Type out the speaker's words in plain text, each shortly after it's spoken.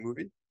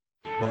movie,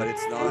 but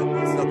it's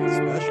nothing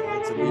special.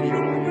 It's a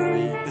mediocre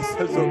movie.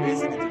 So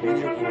basically, it's a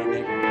mediocre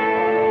remake.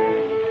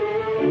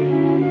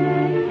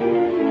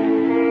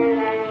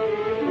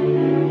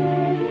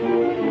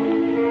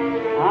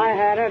 I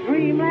had a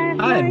dream last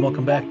Hi, and night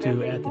welcome that back the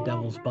to At the devil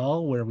Devil's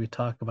Ball, where we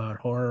talk about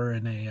horror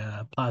in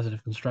a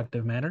positive,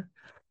 constructive manner.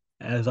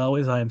 As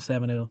always, I am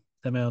Samuel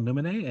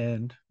Numene,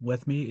 and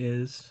with me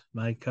is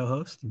my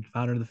co-host and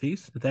founder of the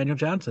feast, Nathaniel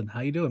Johnson.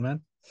 How you doing,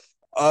 man?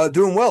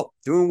 Doing well,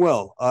 doing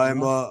well. I'm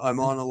Well, I'm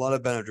yeah. on a lot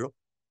of Benadryl.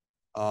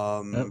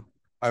 Yep.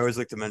 I always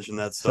like to mention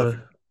that stuff.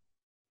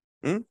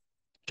 So, Hmm?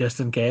 just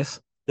in case,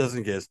 Just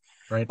in case.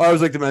 right? I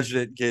always like to mention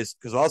it in case,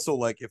 because also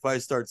like if I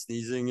start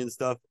sneezing and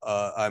stuff,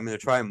 I'm gonna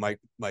try and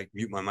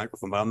mute my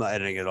microphone, but I'm not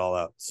editing it all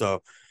out.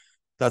 So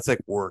that's like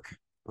work.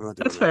 I'm not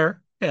doing That's that.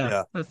 fair.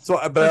 Yeah, Yeah. So,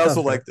 but that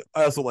sounds fair.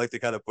 I also like to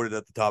kind of put it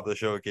at the top of the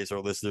show in case our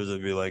listeners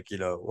would be like,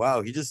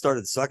 wow, he just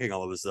started sucking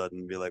all of a sudden,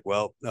 and be like,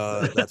 well,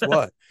 that's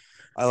why.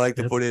 I like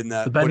to Yep. The put in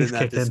Benny's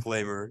that kicked in.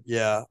 disclaimer.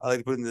 Yeah, I like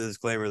to put in the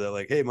disclaimer that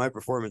like, hey, my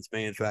performance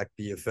may in fact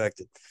be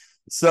affected.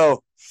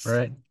 So,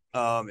 Right.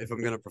 if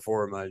I'm gonna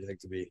perform, I'd like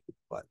to be,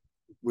 but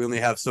we only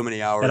have so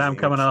many And hours I'm in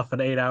coming which, off an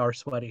 8-hour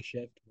sweaty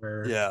shift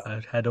where yeah,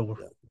 I had to work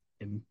yeah,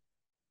 in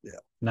yeah,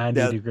 90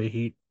 yeah, degree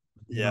heat.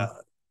 yeah.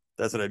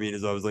 That's what I mean.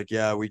 Is I was like,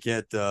 yeah, we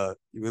can't.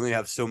 We only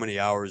have so many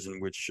hours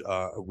in which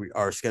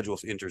our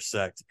schedules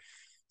intersect.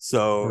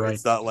 So Right.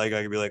 it's not like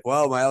I could be like,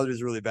 well, my allergy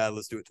is really bad.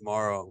 Let's do it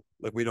tomorrow.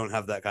 Like we don't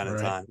have that kind of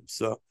Right. time.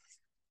 So,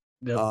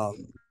 Yep. um,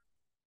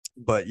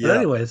 but But yeah.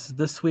 anyways,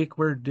 this week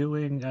we're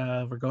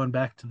going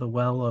back to the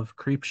well of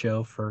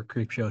Creepshow for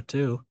Creepshow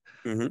 2,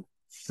 Hmm.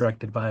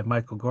 directed by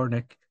Michael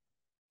Gornick.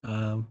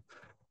 Um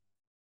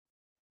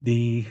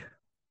the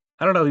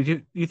I don't know,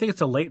 you think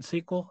it's a late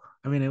sequel?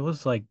 I mean, it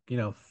was like,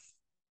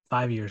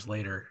 5 years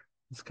later.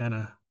 It's kind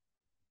of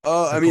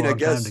I took a mean, long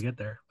time to get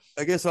there.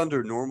 I guess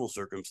under normal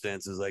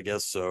circumstances, I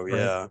guess so. Right.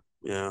 Yeah,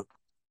 yeah.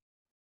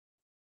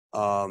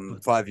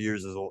 But 5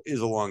 years is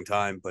a long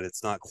time, but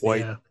it's not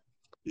quite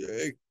yeah.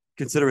 eh,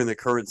 considering the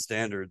current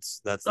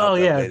standards. That's not Oh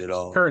that yeah, late at it's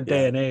all. current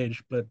day Yeah, and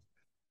age, but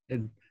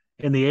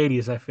in the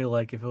 80s, I feel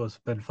like if it was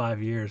been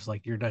 5 years,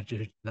 like you're not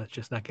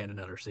just not getting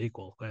another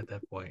sequel at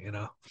that point.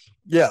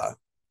 yeah,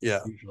 yeah.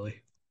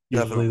 Usually.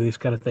 Usually Definitely. these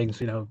kind of things,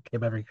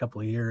 came every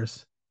couple of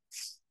years,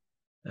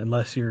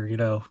 unless you're,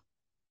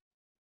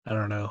 I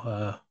don't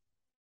know,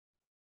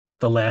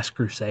 The Last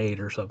Crusade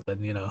or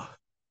something,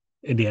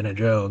 Indiana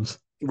Jones.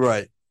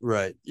 Right,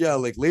 right. Yeah,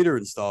 like later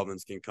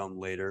installments can come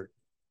later.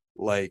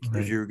 Like if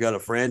Right. you've got a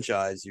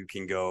franchise, you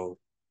can go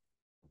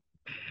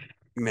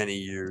many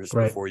years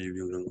Right. before you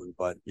do another one.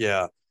 But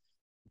yeah,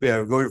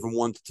 yeah, going from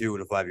 1 to 2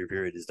 in a 5 year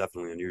period is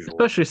definitely unusual.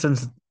 Especially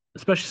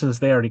since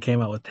they already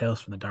came out with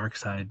Tales from the Dark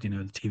Side, the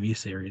TV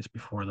series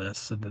before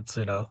this, and it's,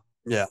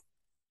 Yeah,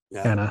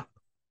 yeah. kind of.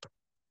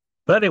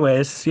 But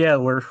anyways, yeah,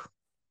 we're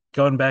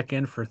going back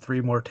in for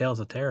three more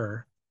Tales of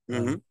Terror.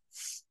 Hmm.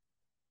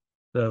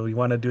 So you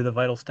want to do the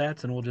vital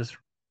stats, and we'll just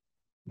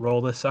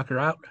roll this sucker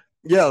out.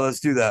 Yeah, let's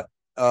do that.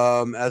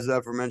 As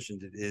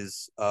aforementioned, it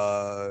is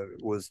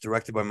was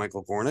directed by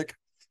Michael Gornick,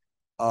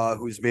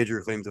 whose major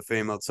claim to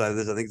fame outside of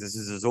this, I think this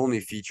is his only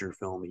feature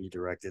film he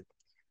directed.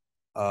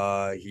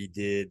 He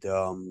did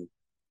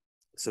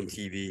some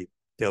TV,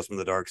 Tales from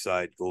the Dark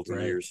Side, Golden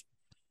Right. Years,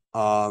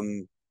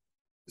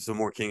 some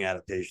more King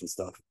adaptation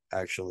stuff,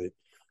 actually.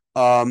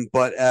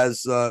 But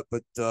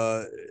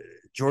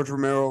George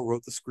Romero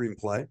wrote the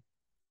screenplay,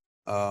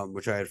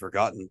 which I had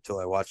forgotten until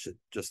I watched it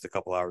just a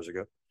couple hours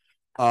ago.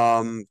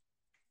 Um,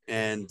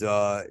 and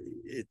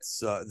it's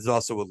there's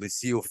also a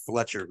Lucille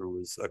Fletcher who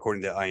was,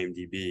 according to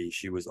IMDb,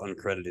 she was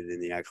uncredited in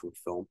the actual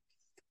film.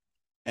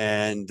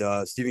 And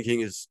Stephen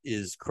King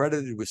is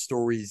credited with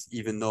stories,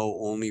 even though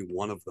only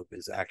one of them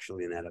is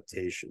actually an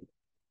adaptation.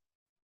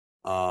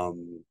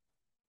 Um,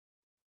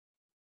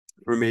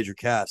 for a major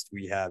cast,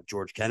 we have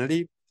George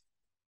Kennedy.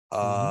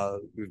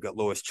 Mhm. We've got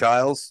Lois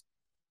Chiles.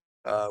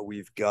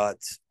 We've got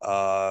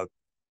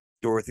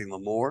Dorothy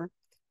Lamour.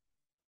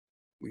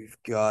 We've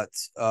got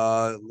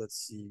let's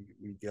see,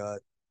 we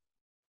got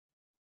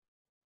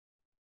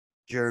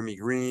Jeremy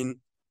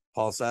Green,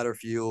 Paul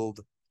Satterfield,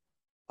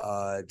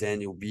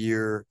 Daniel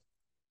Beer,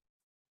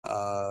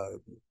 a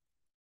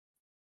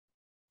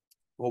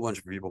whole bunch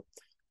of people.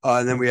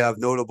 And then Yep. we have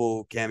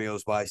notable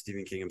cameos by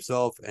Stephen King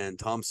himself and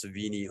Tom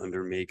Savini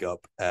under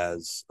makeup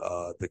as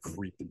the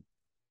creep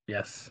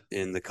Yes.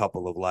 in the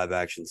couple of live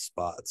action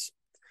spots.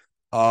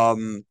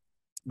 Um,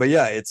 but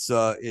yeah, it's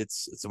a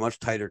much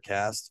tighter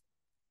cast.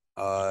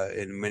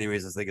 In many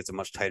ways, I think it's a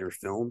much tighter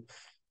film.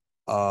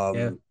 Yeah.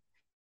 Um,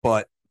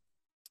 but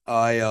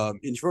I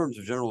in terms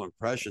of general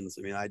impressions,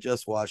 I mean, I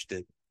just watched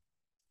it,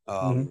 Hmm.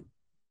 um,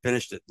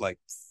 finished it like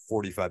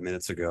 45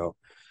 minutes ago,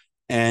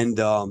 and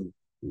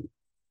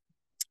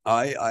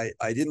I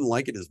didn't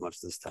like it as much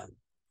this time.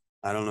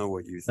 I don't know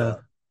what you Uh,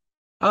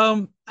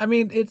 thought. I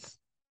mean,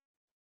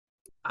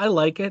 I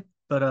like it,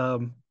 but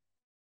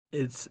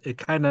it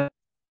kind of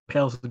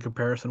pales in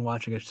comparison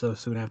watching it so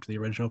soon after the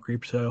original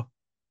Creep Show.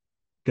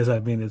 Because I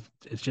mean,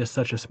 it's just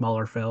such a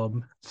smaller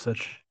film,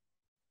 such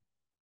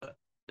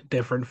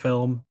different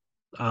film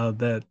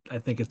that I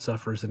think it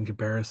suffers in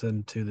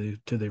comparison to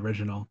the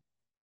original.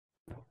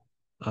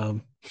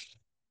 Um,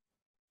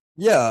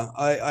 Yeah,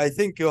 I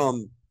think what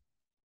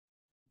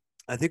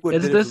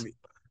is did it for this me.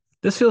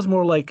 this feels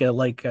more like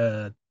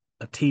a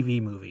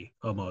TV movie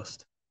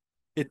almost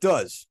It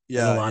does, in a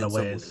yeah, lot in of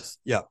some ways. ways.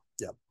 Yeah,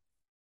 yeah,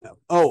 yeah.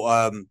 Oh,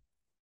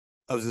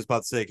 I was just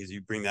about to say because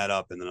you bring that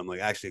up, and then I'm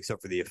like, actually,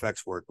 except for the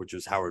effects work, which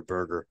was Howard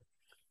Berger,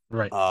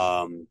 Right.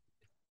 um,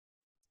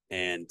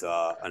 and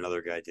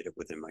another guy did it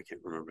with him. I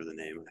can't remember the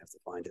name. I have to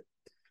find it.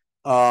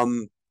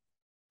 Um,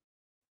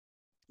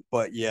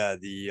 but yeah,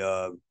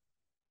 the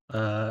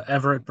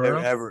Everett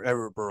Burrow.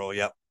 Everett Burl.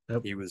 Yep,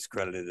 Yep. he was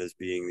credited as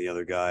being the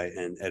other guy,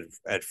 and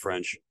Ed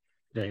French.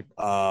 Right.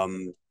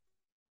 Um,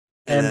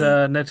 and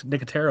And then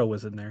Nicotero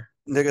was in there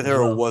as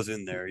Nicotero well. was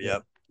in there. Yeah.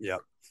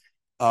 Yep,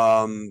 yep.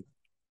 Um,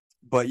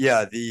 but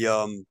yeah,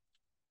 the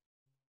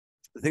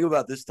thing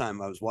about this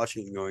time, I was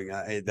watching and going,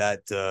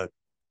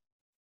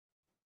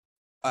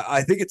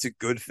 I think it's a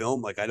good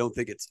film. Like, I don't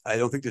think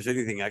there's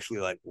anything actually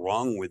like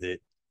wrong with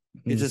it.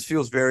 It Mm. just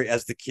feels very,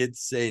 as the kids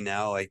say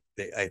now, like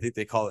I think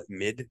they call it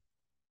mid.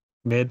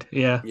 Mid.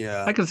 Yeah.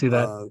 Yeah. I can see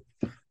that.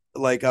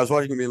 Like I was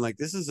watching and being like,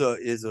 this is a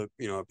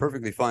a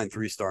perfectly fine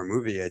 3-star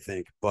movie, I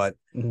think, but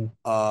Mhm.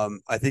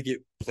 I think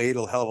it played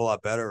a hell of a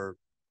lot better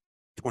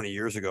 20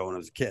 years ago when I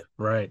was a kid.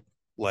 Right.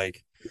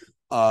 Like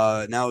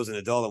now as an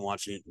adult, I'm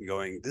watching it and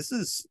going, this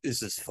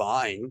is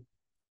fine.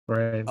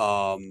 Right.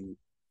 Um,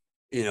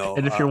 you know,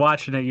 And if you're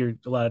watching it, you're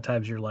a lot of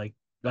times you're like,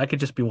 I could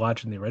just be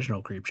watching the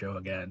original Creep Show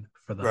again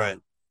for the right,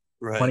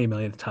 right, 20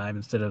 millionth time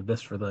instead of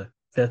this for the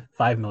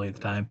 5 millionth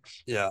time.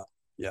 yeah,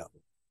 yeah,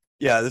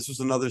 yeah. This was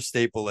another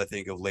staple, I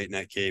think, of late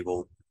night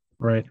cable.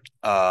 Right.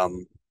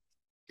 Um,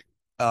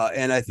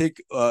 and I think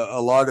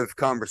a lot of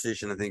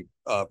conversation, I think,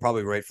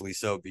 probably rightfully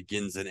so,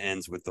 begins and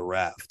ends with the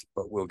raft,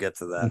 but we'll get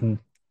to that. Hmm.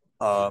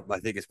 I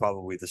think it's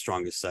probably the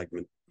strongest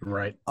segment.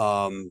 Right.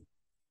 Um,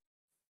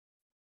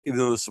 even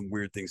though there's some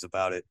weird things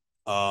about it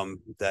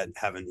that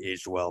haven't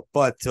aged well,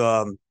 but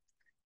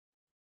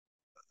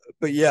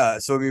yeah.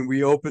 So I mean,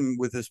 we open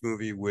with this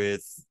movie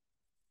with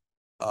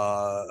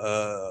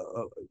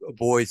a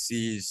boy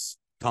sees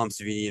Tom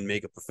Savini in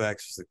makeup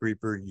effects as the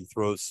creeper. He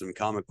throws some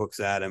comic books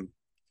at him.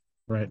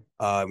 Right.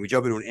 We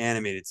jump into an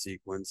animated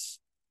sequence,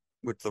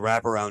 which the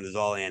wraparound is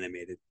all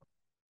animated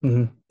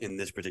Hmm. in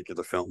this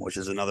particular film, which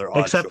is another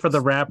odd Except choice. for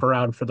the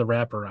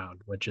wraparound,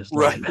 which is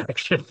Right, live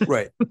action.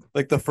 right.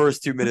 Like the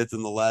first 2 minutes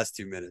and the last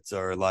 2 minutes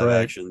are live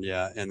Right. action,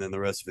 yeah, and then the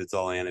rest of it's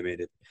all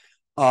animated.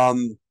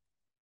 Um,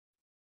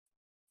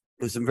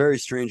 there's some very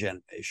strange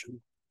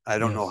animation. I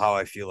don't know Yes. how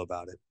I feel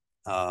about it.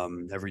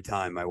 Every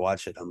time I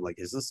watch it, I'm like,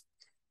 is this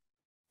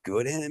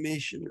good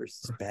animation or is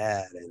this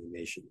bad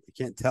animation? I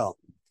can't tell.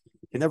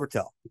 You can never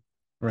tell.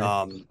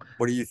 Right.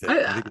 What do you think? You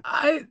I think?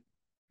 I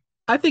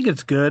I think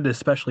it's good,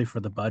 especially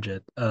for the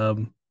budget.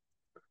 Can't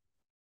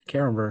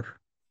remember.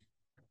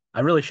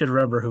 I really should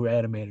remember who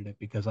animated it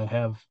because I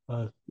have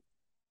a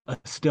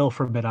still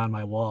from it on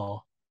my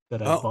wall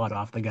that I Oh, bought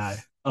off the guy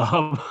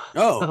oh,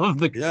 of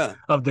the yeah,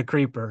 of the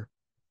creeper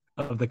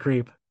of the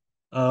creep.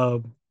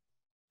 Um,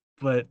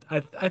 but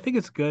I think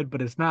it's good,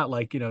 but it's not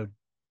like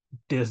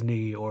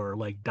Disney or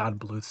like Don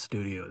Bluth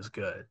Studios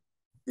good.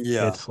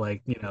 yeah. It's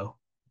like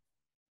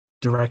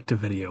direct to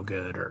video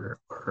good or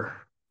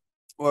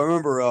Well, I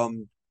remember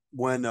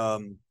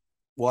when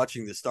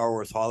watching the Star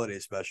Wars Holiday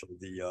Special,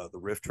 the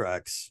Riff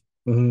Tracks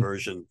Mhm.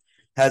 version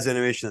has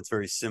animation that's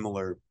very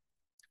similar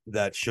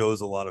that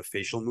shows a lot of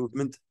facial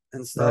movement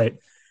and stuff. Right.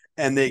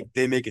 And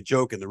they make a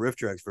joke in the Riff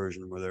Tracks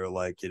version where they're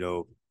like,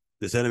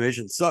 this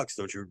animation sucks.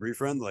 Don't you agree,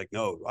 friend? Like,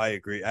 no, I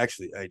agree.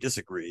 Actually, I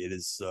disagree.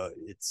 It's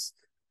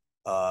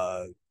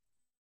uh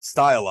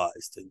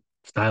stylized and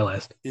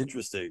Stylized.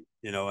 interesting,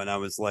 and I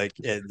was like,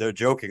 and they're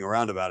joking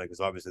around about it because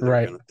obviously they're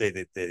Right. gonna they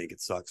think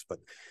it sucks, but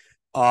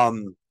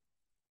um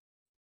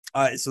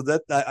so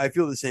that I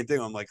feel the same thing.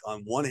 I'm like,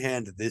 on one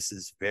hand, this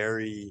is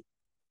very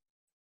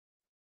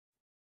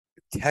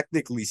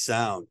technically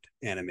sound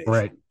Right.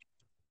 animation.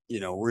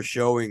 We're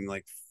showing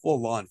like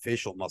full on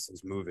facial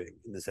muscles moving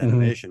in this Hmm.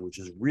 animation, which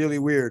is really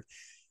weird.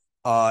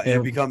 And it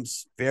Yeah.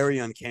 becomes very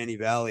uncanny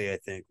valley, I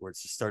think, where it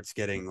just starts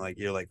getting like,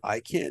 you're like, I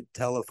can't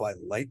tell if I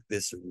like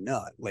this or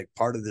not. Like,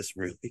 part of this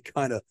really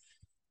kind of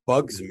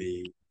bugs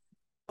me.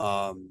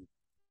 Um,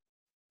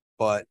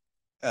 but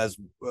as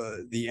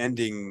the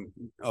ending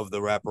of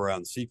the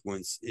wraparound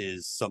sequence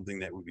is something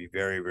that would be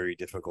very, very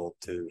difficult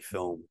to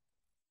film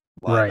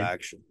live Right.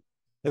 action,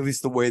 at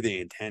least the way they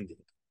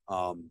intended.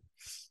 Um,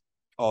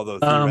 although Um,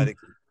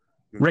 theoretically,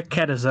 Rick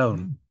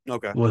Catazone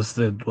okay, was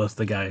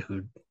the guy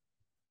who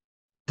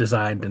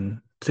designed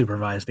and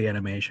supervised the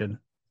animation,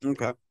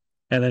 okay,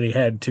 and then he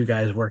had two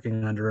guys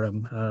working under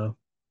him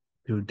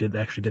who did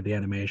the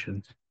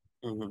animations.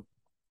 mm-hmm.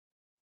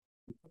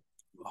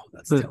 Oh,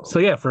 that's So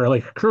terrible. yeah, for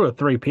like a crew of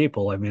three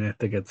people, I mean, I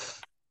think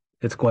it's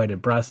quite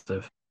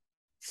impressive.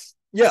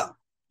 Yeah,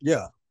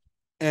 yeah,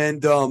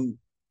 and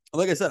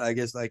like I said, I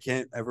guess I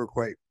can't ever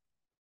quite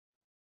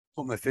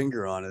put my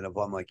finger on it if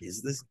I'm like,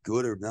 is this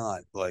good or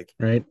not? Like,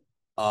 Right.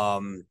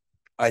 um,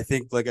 I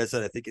think, like I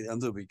said, I think it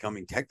ends up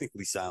becoming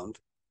technically sound,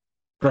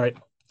 Right.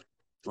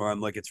 or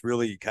I'm like, it's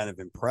really kind of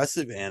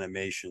impressive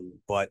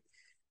animation, but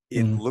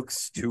it Mm,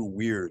 looks too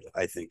weird,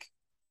 I think.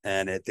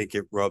 And I think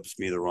it rubs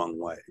me the wrong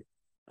way.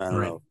 I don't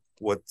right. know.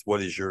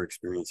 What is your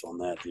experience on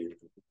that?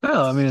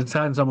 Well, I mean, it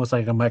sounds almost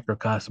like a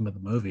microcosm of the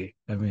movie.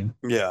 I mean,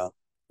 Yeah,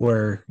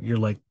 where you're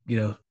like,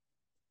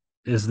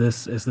 is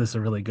this a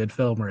really good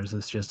film or is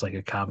this just like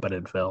a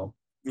competent film?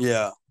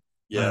 yeah,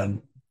 yeah,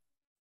 And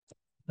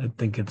I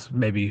think it's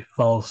maybe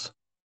falls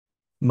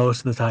most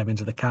of the time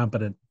into the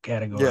competent yeah,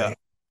 category.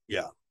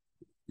 yeah,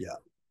 yeah,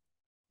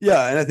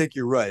 yeah. And I think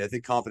you're right. I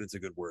think confidence is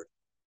a good word.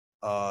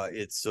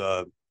 It's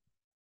the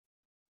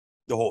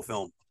whole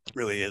film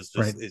really is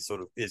Right. just is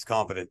sort of is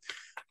confident.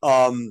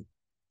 Um,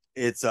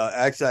 it's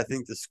actually I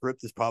think the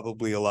script is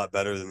probably a lot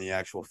better than the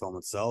actual film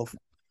itself.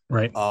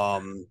 Right.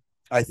 Um,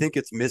 I think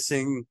it's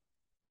missing.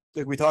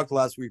 Like we talked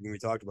last week when we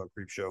talked about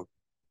Creep Show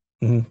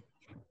Hmm.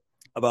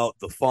 about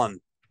the fun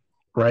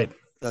Right.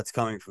 that's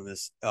coming from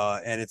this.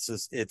 And it's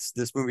just it's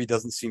this movie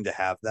doesn't seem to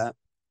have that.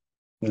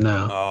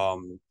 No.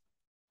 Um,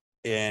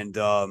 and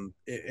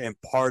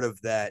part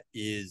of that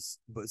is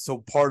but so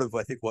part of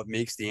I think what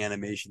makes the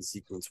animation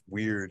sequence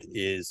weird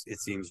is it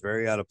seems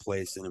very out of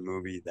place in a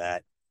movie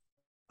that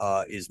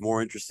is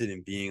more interested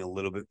in being a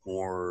little bit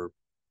more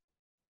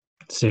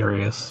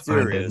Serious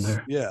minded serious.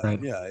 there. Yeah,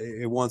 Right. yeah.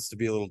 It wants to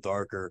be a little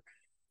darker.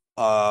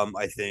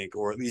 I think,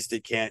 or at least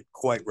it can't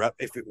quite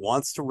if it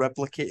wants to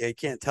replicate. I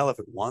can't tell if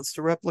it wants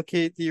to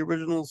replicate the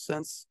original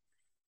sense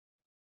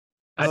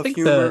I of think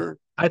the humor.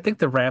 I think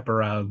the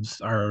wraparounds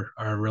are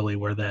really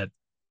where that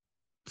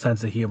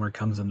sense of humor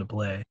comes into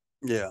play.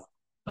 Yeah,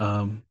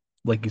 Um,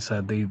 like you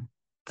said,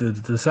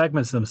 the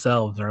segments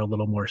themselves are a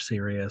little more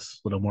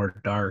serious, a little more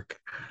dark.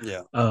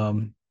 yeah,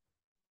 Um,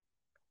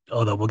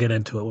 although we'll get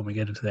into it when we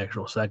get into the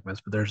actual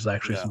segments, but there's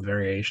actually yeah, some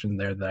variation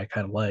there that I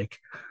kind of like.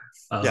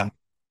 yeah, Um,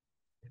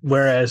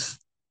 whereas,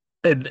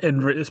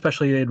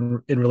 especially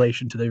in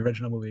relation to the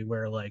original movie,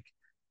 where like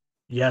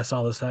yes,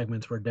 all the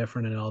segments were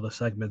different and all the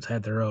segments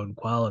had their own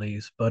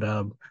qualities, but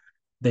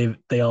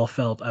they all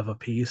felt of a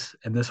piece,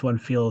 and this one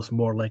feels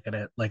more like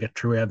a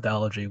true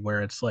anthology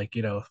where it's like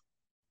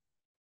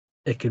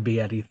it could be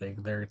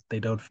anything. They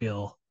don't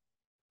feel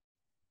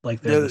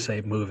like they're yeah. the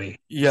same movie.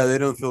 Yeah, they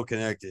don't feel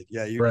connected.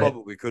 Yeah, you Right.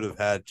 probably could have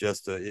had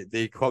just a.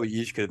 They probably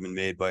each could have been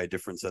made by a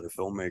different set of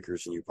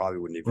filmmakers, and you probably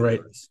wouldn't even Right.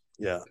 notice.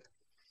 Yeah.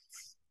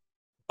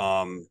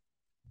 Um,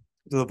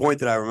 to the point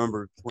that I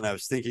remember when I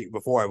was thinking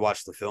before I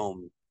watched the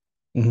film,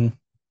 Hmm.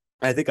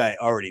 I think I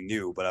already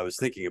knew, but I was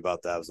thinking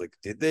about that. I was like,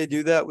 did they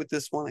do that with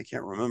this one? I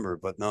can't remember,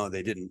 but no,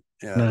 they didn't.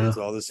 Yeah, it's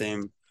No. all the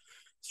same.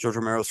 George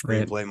Romero Right.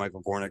 screenplay,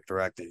 Michael Gornick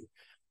directing.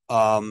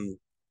 Um,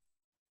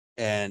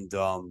 and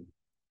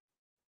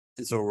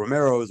and so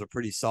Romero is a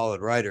pretty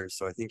solid writer,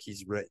 so I think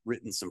he's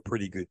written some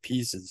pretty good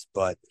pieces,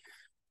 but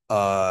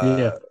uh,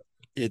 Yeah.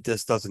 it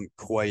just doesn't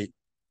quite.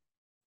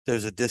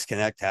 There's a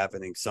disconnect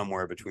happening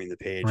somewhere between the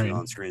page and Right.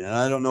 on screen, and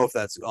I don't know if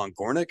that's on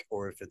Gornick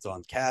or if it's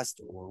on cast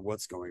or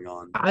what's going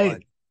on. I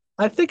But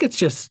I think it's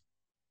just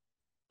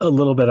a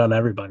little bit on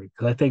everybody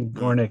because I think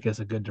mm, Gornick is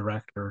a good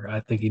director.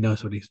 I think he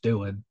knows what he's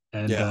doing,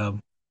 and yeah,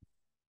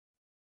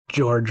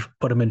 George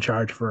put him in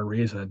charge for a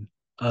reason.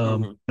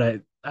 mm-hmm.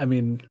 But I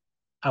mean,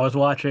 I was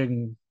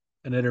watching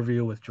an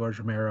interview with George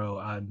Romero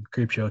on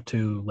Creepshow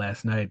 2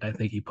 last night. I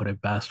think he put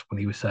it best when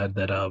he said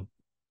that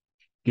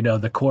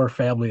the core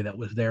family that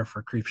was there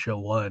for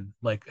Creepshow 1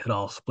 like had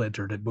all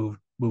splintered and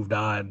moved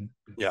on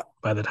Yeah,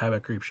 by the time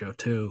of Creepshow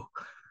 2.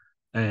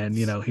 And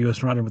he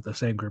was running with the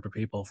same group of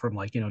people from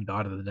like,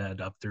 Dawn of the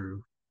Dead up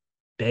through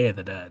Day of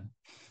the Dead.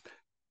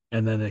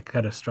 And then they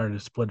kind of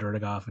started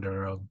splintering off into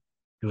their own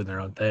doing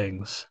their own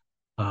things.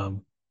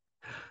 Um,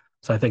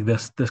 So I think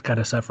this kind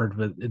of suffered,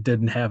 but it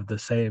didn't have the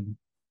same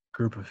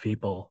group of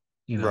people,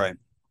 right.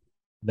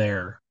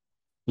 there.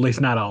 At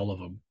least not all of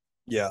them.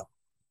 Yeah,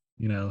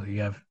 You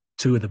have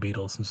two of the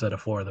Beatles instead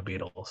of four of the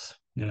Beatles.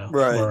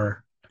 right,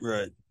 Or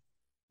right.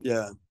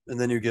 Yeah, and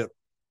then you get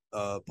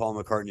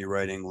Paul McCartney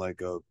writing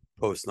like a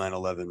post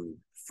 9/11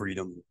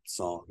 freedom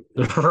song.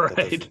 That right,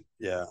 doesn't.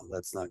 Yeah,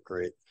 that's not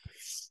great.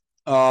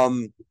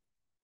 Um,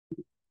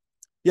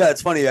 yeah,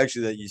 it's funny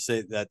actually that you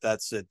say that.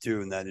 That's it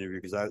too in that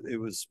interview because it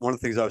was one of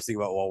the things I was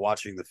thinking about while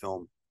watching the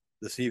film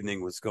this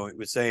evening was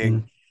saying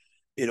mm,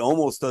 it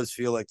almost does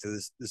feel like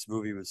this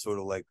movie was sort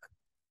of like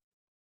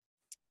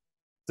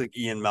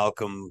Ian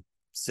Malcolm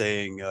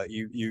saying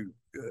you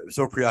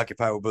so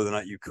preoccupied with whether or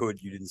not you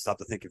didn't stop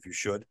to think if you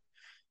should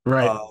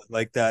right,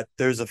 like that.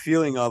 There's a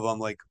feeling of I'm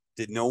like,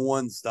 did no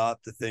one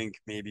stop to think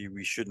maybe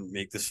we shouldn't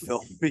make this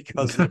film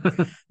because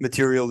the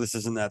material this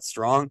isn't that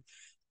strong?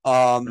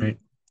 Um, right.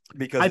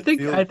 because I it think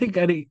feels I think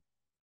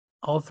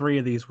all three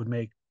of these would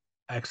make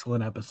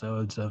excellent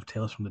episodes of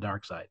Tales from the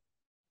Dark Side.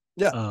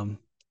 yeah, Um,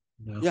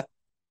 you know, yeah,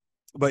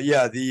 but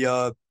yeah,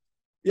 the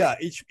yeah,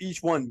 each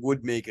one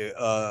would make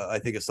I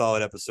think a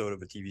solid episode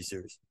of a TV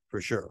series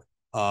for sure.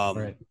 Um,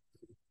 right.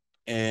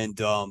 and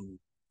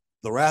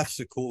The Raft's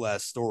a cool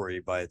ass story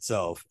by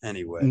itself.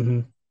 Anyway, Hmm.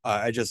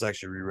 I just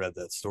actually reread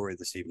that story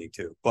this evening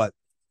too, but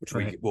which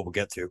Right. we'll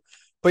get to.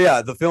 But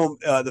yeah, the film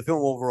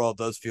overall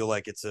does feel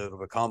like it's a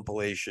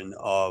compilation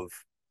of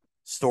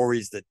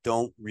stories that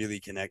don't really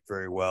connect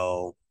very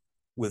well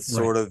with Right.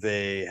 sort of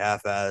a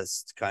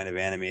half-assed kind of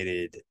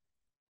animated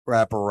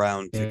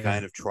wraparound to Yeah.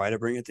 kind of try to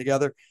bring it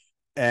together.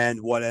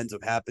 And what ends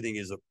up happening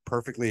is a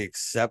perfectly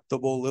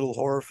acceptable little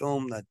horror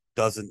film that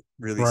doesn't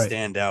really Right.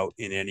 stand out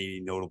in any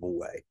notable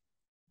way.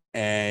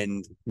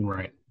 And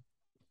Right.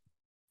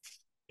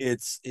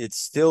 it's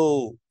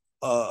still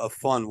a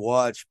fun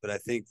watch, but I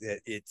think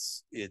that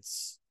it's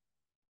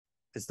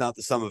not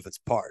the sum of its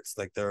parts.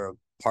 Like there are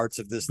parts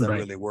of this that Right.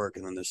 really work,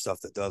 and then there's stuff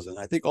that doesn't.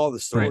 I think all the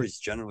Right. stories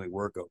generally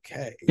work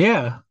okay,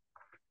 Yeah.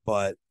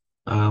 but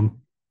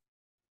Um,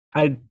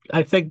 I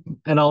think,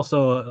 and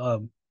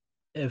also,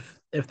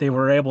 if they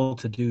were able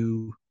to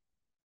do,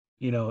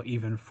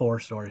 even four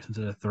stories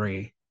instead of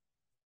three,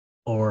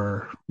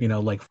 or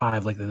like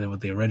five, like they did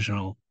with the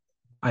original,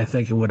 I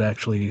think it would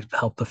actually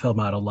help the film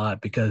out a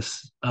lot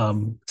because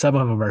some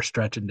of them are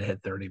stretching to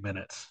hit 30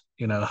 minutes.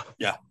 yeah,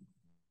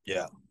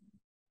 yeah,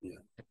 yeah.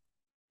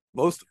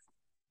 Most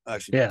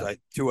actually, Yeah,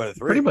 like 2 out of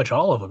 3. pretty much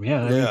all of them.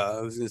 Yeah, I Yeah, mean,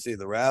 I was gonna say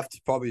the Raft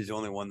probably is the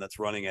only one that's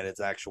running at its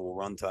actual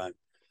runtime.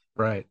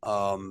 right.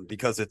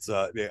 Because it's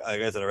like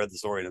I said, I read the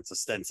story and it's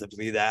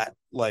ostensibly that.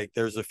 Like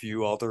there's a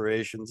few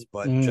alterations,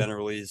 but Mm,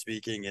 generally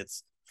speaking,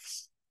 it's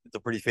a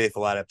pretty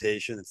faithful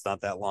adaptation. It's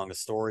not that long a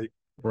story.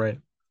 right.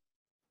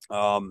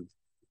 Um,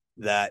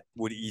 that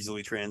would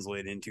easily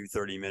translate into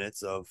 30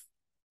 minutes of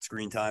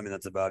screen time, and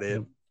that's about it.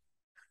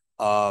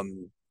 Yep.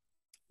 Um,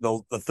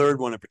 the third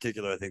one in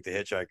particular, I think the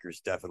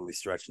Hitchhiker's definitely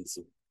stretching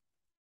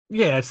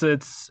Yeah, some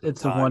it's a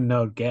time. one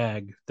note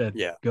gag that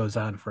Yeah, goes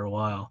on for a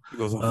while. it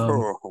goes on Um,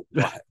 for a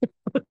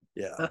while.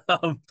 Yeah,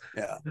 um,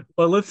 yeah.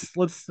 well, let's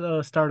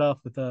start off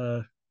with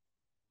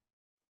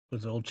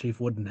was old Chief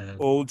Woodenhead.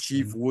 Old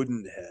Chief And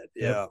Woodenhead.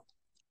 yep.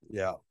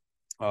 Yeah,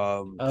 yeah.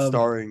 Um,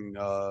 Starring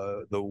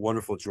the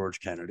wonderful George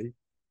Kennedy.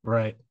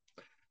 right.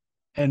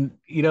 And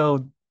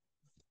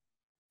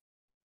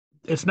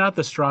it's not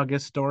the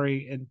strongest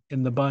story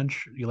in the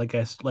bunch.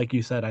 Like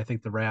you said, I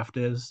think the Raft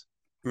is.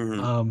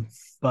 Mm-hmm. Um,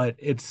 but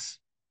it's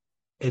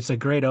a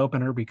great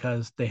opener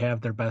because they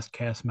have their best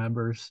cast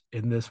members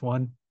in this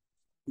one.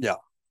 Yeah.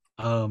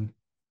 Um,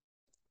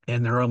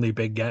 and their only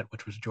big get,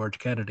 which was George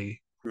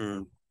Kennedy.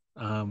 Mm-hmm.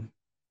 Um,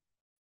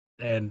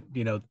 and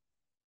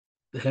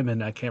him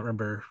and I can't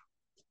remember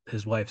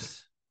his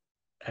wife's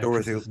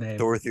Dorothy actress's name.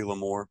 Dorothy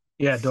Lamour.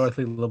 Yeah,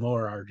 Dorothy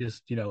Lamour are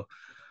just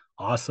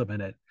awesome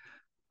in it.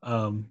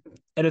 Um,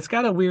 and it's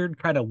got a weird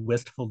kind of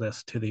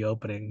wistfulness to the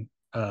opening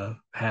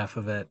half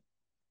of it,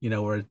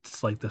 where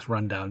it's like this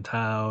rundown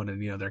town,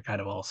 and they're kind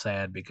of all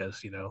sad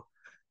because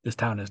this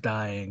town is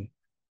dying,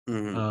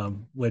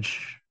 Mm-hmm.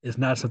 which is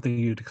not something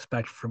you'd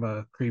expect from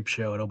a creep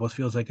show. It almost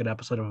feels like an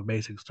episode of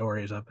Amazing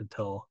Stories up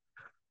until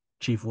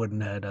Chief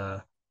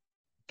Woodenhead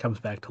comes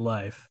back to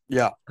life.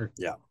 Yeah. Or,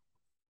 Yeah.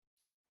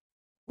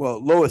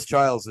 Well, Lois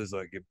Childs is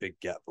like a big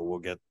get, but we'll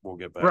get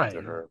back to right.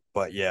 her.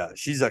 But yeah,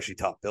 she's actually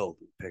top billed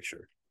in the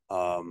picture.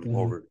 Mhm.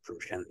 Over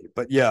George Kennedy.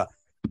 But yeah,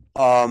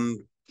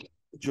 um,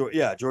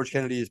 George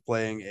Kennedy is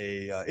playing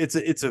it's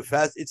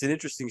an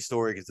interesting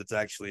story because it's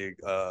actually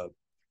uh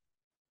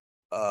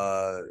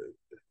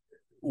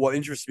what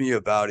interests me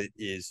about it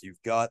is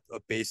you've got a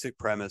basic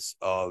premise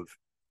of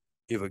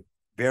you have a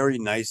very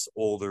nice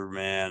older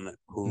man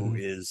who Mhm.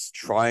 is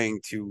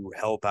trying to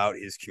help out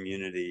his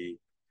community,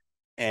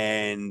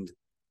 and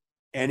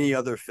any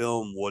other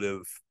film would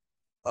have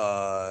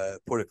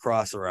put a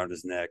cross around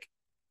his neck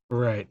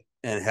Right.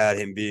 and had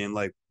him being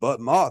like, but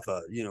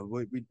Martha,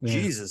 what would Yeah.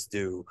 Jesus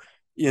do?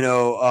 You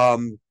know,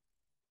 um,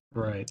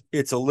 Right.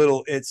 it's a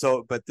little, it's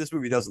so, but this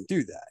movie doesn't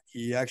do that.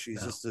 He actually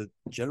is No. just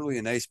generally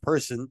a nice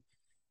person.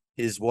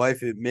 His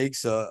wife, it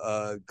makes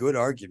a good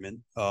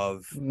argument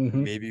of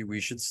Hmm. maybe we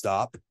should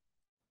stop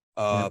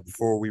Yep.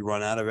 before we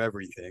run out of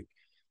everything.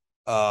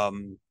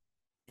 Um,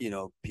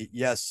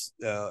 yes,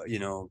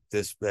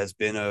 this has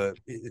been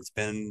it's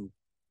been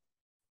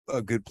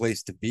a good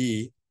place to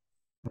be,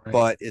 Right.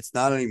 but it's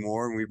not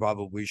anymore, and we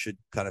probably should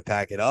kind of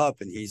pack it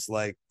up. And he's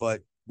like,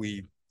 but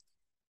We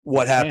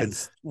what can't.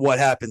 happens? What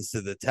happens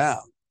to the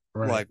town?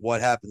 Right. Like,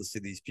 what happens to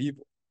these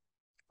people?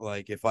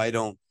 Like, if I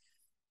don't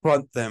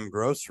front them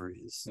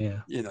groceries,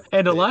 Yeah.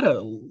 And a they, lot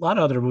of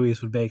other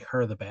movies would make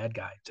her the bad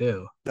guy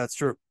too. that's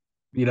true.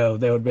 They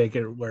would make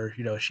it where,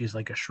 she's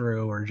like a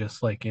shrew or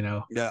just like,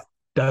 Yeah,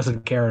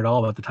 doesn't care at all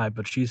about the time,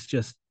 but she's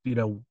just,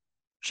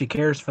 she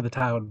cares for the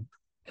town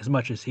as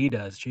much as he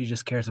does. She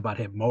just cares about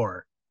him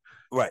more,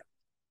 right,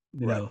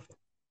 you right. know,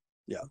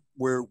 Yeah,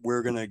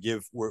 we're gonna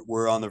give.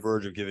 We're on the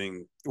verge of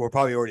giving. We're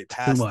probably already too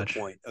past the much.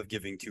 point of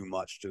giving too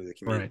much to the Right.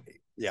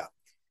 community. Yeah.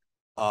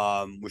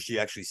 Which she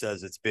actually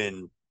says it's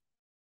been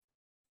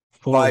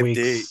Four 5 days.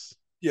 weeks.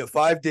 Yeah,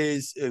 5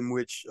 days in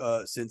which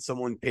since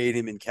someone paid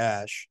him in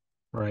cash,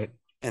 Right.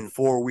 and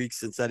 4 weeks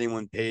since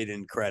anyone paid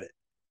in credit.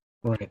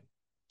 Right.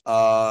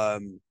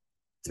 Um,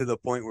 to the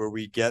point where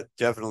we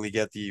definitely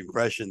get the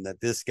impression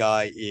that this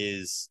guy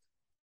is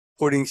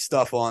putting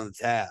stuff on the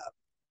tab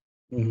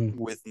Hmm.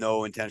 with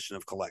no intention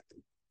of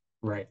collecting.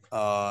 Right.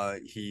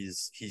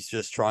 He's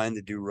just trying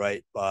to do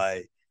right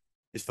by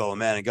his fellow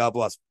man, and God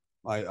bless him.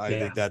 I Yeah.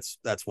 think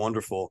that's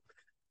wonderful.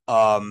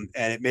 And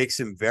it makes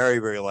him very,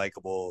 very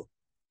likable,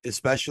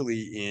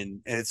 especially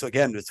and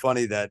it's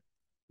funny that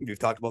we've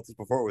talked about this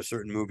before with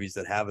certain movies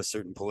that have a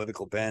certain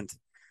political bent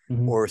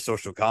Mhm. or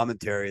social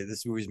commentary.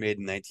 This movie's made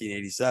in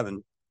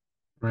 1987.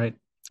 Right.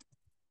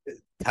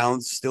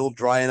 Town's still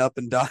drying up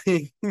and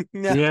dying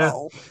Yeah.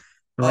 now.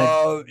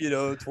 Right.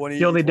 The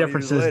 20 only 20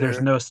 difference years is there's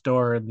later. no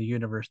store in the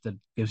universe that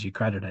gives you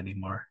credit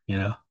anymore, you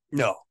know?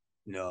 No,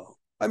 no.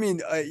 I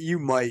mean, you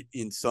might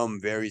in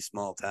some very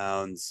small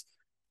towns,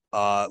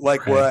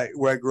 like Right.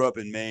 where I grew up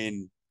in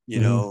Maine.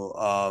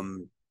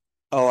 Hmm.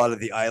 A lot of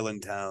the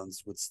island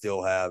towns would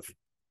still have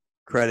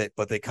credit,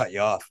 but they cut you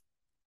off.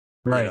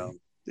 You Right. know,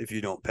 if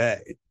you don't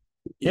pay.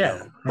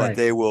 Yeah. But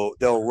Right.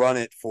 they'll run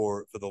it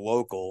for the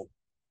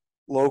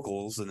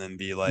locals, and then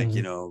be like,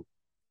 Hmm.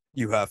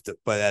 you have to.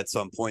 But at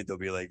some point, they'll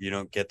be like, you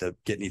don't get to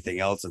get anything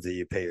else until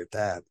you pay your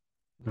tab.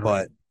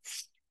 Right.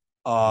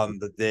 But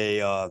but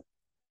they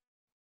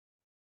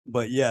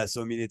but yeah,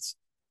 so I mean, it's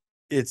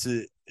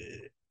a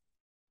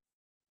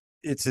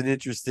it's an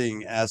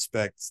interesting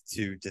aspect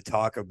to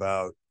talk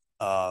about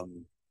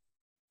um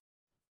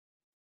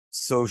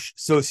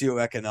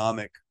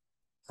socioeconomic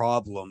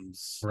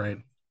problems Right.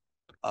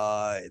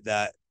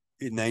 that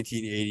in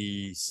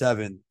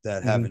 1987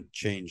 that Hmm. haven't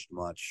changed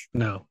much.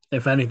 No.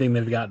 If anything,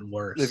 they've gotten They've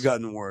worse.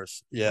 gotten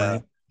worse. Yeah.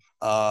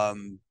 Right.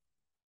 Um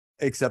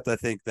except I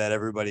think that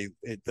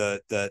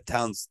the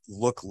towns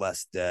look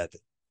less dead.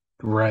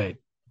 Right.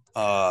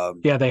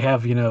 Um Yeah, they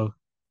have,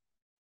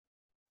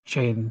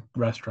 chain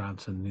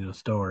restaurants and,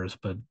 stores,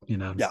 but,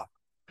 yeah.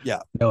 Yeah.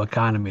 no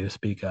economy to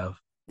speak of.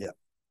 Yeah.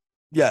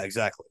 Yeah,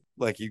 exactly.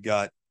 Like you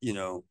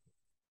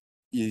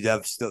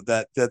have still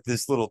that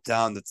this little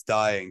town that's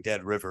dying,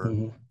 Dead River,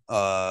 Hmm.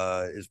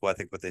 is what I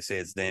think what they say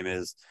its name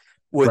is.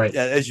 Would, Right.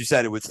 as you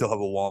said, it would still have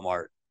a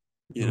Walmart.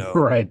 You know,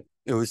 Right.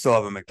 it would still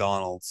have a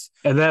McDonald's.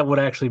 And that would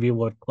actually be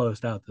what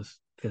closed out this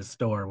his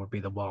store would be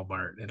the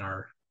Walmart in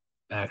our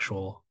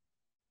actual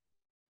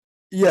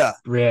Yeah, yeah.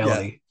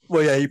 reality.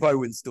 Well, yeah, he probably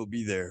wouldn't still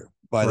be there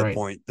by Right. the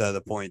point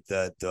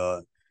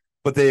that,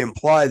 but they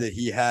imply that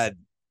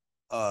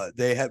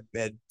they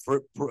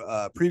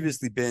had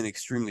previously been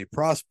extremely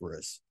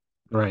prosperous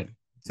Right.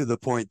 to the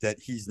point that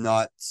he's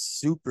not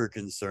super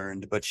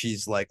concerned, but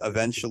she's like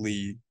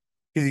eventually,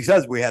 because he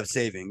says we have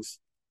savings,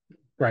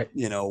 Right.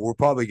 we're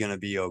probably going to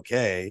be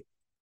okay.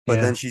 But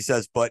then Yeah. she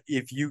says, but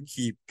if you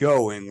keep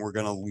going, we're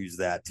going to lose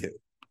that too.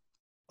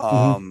 Hmm.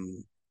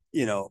 Um,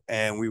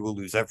 and we will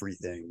lose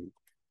everything.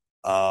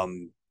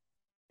 Um,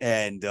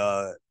 and,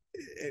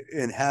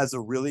 and has a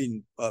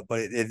really, but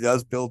it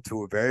does build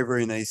to a very,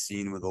 very nice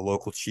scene with a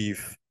local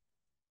chief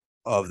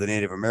of the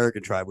Native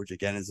American tribe, which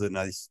again is a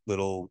nice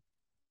little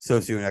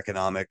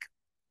socioeconomic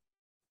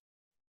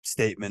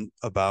statement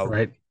about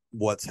Right.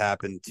 what's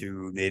happened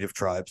to native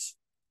tribes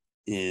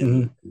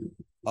Hmm.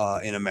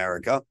 in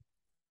America,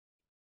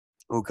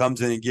 who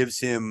comes in and gives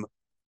him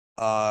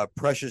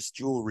precious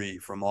jewelry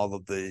from all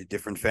of the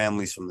different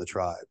families from the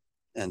tribe,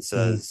 and Hmm.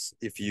 says,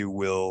 "If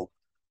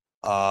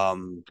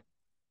um,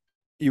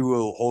 you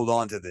will hold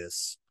on to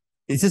this."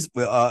 He says,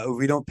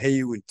 "We don't pay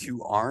you in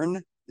 2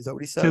 Arn." Is that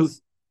what he Two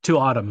says? two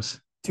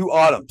autumns. 2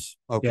 autumns.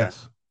 Okay,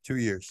 Yes. 2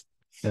 years.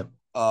 Yep.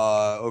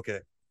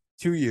 Okay,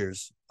 2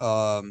 years.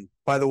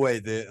 By the way,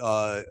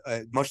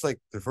 much like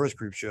the first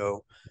Creep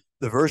Show,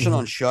 the version Hmm.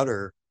 on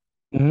Shutter,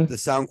 Hmm. the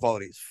sound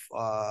quality is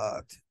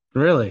fucked.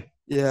 Really?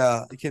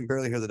 Yeah, you can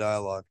barely hear the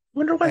dialogue,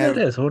 Wonder why that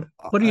and is. What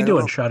are you I don't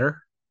doing, know. Shutter?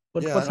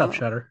 Yeah, I What's don't up, know.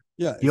 Shutter?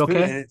 Yeah, You and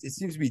okay? it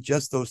seems to be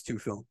just those two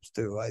films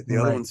too. The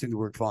other Right. ones seem to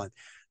work fine.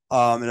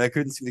 And I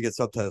couldn't seem to get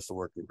subtitles to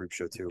work in Creep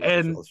Show 2, which was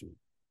And awesome.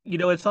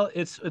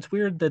 it's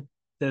weird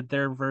that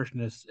their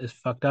version is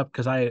fucked up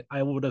because I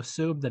would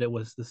assume that it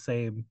was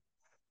the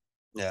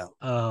Yeah,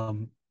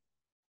 um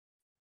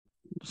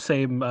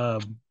same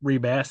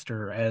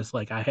remaster as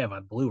like I have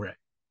on Blu-ray. You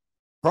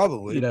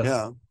probably. know,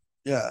 Yeah,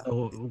 yeah.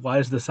 so why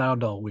is the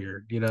sound all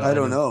weird? I I don't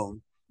don't.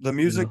 know. The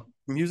You know.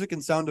 music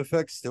and sound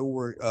effects still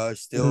work,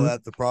 still Hmm.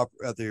 at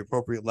the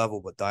appropriate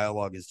level, but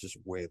dialogue is just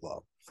way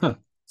low. Huh.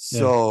 Yeah.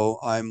 So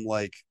I'm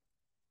like,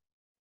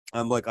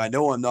 I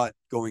know I'm not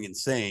going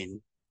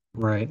insane,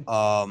 Right.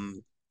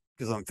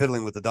 because I'm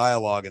fiddling with the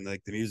dialogue and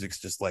like the music's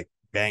just like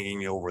banging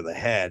me over the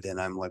head, and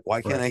I'm like,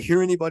 why can't Right. I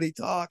hear anybody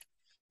talk?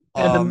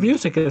 And the Um,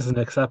 music isn't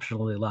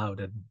exceptionally loud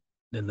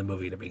in the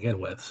movie to begin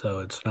with, so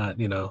it's not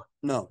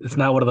no, it's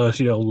not one of those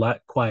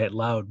quiet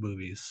loud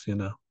movies.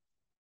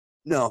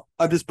 no,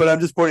 I'm just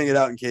pointing it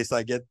out in case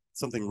I get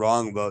something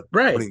wrong about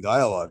Right. putting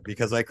dialogue,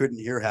 because I couldn't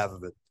hear half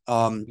of it.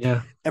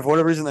 Yeah. And for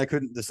whatever reason,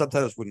 the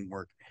subtitles wouldn't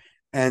work.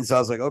 And so I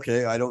was like,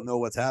 okay, I don't know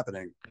what's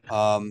happening.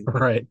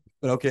 Right.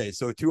 But okay,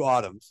 so 2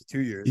 autumns,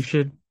 2 years. You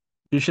should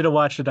you should have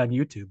watched it on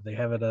YouTube. They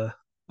have it It,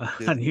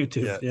 on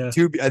YouTube. yeah, Yeah.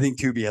 Tubi. I think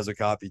Tubi has a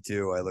copy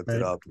too. I looked it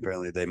Right. up.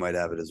 Apparently, they might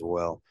have it as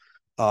well.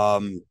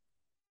 Um,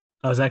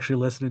 I was actually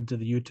listening to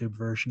the YouTube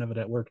version of it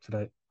at work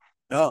tonight.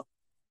 no,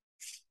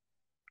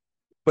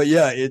 but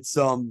yeah,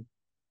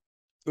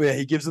 yeah,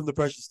 he gives them the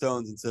precious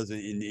stones and says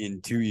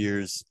in 2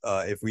 years,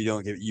 if we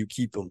don't give you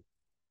keep them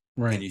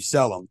and Right. you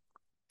sell them.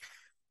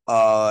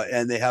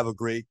 And they have a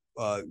great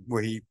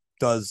where he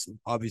does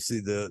obviously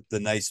the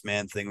nice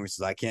man thing, where he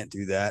says, "I can't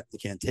do that. You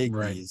can't take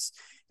Right. these."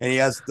 And he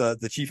has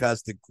the chief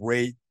has the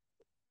great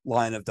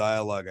line of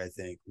dialogue, I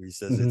think, where he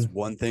says, "It's Hmm.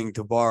 one thing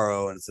to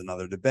borrow and it's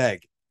another to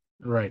beg.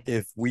 Right.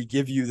 If we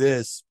give you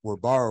this, we're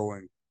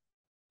borrowing.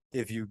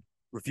 If you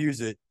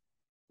refuse it,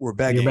 we're You're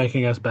begging."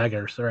 making us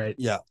beggars, right?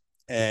 Yeah,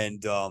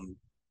 and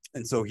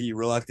and so he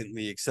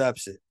reluctantly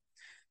accepts it,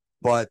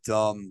 but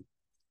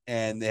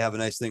and they have a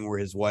nice thing where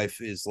his wife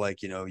is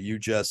like, you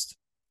just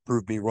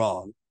proved me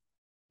wrong.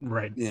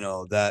 Right.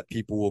 That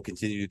people will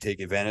continue to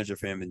take advantage of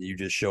him, and you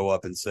just show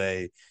up and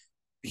say,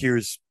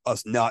 here's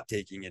us not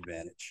taking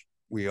advantage.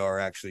 We are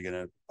actually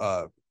going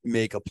to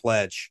make a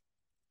pledge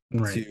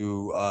Right.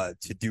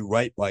 to do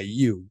right by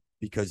you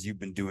because you've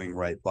been doing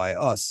right by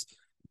us.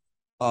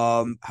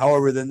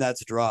 However, then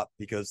that's dropped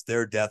because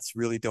their deaths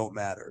really don't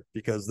matter,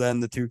 because then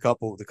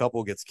the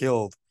couple gets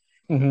killed.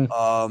 Hmm.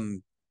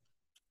 Um,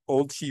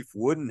 Old Chief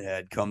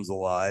Woodenhead comes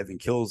alive and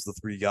kills the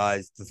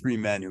three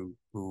men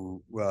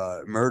who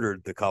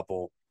murdered the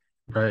couple.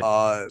 Right.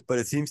 But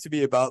it seems to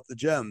be about the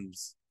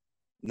gems,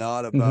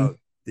 not Hmm. about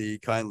the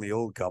kindly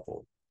old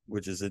couple,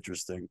 which is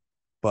interesting.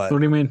 But What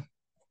do you mean?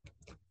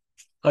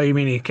 Oh, you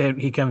mean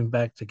he comes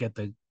back to get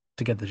the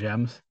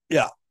gems?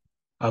 yeah,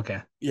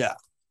 Okay. yeah,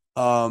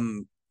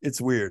 it's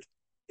weird.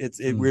 It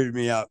Mm. weirded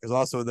me out because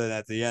also then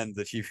at the end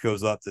the chief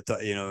goes up to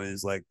and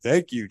is like,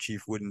 "Thank you,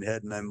 Chief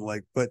Woodenhead," and I'm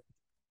like, "But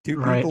two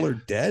Right. people are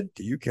dead.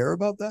 Do you care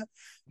about that?"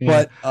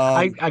 Yeah. But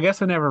I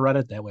guess I never read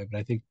it that way, but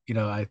I think,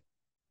 I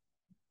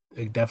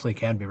it definitely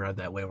can be read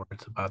that way where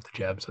it's about the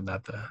gems and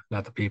not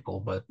the people,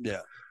 but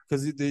yeah,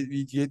 because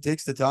it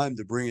takes the time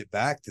to bring it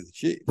back to the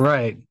chief.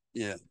 right.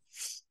 Yeah,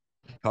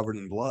 covered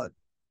in blood.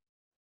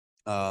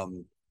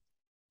 Um,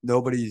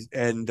 Nobody's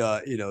and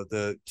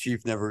the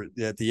chief never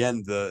at the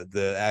end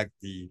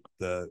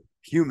the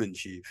human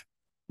chief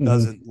Hmm.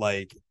 doesn't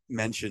like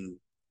mention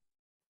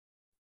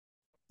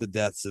the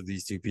deaths of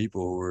these two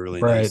people who were really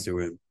nice Right. to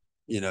him.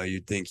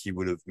 You'd think he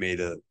would have made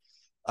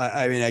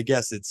I mean, I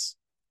guess it's,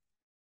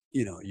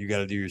 you got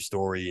to do your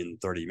story in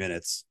 30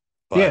 minutes,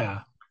 but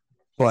Yeah.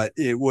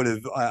 it would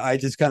have, I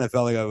just kind of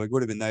felt like it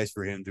would have been nice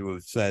for him to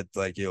have said,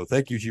 like,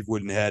 thank you, Chief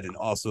Woodenhead, and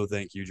also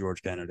thank you,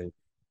 George Kennedy.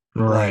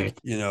 Like,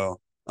 Right.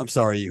 I'm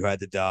sorry you had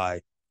to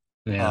die.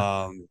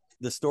 Yeah.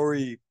 The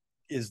story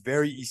is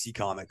very EC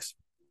Comics.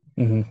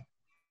 Hmm.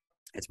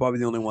 It's probably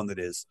the only one that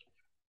is.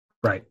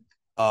 Right.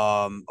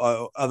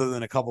 Other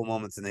than a couple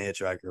moments in The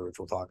Hitchhiker, which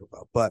we'll talk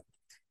about. But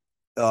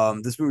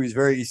this movie is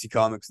very EC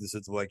Comics in the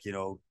sense of, like,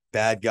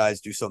 bad guys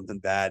do something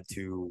bad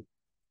to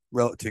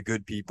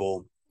good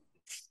people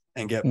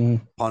and get Hmm.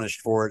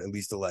 punished for it, at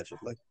least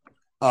allegedly.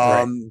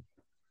 Right. Um,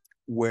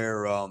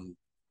 where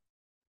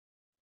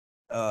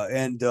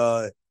and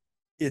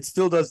it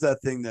still does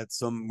that thing that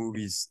some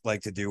movies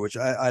like to do, which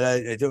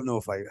I don't know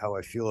if how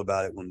I feel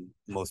about it when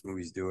most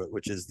movies do it,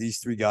 which is these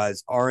three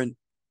guys aren't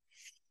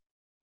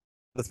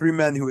the three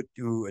men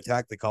who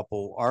attack the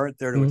couple aren't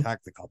there to Hmm.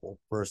 attack the couple.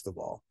 First of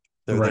all,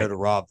 they're there Right. to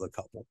rob the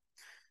couple.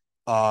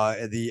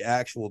 The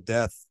actual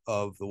death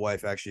of the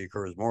wife actually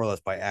occurs more or less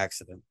by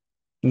accident,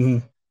 Hmm.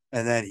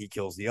 and then he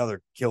kills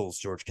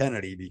George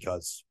Kennedy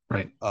because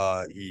Right.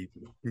 he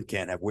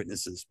can't have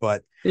witnesses.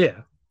 But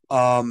Yeah.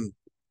 um,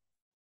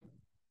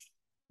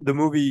 the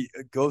movie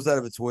goes out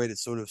of its way to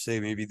sort of say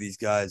maybe these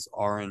guys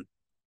aren't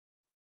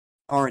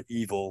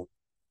evil,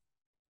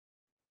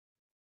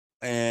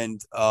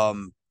 and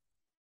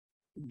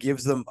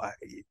gives them I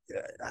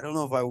don't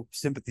know if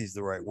sympathy is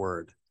the right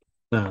word.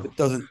 No.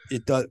 But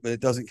it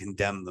doesn't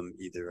condemn them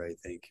either. I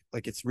think,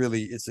 like, it's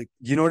like,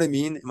 you know what I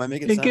mean? Am I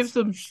making sense?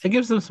 It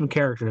gives them some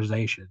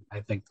characterization,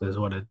 I think is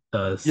what it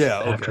does Yeah.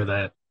 after Okay.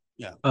 that.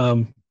 Yeah.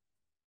 Um,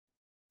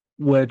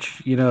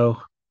 which,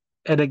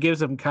 and it gives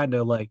them kind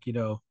of like,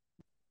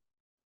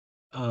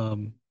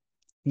 um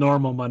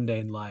normal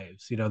mundane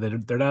lives.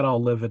 They're not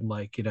all living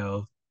like,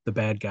 the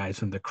bad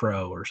guys in The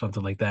Crow or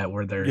something like that,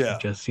 where they're Yeah.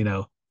 just,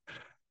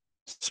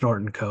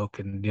 snorting coke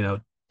and,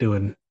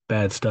 doing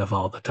bad stuff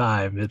all the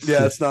time. It's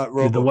Yeah. It's just not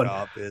the one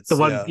RoboCop. the It's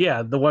one yeah.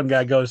 yeah, the one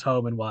guy goes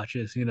home and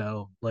watches,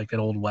 like an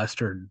old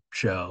Western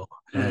show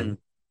Mm-hmm. and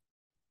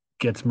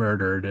gets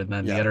murdered, and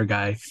then the Yeah. other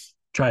guy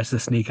tries to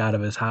sneak out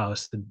of his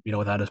house and,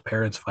 without his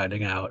parents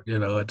finding out.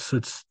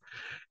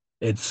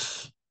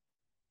 It's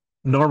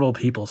normal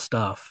people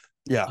stuff.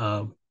 Yeah.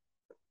 Um,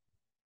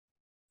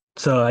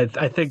 so I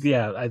think,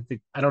 yeah,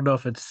 I don't know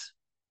if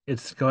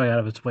it's going out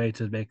of its way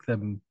to make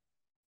them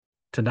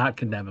to not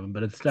condemn them,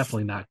 but it's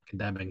definitely not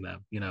condemning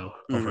them,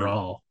 Mm-hmm.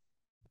 overall.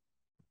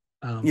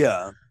 Um,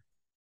 Yeah.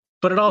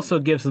 but it also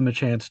gives them a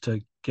chance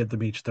to give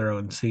them each their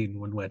own scene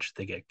in which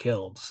they get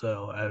killed.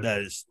 So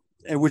That is,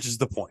 and which is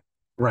the point.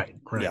 right,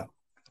 Yeah. right.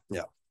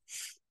 Yeah.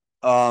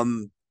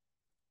 Um.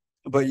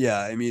 But yeah,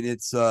 I mean,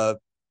 it's and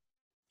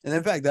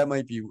in fact, that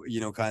might be,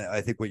 kind of, I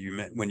think what you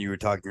meant when you were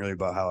talking earlier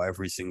about how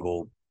every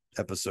single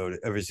episode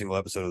of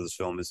this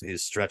film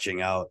is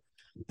stretching out.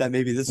 that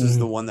maybe this is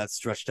the one that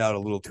stretched out a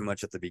little too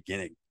much at the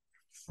beginning.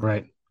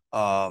 Right.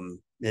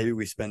 Maybe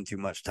we spend too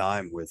much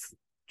time with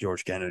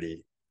George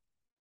Kennedy,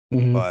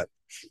 Mhm. but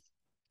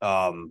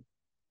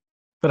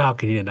But how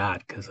can you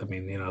not? Because I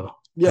mean, those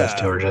two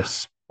yeah, are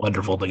just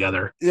wonderful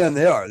together. yeah, and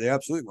they're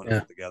absolutely Yeah.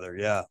 wonderful together.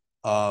 Yeah.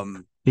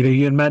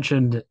 You had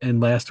mentioned in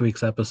last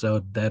week's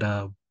episode that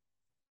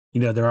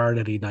there aren't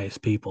any nice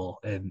people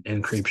in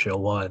Creepshow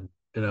 1.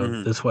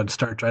 Mhm. This one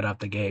starts right off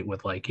the gate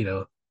with like,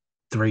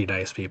 three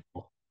nice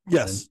people. And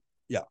Yes.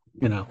 Yeah.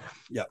 you know,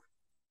 Yeah.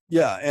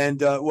 Yeah. And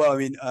well, I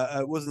mean,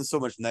 it wasn't so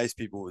much nice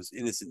people; it was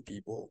innocent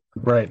people.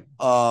 right.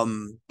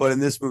 But in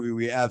this movie,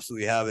 we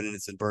absolutely have an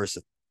innocent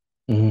person,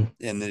 Hmm.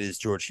 and it is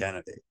George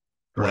Kennedy.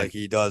 Like Right.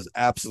 he does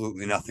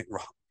absolutely nothing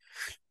wrong.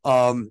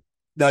 Um,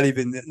 not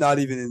even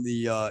in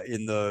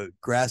the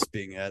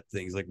grasping at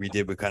things like we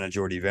did with kind of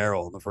Jordy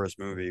Verrill in the first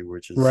movie,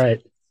 which is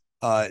Right.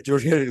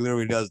 George Kennedy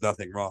literally does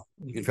nothing wrong.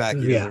 In fact,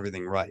 he does Yeah.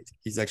 everything right.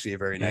 He's actually a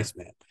very Yeah. nice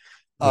man.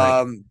 Right.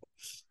 Um,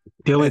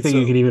 The only and thing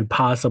you so could even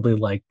possibly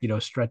like,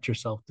 stretch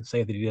yourself to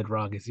say that he did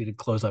wrong is he did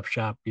close up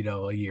shop,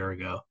 a year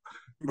ago.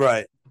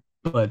 right,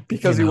 But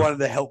because he wanted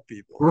to help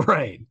people.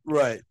 right.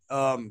 Right.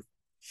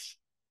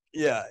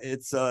 Yeah,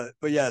 it's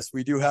but yes,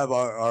 we do have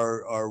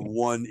our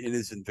one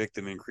innocent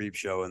victim in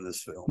Creepshow in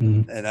this film.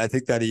 Mhm. And I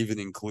think that even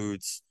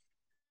includes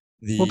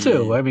Well,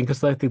 too. the I mean,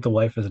 because I think the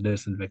wife is an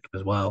innocent victim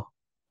as well.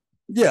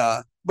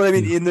 yeah, but I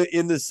mean Mm.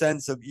 in the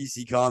sense of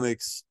EC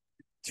Comics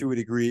to a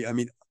degree, I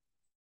mean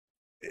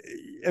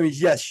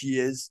yes, she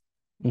is,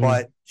 Mhm.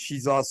 but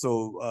she's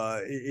also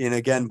and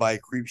again by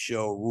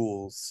Creepshow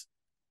rules,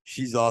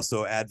 she's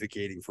also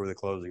advocating for the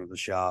closing of the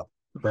shop.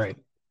 Right.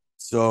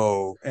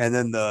 So, and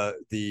then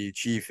the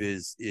chief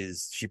is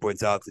she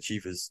points out the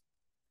chief is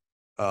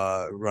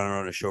running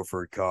on a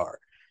chauffeured car.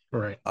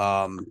 Right.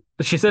 Um,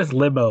 She says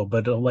limo,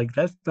 but like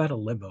that's not a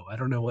limo. I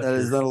don't know what that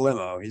is you're. not a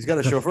limo. He's got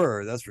a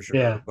chauffeur, that's for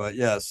Yeah, sure. But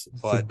yes, it's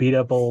a but beat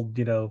up old,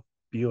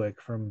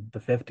 Buick from the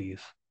 50s.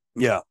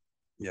 yeah,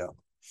 yeah.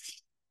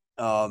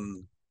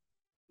 Um,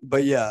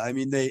 but yeah, I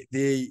mean they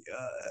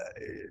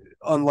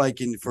unlike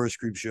in the first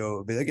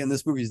Creepshow, but again,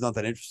 this movie is not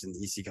that interested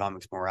in EC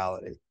Comics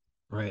morality.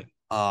 Right.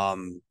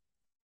 Um,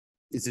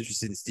 it's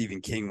interested in Stephen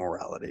King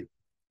morality,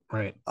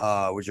 Right.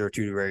 which are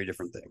two very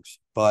different things.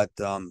 But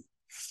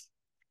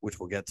which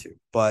we'll get to.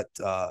 But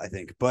I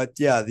think, but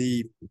yeah,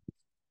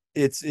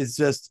 it's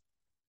just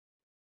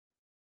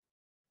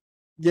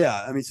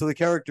yeah. I mean, so the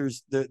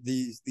characters,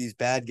 these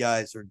bad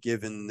guys are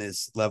given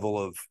this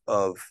level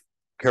of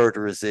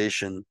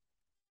characterization,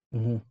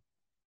 Hmm.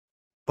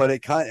 but I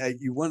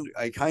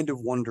kind of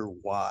wonder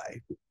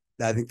why.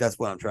 I think that's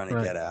what I'm trying to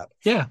Right. get at.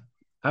 Yeah.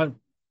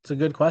 It's a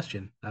good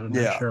question. I'm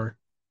not Yeah, sure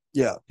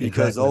yeah,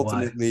 because exactly why.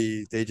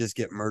 ultimately they just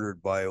get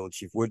murdered by old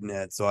Chief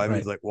Woodenhead. So I mean, Right.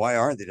 it's like, why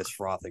aren't they just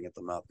frothing at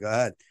the mouth? Go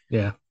ahead.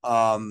 Yeah.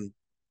 Um,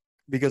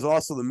 because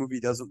also the movie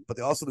doesn't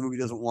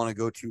want to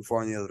go too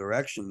far in the other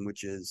direction,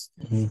 which is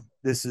Hmm.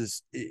 this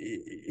is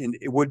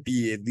it would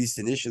be at least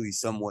initially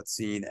somewhat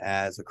seen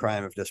as a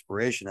crime of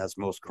desperation, as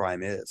most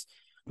crime is.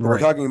 But we're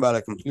Right. talking about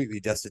a completely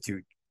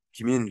destitute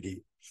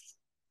community.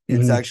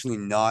 It's Hmm. actually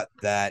not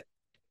that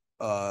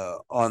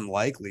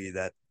unlikely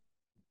that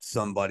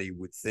somebody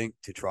would think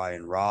to try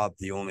and rob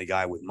the only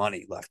guy with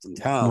money left in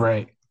town.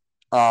 Right.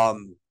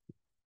 Um,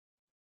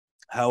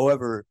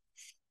 however,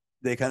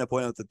 they kind of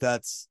point out that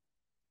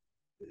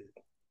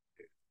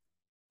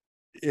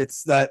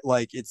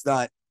it's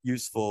not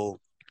useful.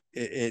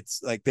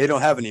 It's like they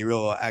don't have any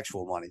real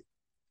actual money.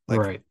 Like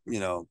Right.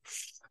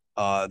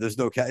 there's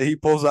no cash. He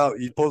But they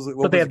opens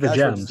have the the cash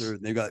register gems.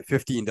 and they've got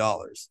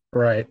 $15.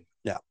 Right.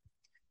 Yeah,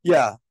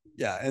 yeah,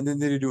 yeah. And then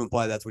they do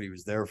imply that's what he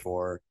was there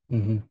for.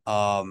 Hmm.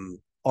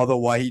 Although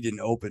why he didn't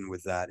open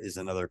with that is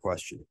another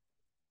question.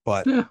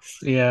 But Yeah.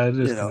 Yeah. It is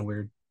you kind know, of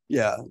weird.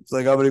 yeah, it's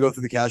like I'm gonna go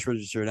through the cash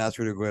register and ask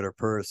her to go get her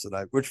purse,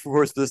 which of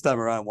course this time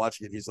around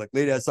watching it, he's like,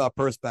 "Lady, I saw a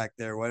purse back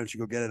there. Why don't you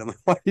go get it?" I'm like,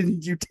 "Why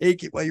didn't you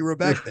take it while you were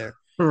back there?"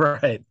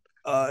 Right.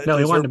 No, he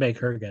Does wanted her? to make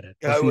her get it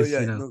because Well, he's,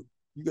 yeah, no, you gotta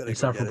go get it.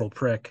 insufferable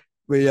prick.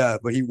 But yeah,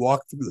 but he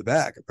walked through the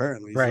back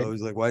apparently. Right. So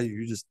he's like, "Why do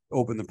you just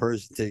open the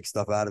purse and take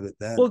stuff out of it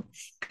then?" Well,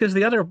 because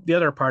the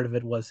other part of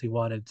it was he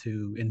wanted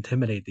to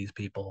intimidate these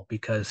people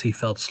because he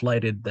felt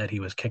slighted that he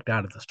was kicked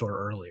out of the store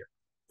earlier.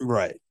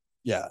 Right?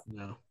 Yeah,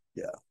 No.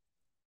 yeah,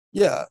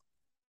 yeah,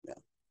 yeah.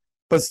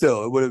 But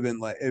still, it would have been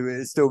like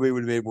it still would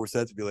have made more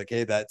sense to be like,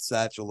 "Hey, that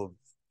satchel of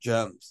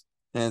gems,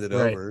 hand it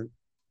Right. over."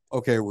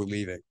 Okay, we're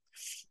leaving.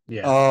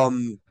 Yeah.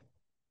 Um,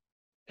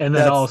 And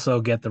then that's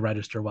also get the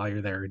register while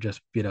you're there,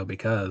 just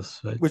because.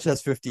 But, which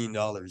has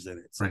 $15 in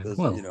it, so it right. doesn't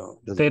Well,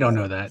 they doesn't don't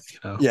know matter.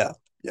 that. Yeah,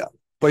 yeah.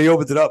 But he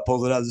opens it up,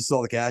 pulls it out, just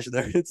all the cash in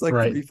there. It's like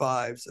Right. three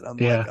fives, and I'm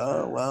like, Yeah.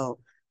 oh wow,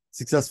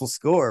 successful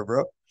score,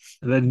 bro.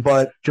 And then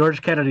But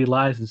George Kennedy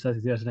lies and says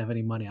he doesn't have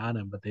any money on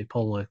him, but they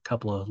pull a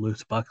couple of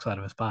loose bucks out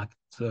of his pocket.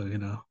 So.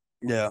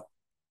 yeah,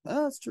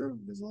 that's true.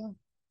 There's a lot.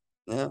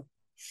 Yeah,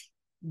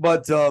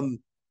 but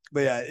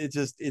yeah,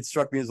 it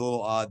struck me as a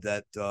little odd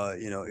that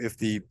if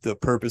the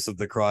purpose of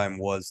the crime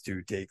was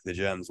to take the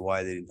gems,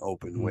 why they didn't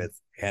open Mhm. with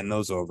hand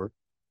those over.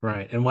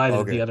 Right. And why did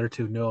the Okay, other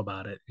two know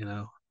about it?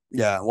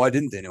 Yeah, why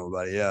didn't they know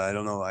about it? Yeah, I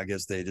don't know. I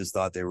guess they just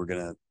thought they were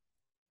gonna.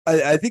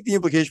 I think the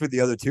implication with the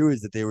other two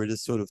is that they were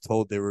just sort of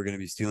told they were going to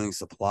be stealing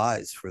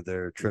supplies for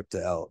their trip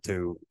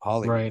to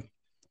Hollywood. Right.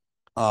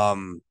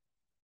 Um,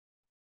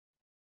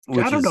 I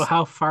which don't know is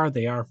how far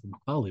they are from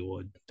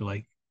Hollywood.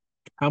 Like,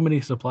 how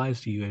many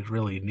supplies do you guys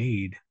really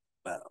need?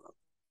 I don't know.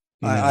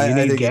 You know, you I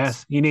need think it's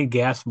gas. You need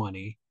gas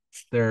money.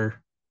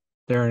 They're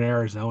they're in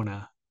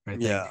Arizona, I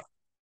think. yeah,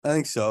 I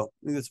think so.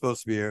 I think it's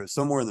supposed to be here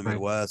somewhere in the Right.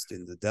 Midwest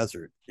in the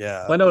desert.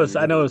 Yeah, Well, I mean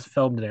I know it it, was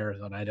filmed in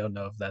Arizona. I don't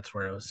know if that's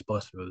where it was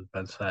supposed to have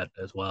been set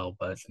as well,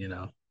 but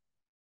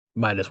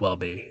might as well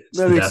be. It's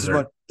the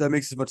desert. that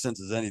makes as much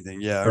sense as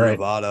anything. Yeah, or Right.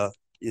 Nevada,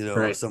 or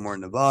Right. somewhere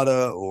in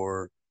Nevada,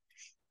 or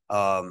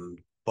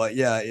but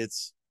yeah,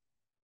 it's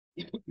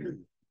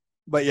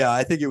but yeah,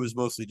 I think it was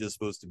mostly just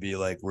supposed to be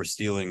like we're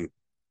stealing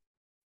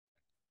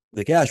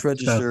the cash So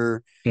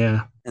register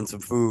yeah, and some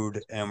food,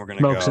 and we're gonna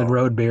smokes and go.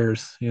 road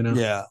beers.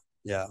 Yeah,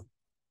 yeah,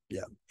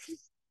 yeah.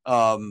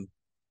 Um,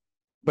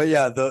 but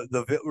yeah,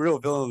 the real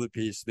villain of the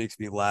piece makes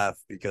me laugh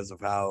because of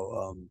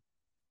how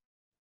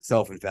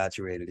self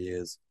infatuated he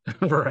is.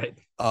 Right.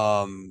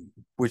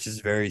 Which is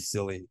very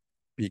silly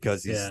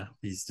because Yeah.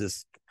 he's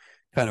just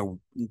kind of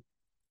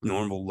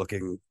normal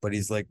looking, but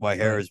he's like, my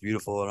hair Right. is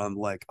beautiful, and I'm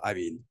like, I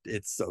mean,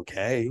 it's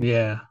okay,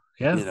 Yeah.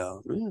 Yeah. you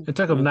know. It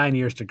took him 9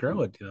 years to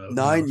grow it,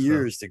 9 so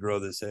years to grow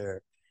this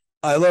hair.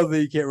 I love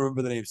that you can't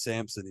remember the name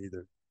Samson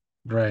either.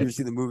 You right. ever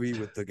see the movie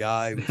with the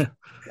guy who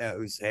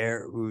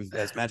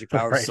has magic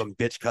powers? Right. Some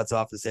bitch cuts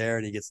off his hair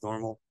and he gets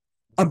normal.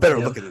 I'm better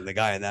Yep. looking than the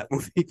guy in that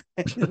movie.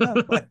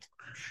 Like,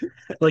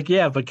 Like,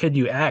 yeah, but can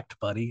you act,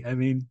 buddy? I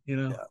mean,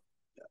 yeah, I'm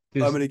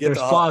there's gonna get there's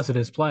to flaws in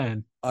his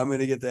plan. I'm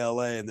gonna get to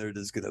LA and they're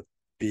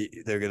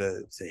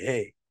gonna say,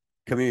 hey,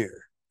 come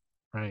here,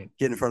 Right.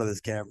 get in front of this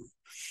camera.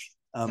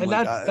 I'm And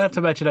like, not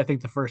to mention, I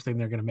think the first thing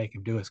they're gonna make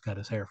him do is cut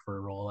his hair for a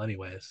role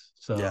anyways.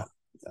 yeah, So,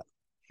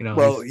 yeah.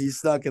 Well, he's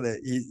he's not gonna.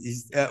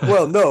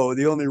 Well, no.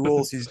 The only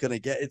roles he's gonna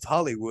get it's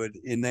Hollywood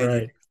in 90.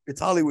 right. It's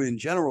Hollywood in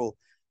general.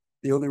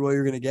 The only role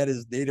you're gonna get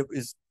is Native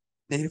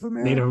Native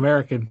American.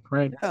 American,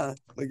 right? Yeah,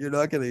 like you're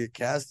not gonna get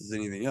cast as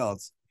anything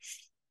else.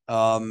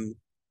 Um,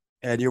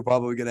 and you're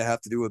probably gonna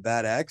have to do a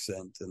bad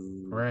accent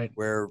and Right.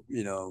 wear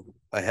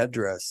a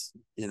headdress,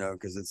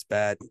 because it's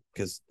bad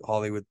because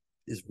Hollywood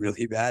is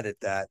really bad at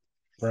that.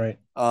 Right.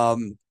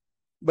 Um,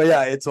 but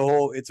yeah, it's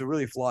a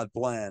really flawed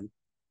plan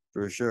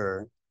for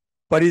sure.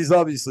 But he's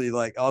obviously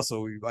like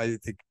also I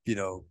think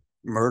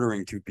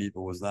murdering two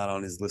people was not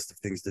on his list of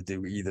things to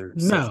do either.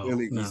 So No,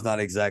 clearly he's no. not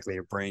exactly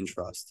a brain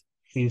trust.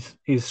 He's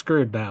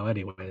screwed now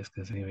anyways,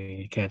 because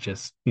you can't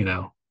just,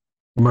 murder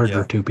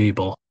Yeah, two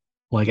people.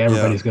 Like yeah,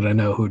 everybody's gonna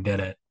know who did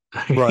it.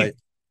 right,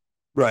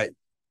 right,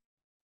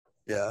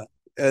 yeah.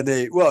 And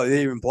they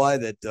imply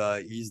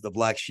that he's the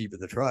black sheep of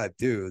the tribe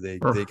too. They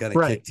kind of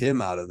Right. kicked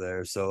him out of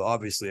there, so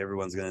obviously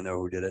everyone's gonna know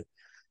who did it.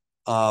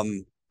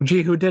 Um,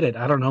 Gee, who did it?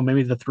 I don't know.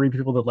 Maybe the three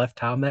people that left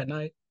town that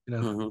night.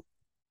 mhm.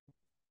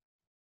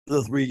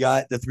 The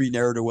three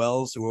ne'er do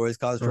wells who always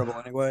cause trouble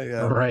anyway.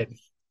 Yeah. Right.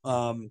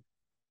 Um,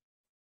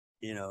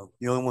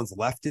 the only ones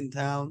left in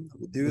town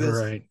that would do this.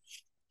 Right.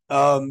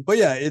 But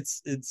yeah,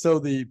 it's so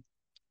they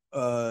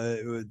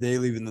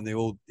leave and then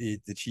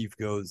the chief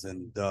goes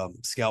and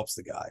scalps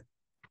the guy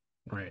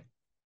Right.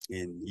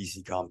 in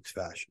EC Comics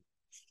fashion.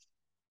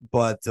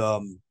 But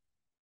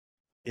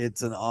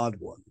it's an odd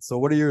one. So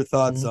Mhm. what are your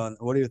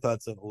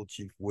thoughts on Old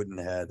Chief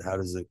Woodenhead? How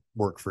does it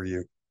work for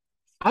you?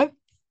 I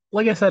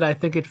like I said, I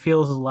think it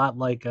feels a lot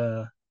like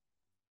an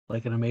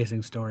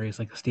amazing story. It's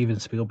like a Steven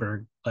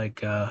Spielberg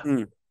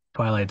Mm,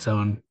 Twilight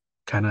Zone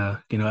kind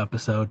of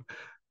episode,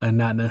 and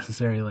not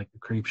necessarily like a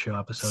creep show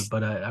episode.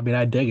 But I mean,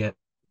 I dig it.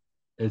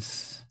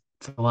 It's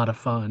a lot of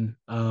fun.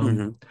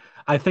 hmm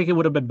I think it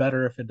would have been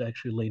better if it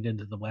actually leaned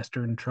into the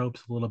Western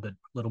tropes a little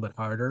bit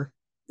harder.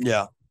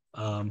 Yeah,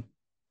 Um,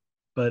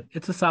 but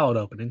it's a solid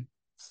opening.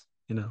 It's,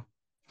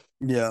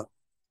 yeah,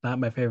 not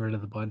my favorite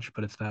of the bunch,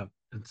 but it's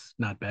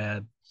not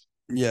bad.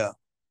 yeah.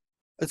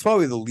 It's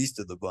probably the least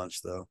of the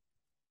bunch, though.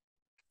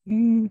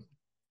 Mm,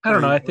 I Or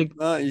don't know. you, you I think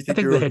think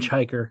the you're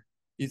Hitchhiker.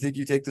 you think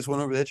you take this one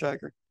over the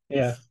Hitchhiker?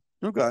 Yeah,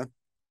 Okay,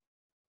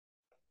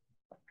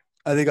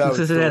 I think I would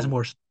since still.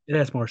 it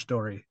has more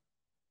story.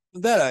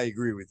 That I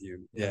agree with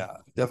you. Yeah, Yeah,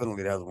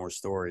 definitely it has more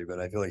story, but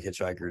I feel like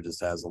Hitchhiker just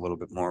has a little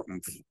bit more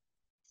oomph.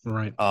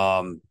 right.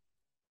 Um,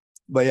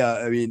 but yeah,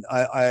 I mean,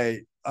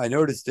 I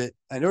noticed it.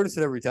 I noticed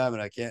it every time,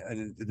 and I can't.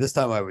 And this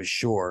time I was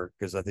sure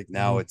because I think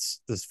now Mhm.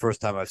 it's this first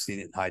time I've seen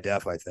it in high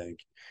def. I think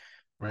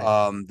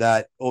Right.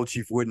 that old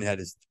Chief Woodenhead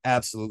is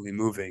absolutely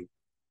moving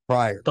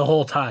prior The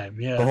whole time.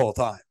 the Yeah. whole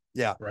time.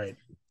 Yeah. Right.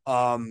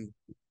 Um,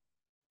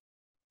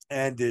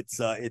 and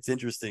it's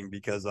interesting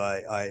because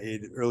I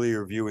in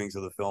earlier viewings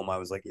of the film I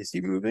was like, is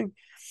he moving?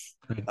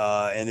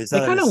 Right. And is They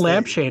that a kind of mistake?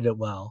 lampshade it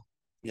well.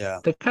 Yeah,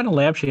 They kind of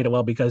lampshade it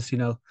well because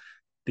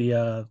the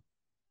uh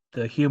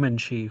the human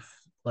chief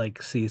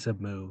like sees him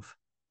move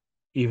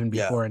even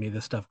yeah, before any of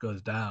this stuff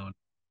goes down.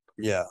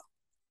 yeah,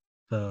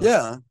 So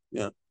yeah,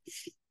 yeah.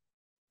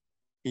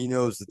 He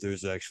knows that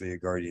there's actually a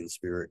guardian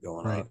spirit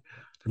going right. on.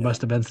 There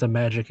must have been some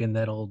magic in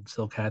that old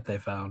silk hat they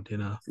found, you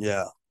know.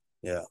 Yeah,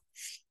 yeah.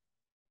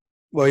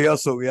 Well, he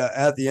also, yeah,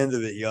 at the end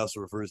of it, he also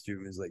refers to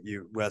him as like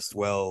you rest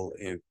well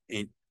in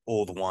ain't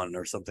old one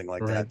or something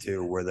like Right. that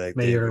too, where May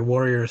they your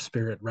warrior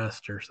spirit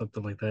rest or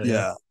something like that. Yeah.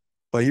 yeah,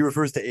 but he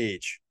refers to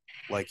age,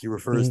 like he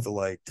refers Mhm. to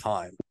like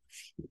time.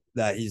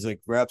 That he's like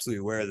we're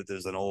absolutely aware that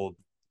there's an old,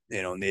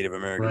 Native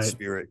American Right.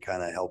 spirit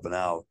kind of helping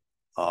out.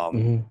 Um,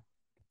 Hmm.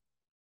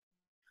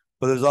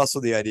 but there's also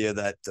the idea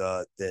that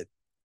that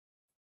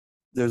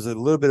there's a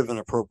little bit of an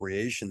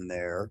appropriation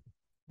there.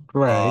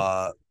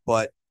 Right.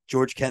 But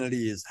George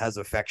Kennedy has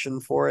affection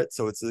for it,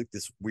 so it's like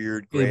this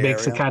weird It gray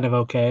makes it area. kind of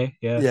okay.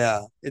 Yeah.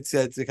 Yeah, it's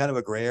a kind of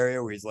a gray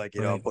area where he's like,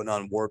 I'm Right. putting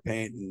on war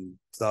paint and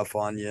stuff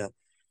on you,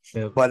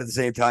 Yep. but at the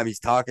same time, he's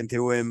talking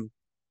to him,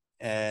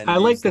 and I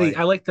like he's that he. like,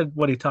 I like that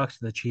when he talks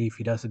to the chief,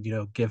 he doesn't,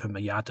 give him a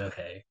yato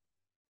hey.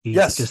 He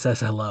 "Yes, just says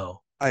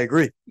hello, I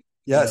agree.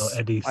 Yes,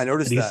 and I and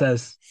noticed he that.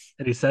 says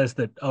that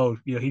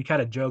he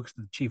kind of jokes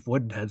that Chief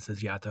Woodenhead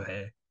says yato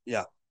hey.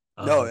 Yeah,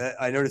 no, Um.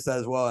 I noticed that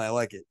as well, and I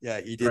like it. Yeah,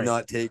 Right.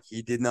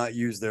 he did not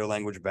use their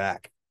language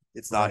back.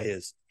 It's not Right.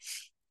 his.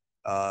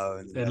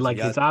 And I think like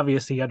yeah, it's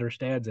obvious he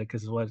understands it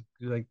because what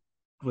like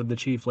when the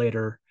chief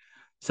later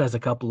says a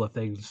couple of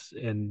things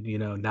in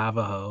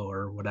Navajo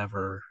or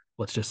whatever.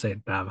 Let's just say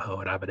Navajo,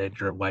 and I'm an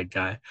ignorant white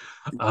guy.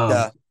 Um,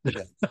 yeah,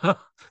 yeah.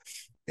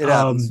 It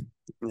happens.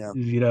 um, Yeah,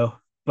 you know,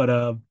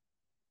 but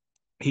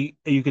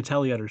you could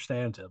tell he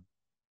understands him,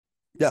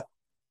 yeah,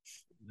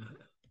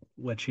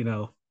 which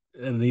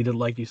and he did,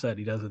 like you said,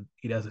 he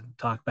doesn't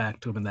talk back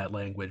to him in that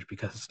language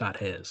because it's not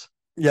his.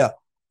 yeah,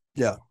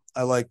 yeah.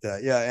 I like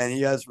that. Yeah, and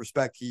he has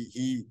respect.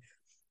 He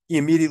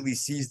immediately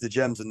sees the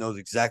gems and knows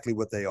exactly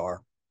what they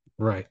are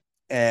Right.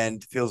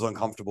 and feels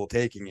uncomfortable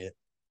taking it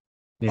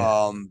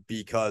Yeah.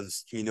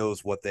 because he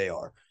knows what they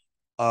are.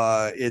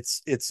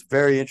 It's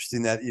very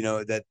interesting that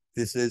that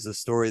this is a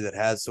story that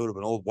has sort of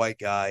an old white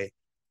guy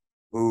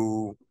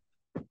who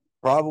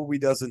probably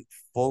doesn't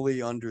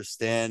fully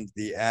understand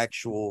the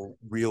actual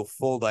real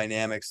full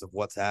dynamics of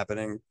what's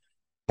happening,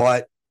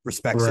 but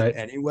respects it Right.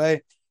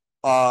 anyway.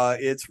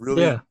 It's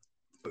really Yeah.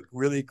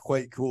 really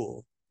quite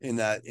cool in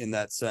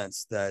that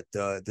sense that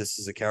this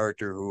is a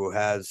character who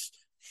has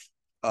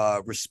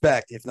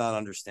respect, if not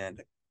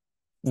understanding,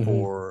 Hmm.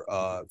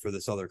 for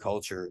this other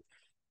culture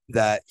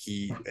that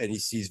he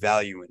sees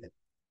value in it.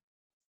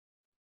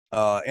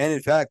 And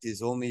in fact,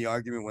 his only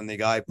argument when the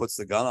guy puts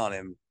the gun on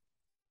him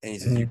and he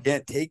says, "You Hmm.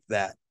 can't take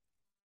that.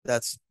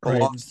 That's Right.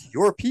 belongs to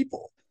your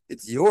people.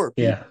 It's your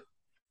Yeah. people."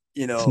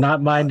 It's not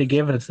Uh, mine to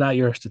give, and it's not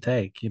yours to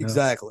take.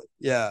 exactly.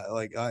 Yeah.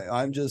 Like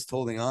I'm just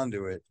holding on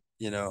to it.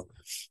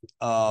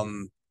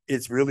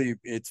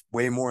 It's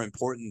way more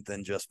important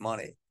than just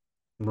money.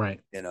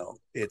 Right.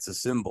 It's a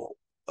symbol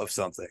of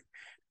something.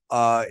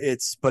 But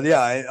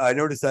yeah, I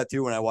noticed that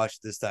too when I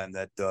watched it this time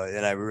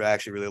and I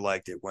actually really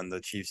liked it when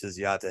the chief says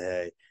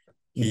Yatahe,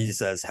 he Mhm.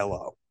 says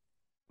hello,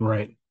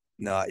 Right.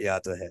 not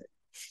Yatahe.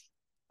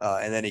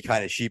 And then he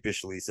kind of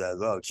sheepishly says,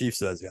 "Oh, chief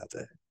says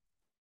Yatahe,"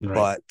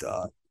 Right.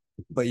 but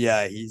but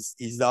yeah,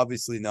 he's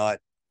obviously not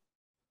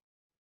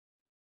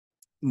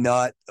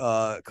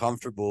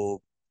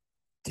comfortable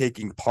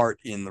taking part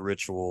in the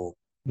ritual,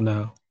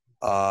 No.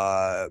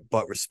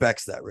 but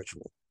respects that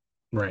ritual.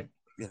 Right.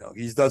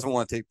 He doesn't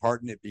want to take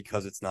part in it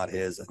because it's not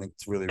his. I think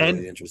it's really, And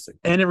really interesting.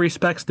 and it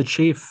respects the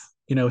chief,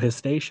 his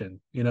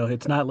station.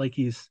 It's not like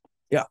he's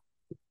Yeah.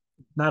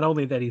 not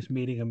only that he's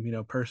meeting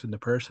him, person to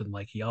person,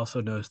 like he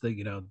also knows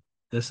that,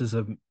 this is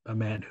a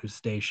man whose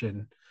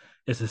station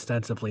is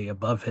ostensibly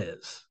above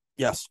his.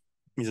 Yes.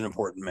 He's an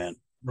important man.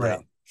 Yeah.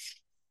 Right.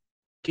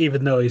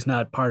 Even though he's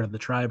not part of the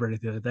tribe or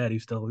anything like that, he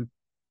still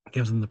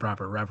gives them the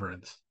proper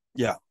reverence.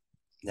 Yeah.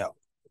 Yeah.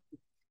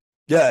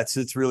 Yeah.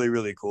 It's really,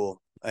 really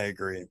cool. I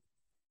agree.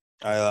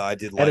 I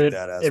did And like it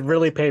that it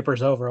really aspect.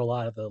 papers over a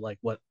lot of the like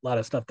what a lot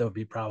of stuff that would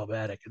be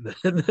problematic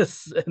in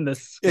this It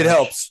sketch.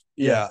 helps.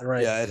 Yeah, Yeah.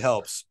 right, Yeah. It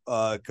helps.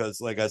 Because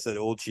like I said,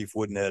 old Chief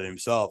Woodenhead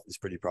himself is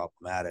pretty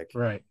problematic.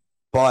 right.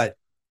 But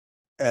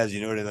as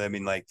you noted, I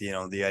mean, like,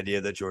 the idea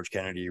that George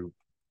Kennedy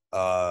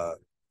uh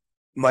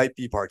might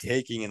be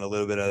partaking in a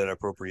little bit of that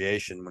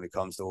appropriation when it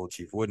comes to old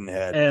Chief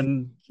Woodenhead.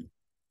 And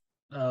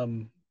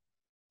um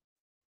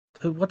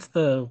what's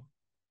the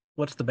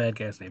bad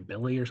guy's name?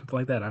 Billy or something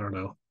like that? I don't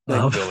know. I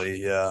think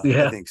Billy, yeah, I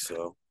Yeah. think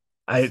so.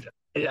 I,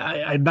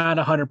 I'm not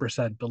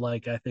 100%, but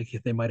like I think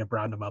they might have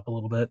browned him up a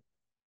little bit.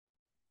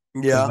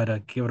 They Yeah. might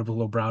have given him a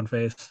little brown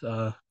face.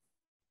 And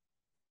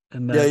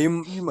Yeah, that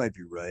you might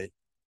be right.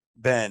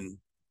 Ben.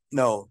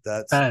 No,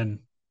 that's Ben,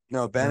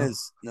 no,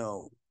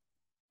 no,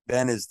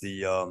 Ben is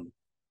the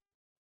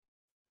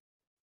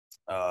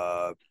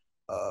uh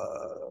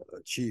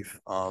chief.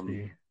 let's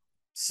see.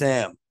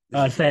 Sam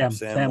is his name. Sam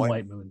Sam White.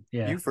 White Moon.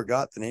 Yeah, You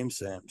forgot the name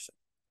Sam.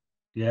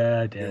 yeah, I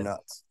You're did.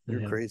 nuts.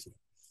 You're Yeah. crazy.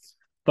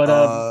 But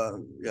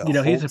Yeah, he's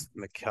a Holt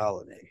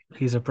McCallany.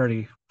 he's a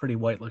pretty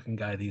white looking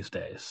guy these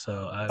days.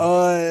 So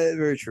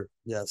Very true.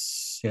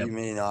 Yes, yeah, he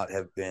may not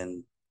have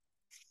been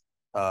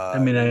I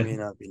mean, he may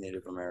not be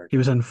Native he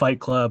was American. in Fight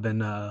Club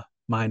and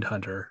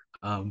Mindhunter.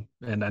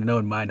 And I know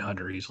in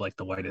Mindhunter he's like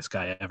the whitest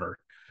guy ever.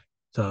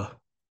 So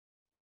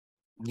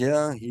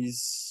Yeah, he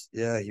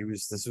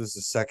was. This was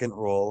the second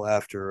role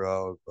after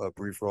a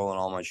brief role in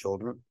All My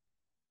Children.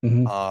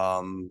 mhm.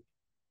 Um,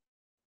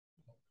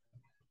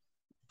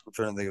 I'm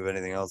trying to think of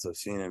anything else I've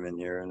seen him in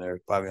here and there.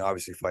 I mean,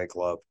 obviously Fight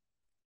Club.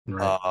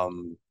 Right.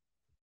 Um,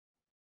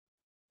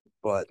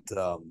 but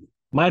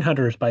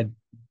Mindhunter is by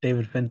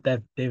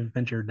that David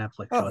Fincher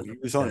Netflix show. oh, he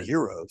was on Good.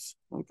 Heroes.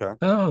 Okay.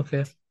 Oh,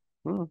 okay.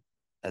 Hmm.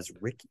 As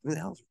Ricky. Who the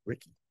hell's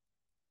Ricky?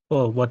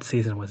 Well, what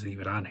season was he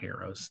even on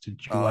Heroes?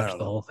 Did you Oh, I watch don't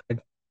the know. whole thing?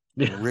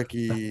 Yeah.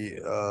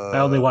 Ricky. I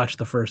only watched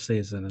the first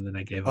season and then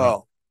I gave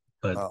up. Oh,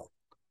 But oh.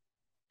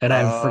 and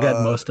I forget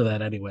Uh, most of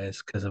that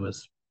anyways because it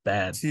was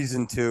bad.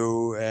 season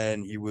two,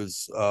 and he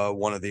was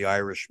one of the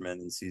Irishmen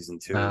in season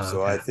two. Oh,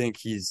 So I okay. think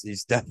he's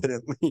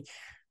definitely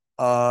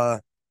uh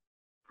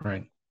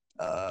Right.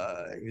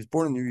 he was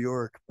born in New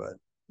York, but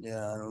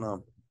yeah, I don't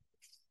know.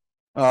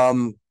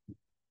 Um,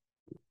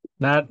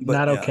 Not but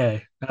not yeah.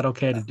 okay. Not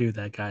okay to do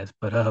that, guys.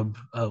 But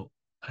oh,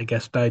 I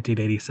guess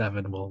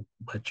 1987 will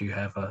let you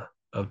have a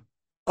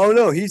Oh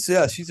no, he's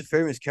a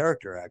famous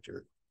character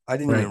actor. I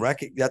didn't even right.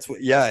 recognize. That's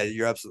what. Yeah,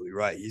 you're absolutely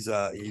right. He's.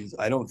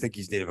 I don't think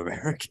he's Native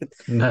American.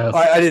 No.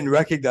 I didn't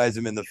recognize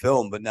him in the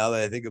film, but now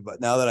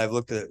that I've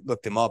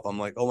looked him up, I'm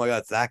like, oh my god,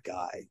 it's that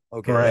guy.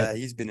 Okay, Right. yeah,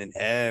 he's been in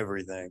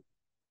everything.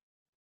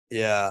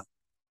 Yeah.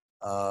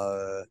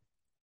 Uh.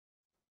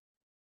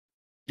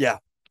 Yeah.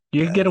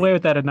 You can Yeah. get away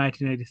with that in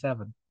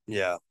 1987.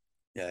 Yeah.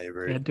 Yeah. You're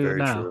very Can't do it very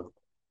now. true.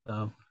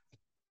 So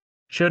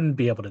shouldn't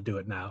be able to do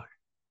it now.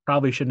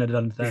 Probably shouldn't have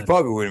done it You then.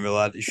 probably wouldn't have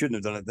allowed. You shouldn't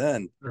have done it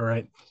then. All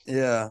right.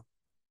 Yeah.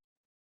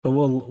 But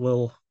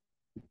we'll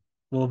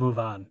move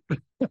on.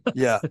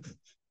 Yeah.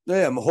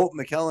 Yeah. Hope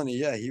McElhenney.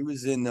 Yeah, he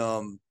was in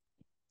uh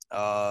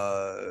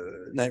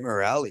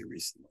Nightmare Alley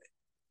recently.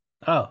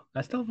 Oh,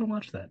 I still haven't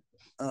watched that.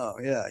 Oh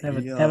yeah,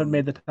 Haven't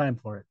made the time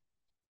for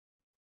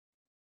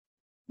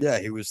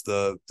it. he was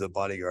the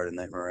bodyguard in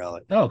Nightmare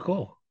Alley. Oh,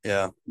 cool.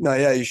 Yeah. No,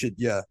 yeah, you should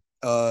yeah.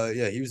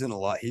 Yeah, he was in a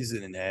lot. He's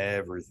in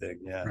everything.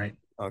 Yeah. Right.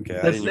 Okay.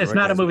 I didn't even It's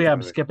not a recognize him movie as a I'm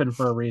movie. skipping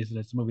for a reason.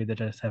 It's a movie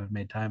that I just haven't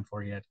made time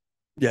for yet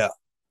Yeah.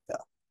 Yeah.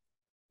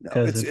 No,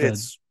 because it's a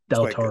it's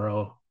Del quite good.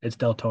 Toro. It's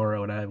Del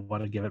Toro, and I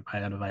want to give it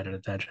my undivided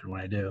attention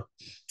when I do.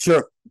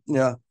 Sure.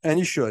 Yeah. And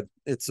you should.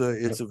 Yep. It's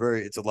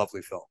a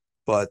lovely film.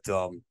 But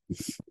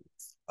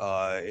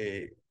uh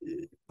eh,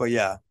 but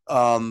yeah.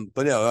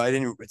 But yeah, I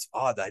didn't it's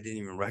odd that I didn't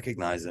even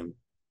recognize him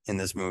in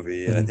this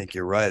movie. And I Mhm. think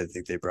you're right. I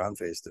think they brown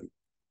faced him.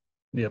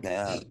 Yep.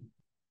 Yeah.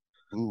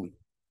 Ooh.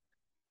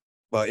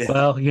 But yeah.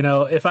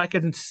 Well, if I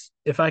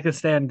can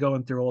stand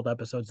going through old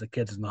episodes of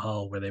Kids in the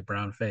Hall where they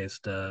brown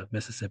faced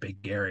Mississippi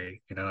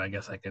Gary, I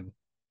guess I can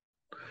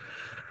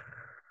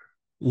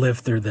live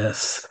through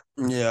this.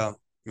 Yeah.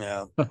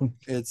 Yeah.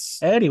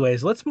 It's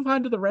Anyways, let's move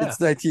on to the it's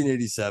raft.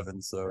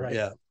 1987, so Right.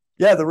 yeah.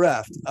 Yeah, The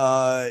Raft.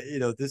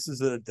 This is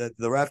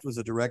The Raft was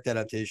a direct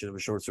adaptation of a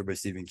short story by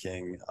Stephen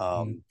King.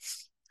 Mhm.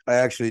 I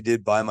actually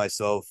did buy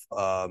myself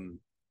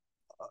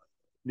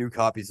new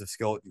copies of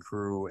Skeleton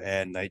Crew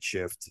and Night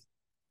Shift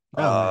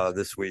Oh, nice.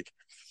 this week.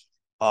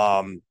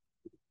 Um,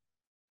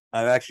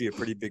 I'm actually a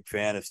pretty big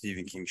fan of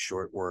Stephen King's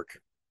short work.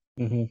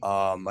 Hmm.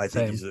 I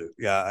think Same.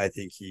 I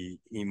think he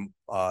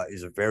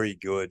is a very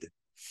good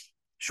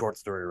short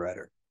story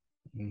writer.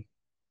 Mhm.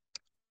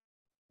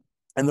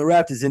 And The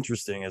Raft is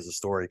interesting as a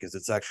story because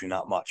it's actually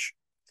not much.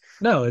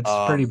 No, it's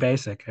pretty Um,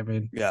 basic. I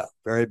mean, yeah,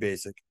 very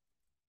basic.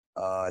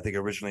 I think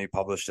originally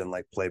published in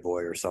like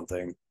Playboy or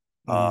something,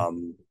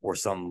 mhm. or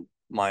some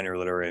minor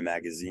literary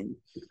magazine.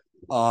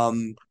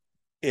 Um,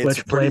 it's a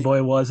Which pretty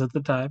Playboy was at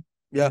the time.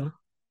 yeah, You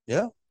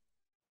yeah.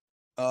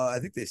 I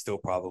think they still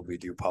probably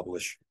do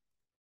publish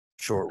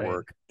short Right.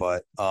 work,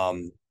 but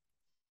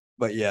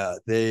yeah,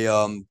 they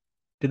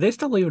Did they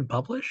still even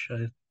publish?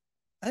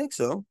 I think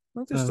so. I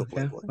think they're still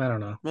Okay. Playboy. I don't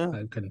know. Yeah,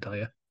 I couldn't tell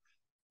you.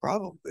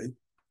 probably.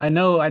 I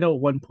know at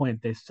one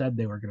point they said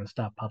they were going to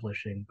stop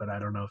publishing, but I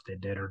don't know if they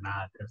did or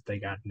not, if they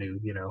got new,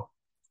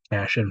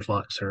 cash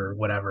influx or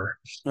whatever.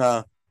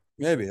 Uh,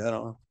 maybe I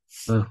don't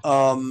Uh,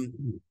 know.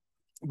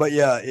 But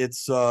yeah,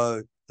 it's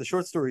the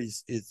short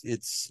stories.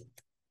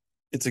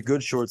 It's a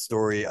good short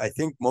story. I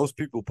think most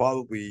people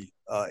probably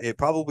it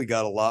probably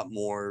got a lot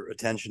more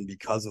attention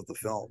because of the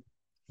film.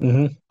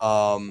 mhm.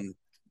 Um,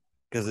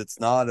 because it's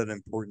not an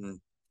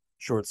important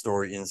short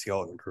story in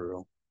Skeleton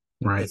Crew.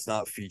 Right. It's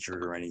not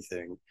featured or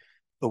anything,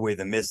 the way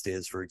The Mist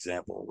is, for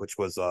example, which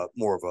was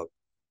more of a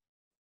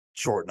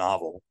short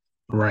novel.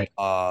 Right.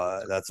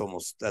 That's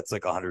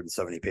like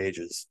 170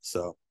 pages.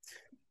 So,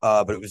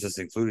 but it was just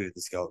included in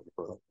the Skeleton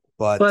Crew.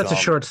 But Well, that's a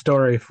short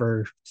story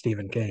for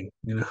Stephen King.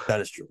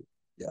 that is true.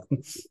 Yeah.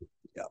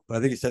 Yeah, but I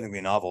think it's technically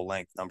novel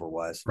length number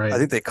wise. I Right.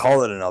 think they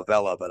call it a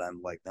novella, but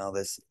I'm like, no,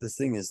 this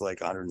thing is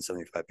like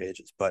 175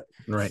 pages. But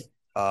Right.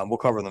 we'll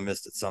cover The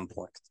Mist at some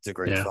point. It's a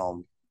great Yeah.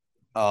 film.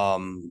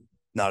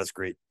 Not as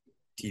great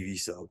TV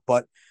show,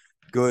 but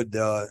good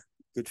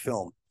good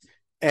film.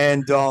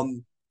 And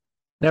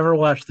Never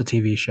watched the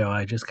TV show.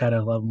 I just kind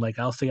of like,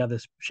 I'll see how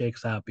this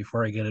shakes out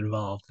before I get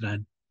involved.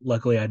 And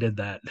luckily I did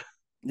that.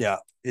 Yeah,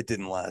 it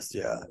didn't last.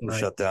 Yeah, it was Right.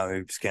 shut down.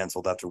 It was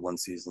canceled after one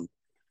season.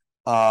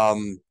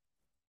 Um,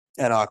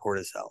 and awkward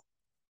as hell.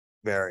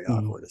 Very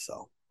Mhm. awkward as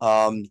hell.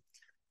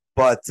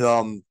 But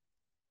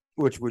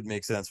which would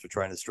make sense for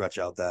trying to stretch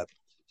out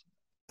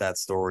that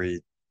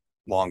story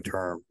long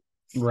term.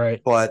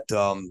 Right. But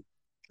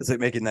it's like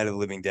making Night of the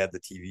Living Dead the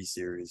TV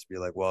series. Be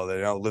like, well,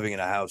 they're now living in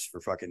a house for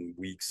fucking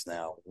weeks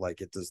now.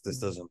 Like it does. This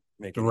doesn't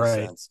make any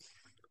Right. sense.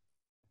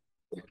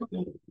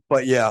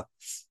 But yeah,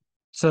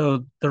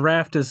 So the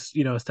raft is,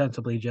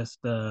 ostensibly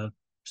just the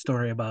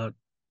story about,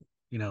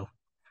 you know,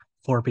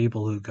 four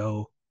people who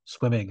go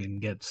swimming and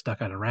get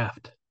stuck on a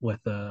raft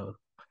with the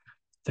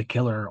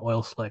killer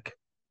oil slick,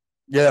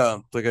 yeah,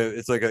 it's like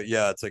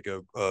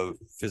a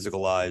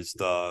physicalized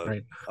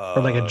right?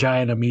 Or like a uh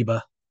giant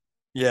amoeba,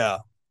 yeah,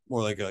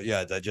 more like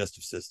a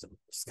digestive system.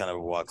 Just kind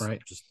of walks,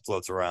 right? just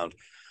floats around.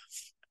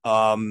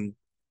 Um,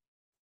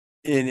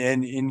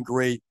 in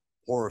great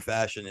horror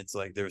fashion, it's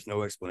like there's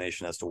no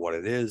explanation as to what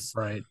it is.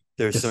 Right.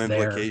 There's some Just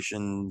there.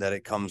 implication that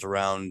it comes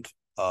around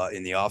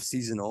in the off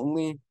season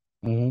only.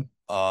 Hmm.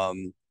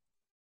 Um,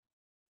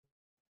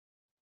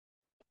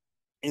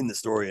 in the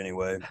story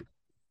anyway,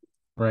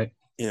 Right.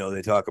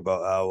 they talk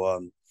about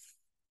how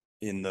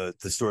in the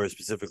story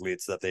specifically,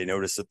 it's that they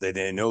notice that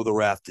they know the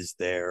raft is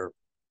there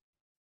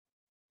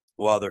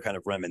while they're kind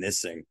of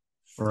reminiscing,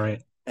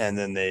 Right. and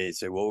then they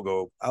say, "Well, we'll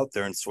go out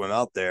there and swim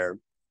out there,"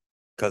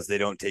 because they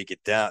don't take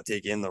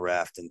in the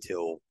raft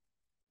until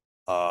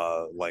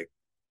like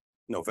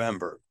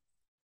November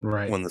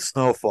Right. when the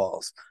snow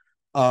falls.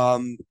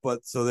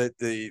 But so that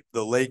the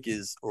lake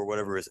is or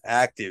whatever is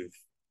active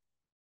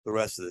the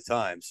rest of the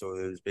time. So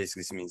it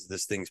basically means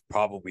this thing's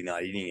probably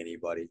not eating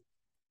anybody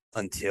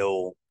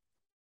until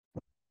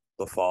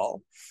the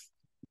fall,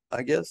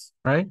 I guess,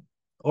 Right.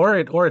 Or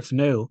it's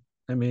new.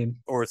 I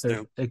mean, or it's there's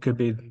new. it could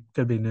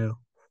be new.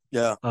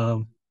 Yeah,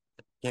 Um,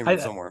 came from I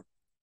somewhere.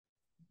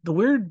 the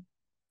weird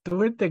the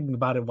weird thing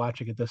about it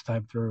watching it this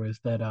time through is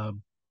that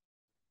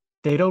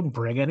they don't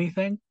bring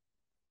anything.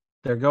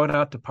 They're going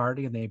out to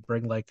party and they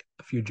bring like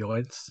a few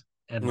joints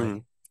and like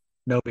Mm,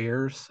 no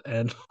beers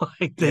and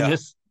like they yeah,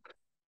 just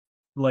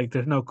like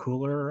there's no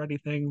cooler or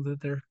anything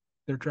that they're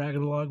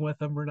dragging along with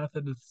them or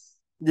nothing. It's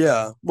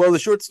yeah. Well, the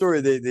short story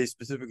they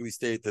specifically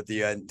state that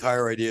the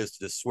entire idea is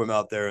to just swim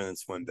out there and then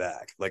swim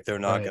back. Like they're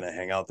not right. going to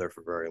hang out there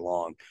for very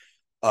long.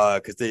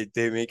 Because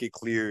they make it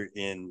clear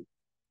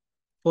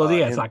Well,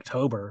 yeah, it's in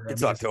October. I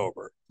it's mean, it's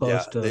October. Yeah,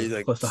 close to they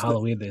like close to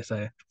Halloween, they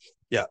say.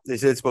 yeah, they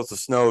say it's supposed to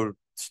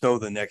snow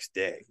the next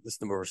day.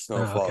 This number of Oh,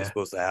 snowfall is okay.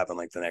 supposed to happen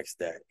like the next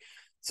day.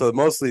 So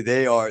mostly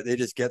they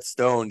just get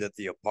stoned at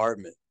the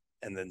apartment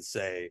and then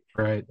say,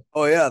 Right.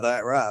 "Oh yeah,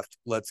 that raft.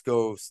 Let's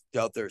go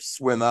out there,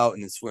 swim out,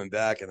 and then swim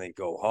back, and then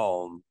go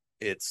home."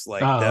 Oh,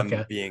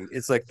 okay.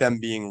 It's like them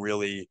being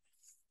really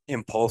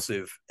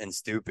impulsive and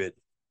stupid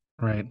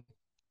Right.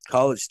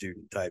 college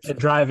student types. And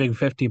driving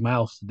 50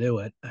 miles to do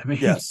it. I mean,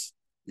 Yes,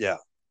 yeah.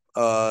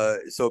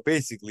 So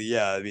basically,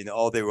 yeah. I mean,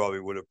 all they probably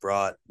would have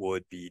brought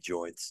would be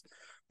joints,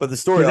 but the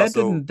see story that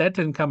also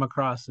didn't come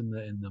across in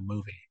the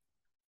movie.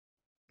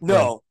 Like,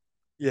 no,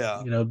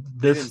 yeah,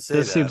 they didn't say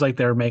this seems that. like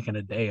they're making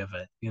a day of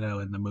it,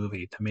 in the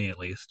movie, to me at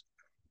least.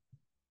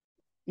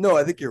 No,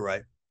 I think you're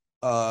right.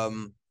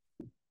 Um,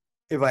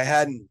 if I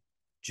hadn't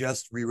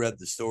just reread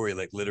the story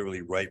like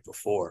literally right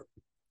before,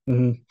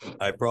 Hmm.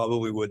 I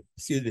probably would.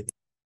 Excuse me.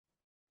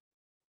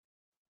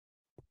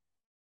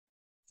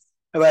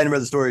 If I hadn't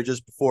read the story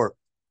just before,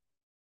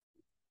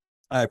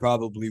 I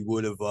probably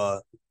would have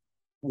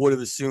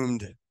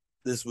assumed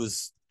this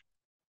was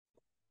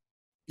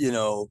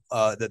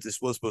that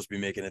this was supposed to be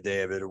making a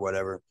day of it or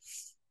whatever.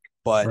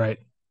 But Right.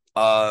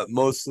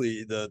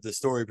 mostly the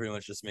story pretty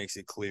much just makes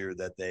it clear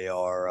that they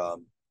are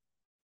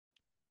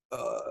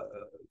uh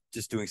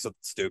just doing something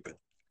stupid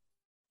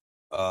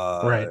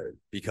uh Right.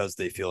 because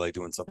they feel like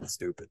doing something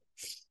stupid.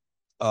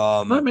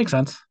 Well, that um makes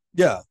sense.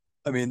 yeah,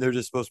 I mean they're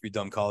just supposed to be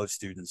dumb college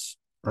students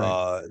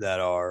Right. that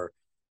are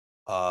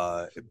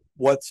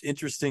what's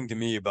interesting to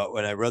me about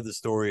when I read the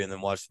story and then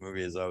watched the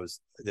movie is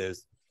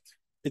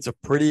it's a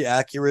pretty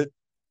accurate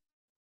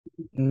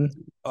Mhm.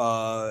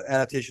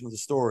 adaptation of the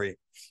story,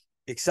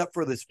 except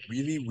for this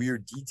really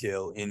weird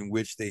detail in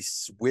which they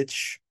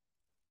switch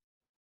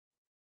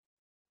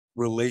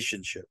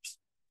relationships.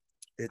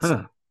 It's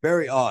Huh.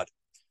 very odd.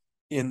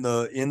 In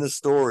the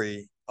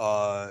story,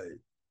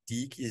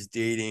 Deke is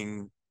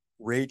dating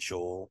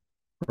Rachel,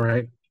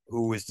 Right.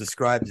 who is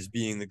described as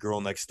being the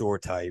girl next door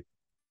type.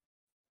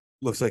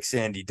 Looks like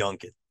Sandy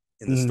Duncan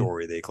in the Mhm.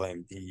 story. They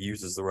claim he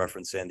uses the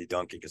reference Sandy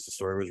Duncan because the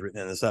story was written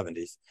in the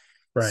 70s.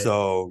 Right.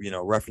 So,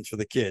 reference for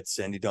the kids,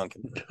 Sandy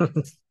Duncan.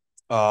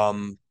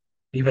 Um,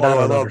 Even I although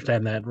I don't love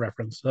understand that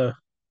reference.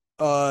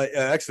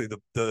 actually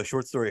the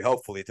short story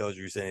helpfully tells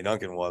you who Sandy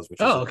Duncan was, which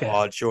is Oh, an okay.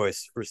 odd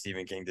choice for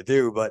Stephen King to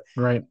do. But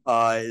Right.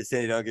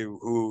 Sandy Duncan,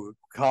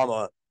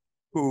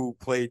 who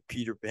played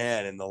Peter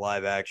Pan in the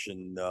live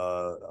action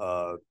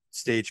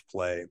stage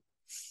play.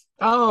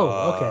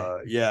 Oh,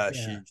 okay. Yeah,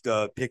 Yeah.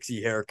 she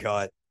pixie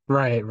haircut,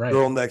 Right. Right.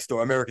 girl next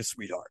door, America's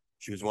sweetheart.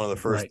 She was one of the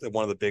first, Right.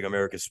 one of the big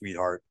America's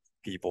sweetheart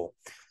people.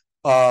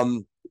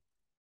 Um,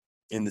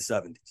 in the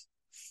 70s.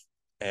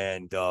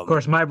 And Of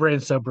course, my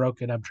brain's so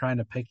broken. I'm trying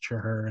to picture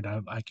her, and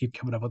I keep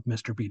coming up with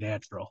Mr. B.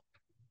 Natural,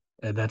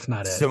 and that's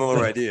not it.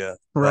 similar idea,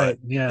 Right?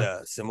 but Yeah.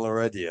 yeah,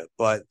 similar idea.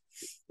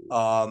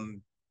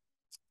 Um,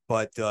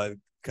 but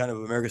kind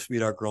of America's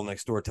Sweetheart, Girl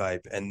Next Door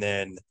type, and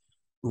then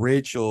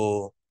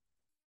Rachel.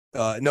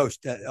 No,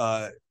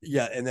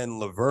 yeah, and then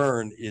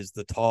Laverne is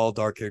the tall,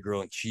 dark-haired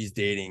girl, and she's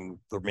dating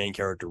the main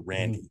character,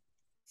 Randy.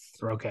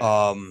 Okay.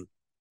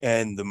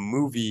 And the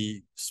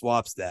movie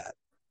swaps that,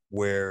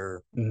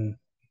 where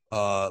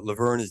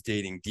Laverne is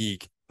dating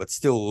Deke, but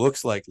still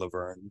looks like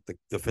Laverne.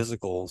 The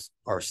physicals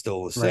are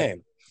still the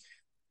same,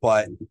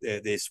 but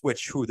they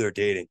switch who they're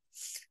dating,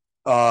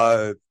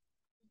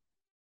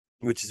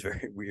 which is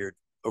very weird.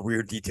 A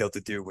weird detail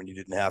to do when you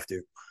didn't have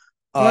to.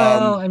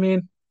 Well, I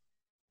mean,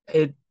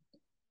 it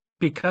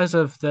because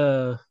of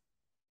the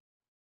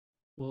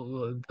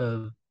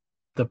the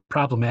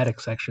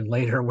problematic section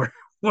later where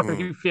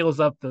he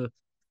feels up the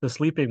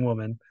sleeping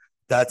woman.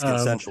 That's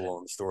consensual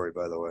in the story,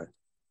 by the way.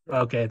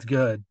 Okay, it's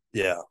good.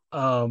 Yeah.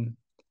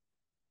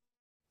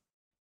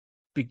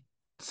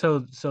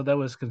 So that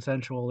was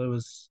consensual. It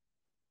was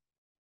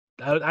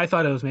I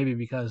thought it was maybe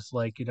because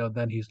like,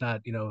 then he's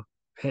not,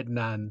 hitting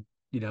on,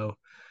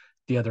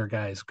 the other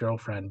guy's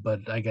girlfriend,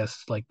 but I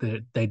guess like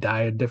they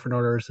die in different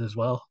orders as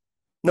well.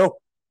 No.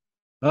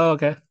 Oh,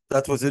 okay.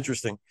 That's what's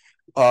interesting.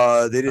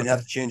 They didn't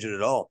have to change it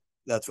at all.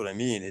 That's what I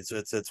mean. It's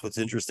what's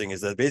interesting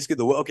is that basically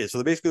the way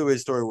the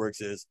story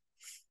works is,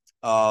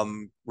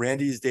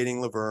 Randy is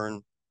dating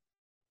Laverne,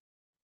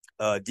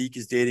 Deke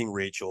is dating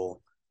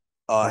Rachel.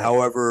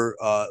 However,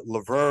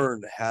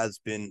 Laverne has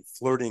been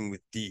flirting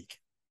with Deke.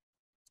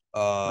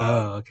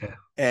 Okay.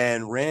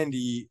 And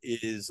Randy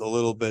is a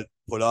little bit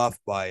put off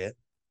by it.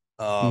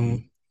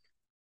 And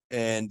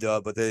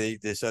but they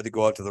decide to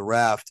go out to the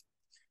raft.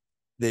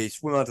 They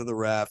swim out to the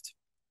raft.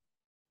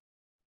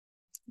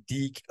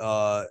 Deke,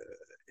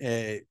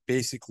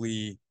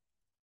 basically,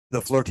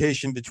 the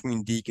flirtation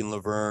between Deke and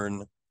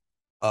Laverne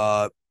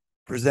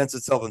presents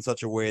itself in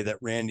such a way that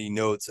Randy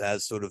notes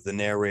as sort of the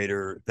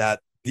narrator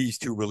that these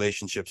two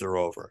relationships are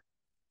over.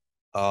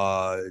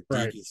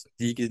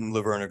 Deke and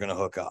Laverne are going to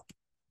hook up.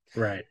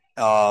 Right.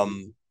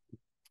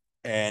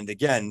 And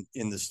again,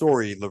 in the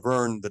story,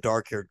 Laverne, the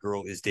dark-haired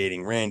girl, is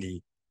dating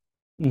Randy,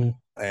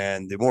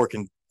 and the more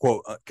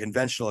quote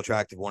conventional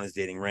attractive one is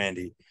dating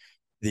Randy.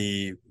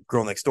 The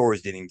girl next door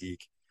is dating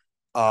Deke.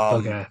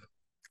 Okay.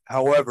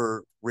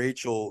 However,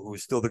 Rachel, who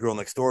is still the girl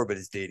next door but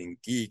is dating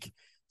Deke,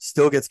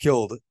 still gets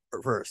killed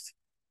first.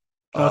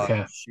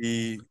 Okay.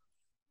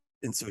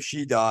 So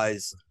she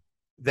dies.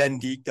 Then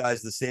Deke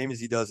dies the same as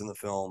he does in the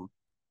film.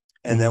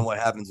 And then what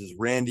happens is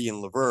Randy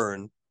and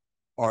Laverne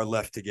are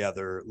left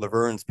together.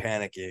 Laverne's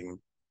panicking.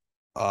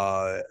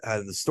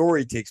 And the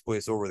story takes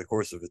place over the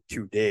course of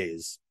 2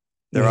 days.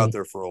 They're out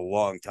there for a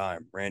long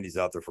time. Randy's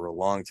out there for a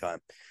long time.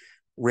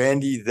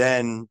 Randy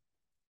then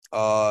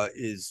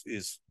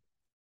is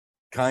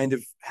kind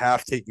of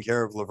half taking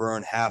care of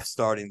Laverne, half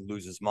starting to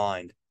lose his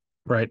mind.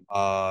 Right.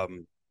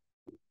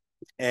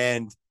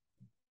 And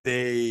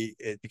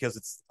because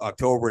it's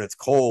October and it's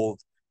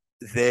cold,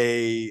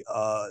 they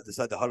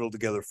decide to huddle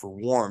together for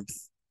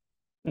warmth.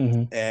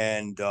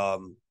 And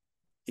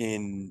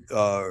in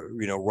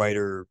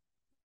writer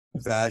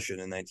fashion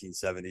in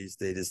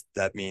 1970s,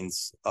 that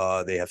means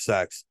they have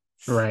sex.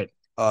 Right.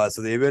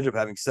 So they end up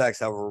having sex.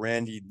 However,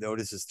 Randy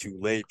notices too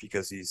late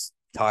because he's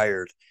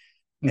tired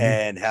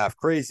and half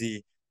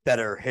crazy that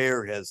her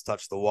hair has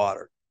touched the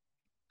water.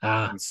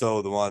 And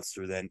so the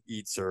monster then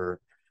eats her.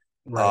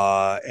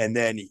 Right. And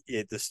then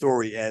the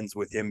story ends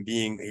with him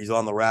he's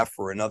on the raft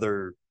for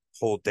another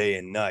whole day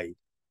and night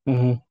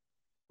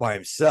by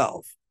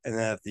himself. And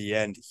then at the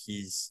end,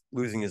 he's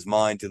losing his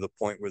mind to the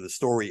point where the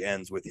story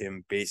ends with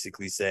him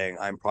basically saying,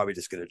 I'm probably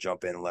just going to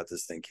jump in and let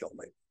this thing kill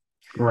me.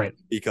 Right.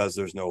 Because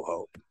there's no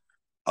hope.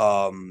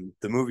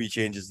 The movie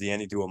changes the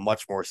ending to a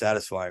much more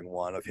satisfying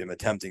one of him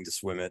attempting to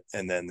swim it,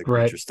 and then the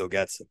creature still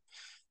gets him.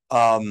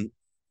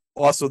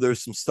 Also,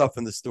 there's some stuff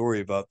in the story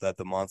about that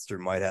the monster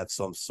might have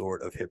some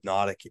sort of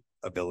hypnotic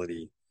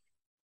ability,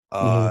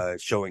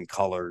 showing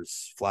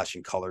colors,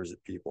 flashing colors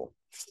at people.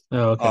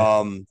 Oh,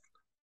 okay.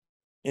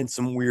 And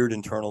some weird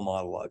internal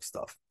monologue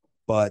stuff.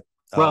 But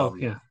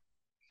yeah.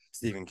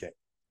 Stephen King.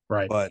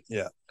 Right. But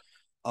yeah.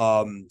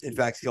 In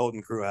fact,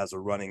 Skeleton Crew has a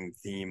running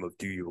theme of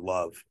 "Do You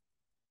Love"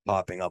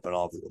 popping up in a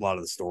lot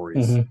of the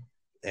stories,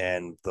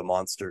 and the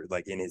monster,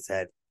 like in his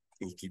head,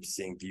 he keeps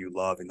saying, "Do you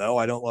love?" And no,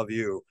 I don't love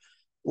you.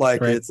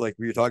 Like it's like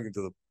we were talking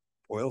to the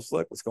oil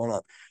slick. What's going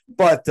on?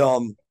 But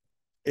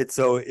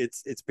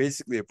it's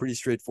basically a pretty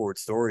straightforward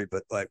story.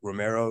 But like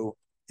Romero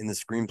in the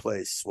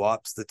screenplay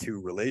swaps the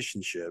two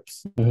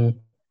relationships.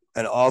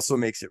 And also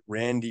makes it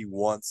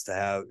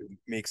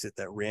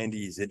that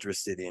Randy is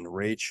interested in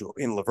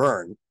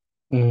Laverne,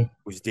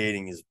 who's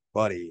dating his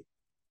buddy.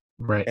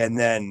 Right. And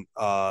then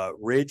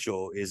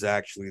Rachel is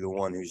actually the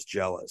one who's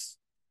jealous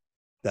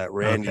that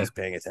Randy's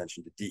paying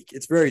attention to Deke.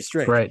 It's very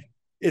strange. Right.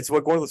 it's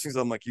like one of those things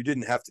I'm like, you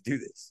didn't have to do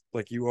this.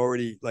 Like you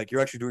already like you're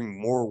actually doing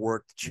more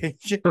work to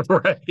change it.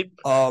 Right.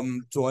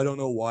 So I don't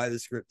know why the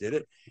script did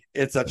it.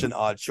 It's such an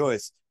odd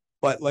choice.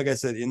 But like I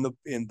said, in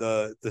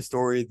the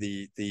story,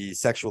 the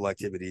sexual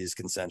activity is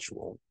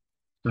consensual,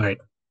 Right.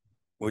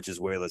 which is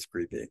way less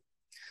creepy.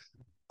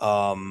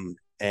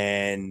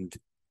 And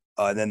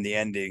then the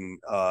ending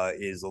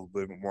is a little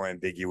bit more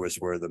ambiguous,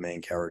 where the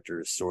main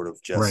character is sort of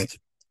Right. just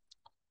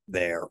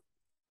there.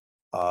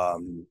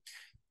 Um,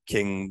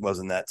 King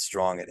wasn't that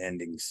strong at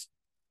endings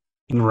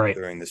Right.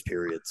 during this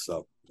period,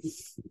 so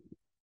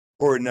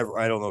or never.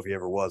 I don't know if he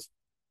ever was.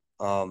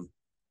 Um,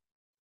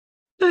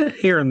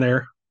 Here and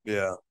there.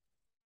 yeah,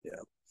 yeah.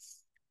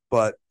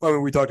 But I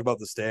mean, we talked about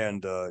The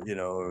Stand.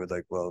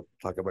 Like, well,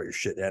 talk about your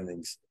shit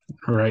endings.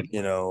 Right.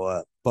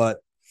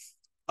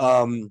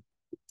 Um,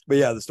 but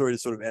yeah, the story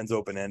just sort of ends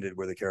open ended,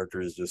 where the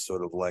character is just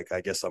sort of like,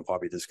 I guess I'm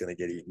probably just gonna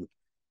get eaten.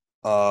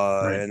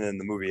 Right. And then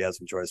the movie has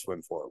him try to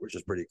swim for it, which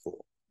is pretty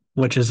cool.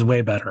 Which is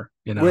way better,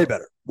 Way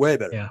better, way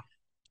better. Yeah.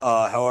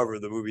 However,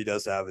 the movie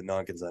does have a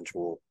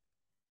non-consensual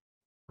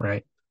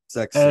Right.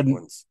 sex And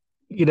sequence.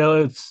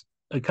 it's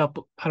a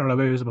couple, I don't know,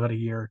 maybe it was about a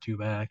year or two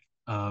back.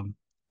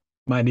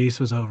 My niece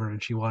was over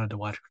and she wanted to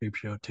watch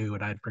Creepshow too,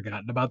 and I'd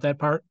forgotten about that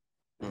part.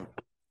 Mm.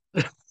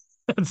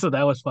 And so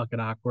that was fucking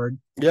awkward.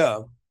 Yeah,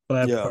 So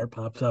that yeah, part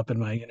pops up, and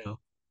my,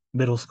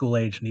 middle school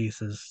age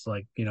niece is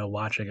like,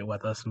 watching it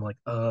with us. I'm like,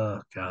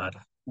 oh God.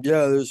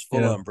 yeah. There's You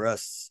full know, on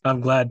breasts.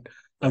 I'm glad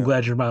I'm Yeah,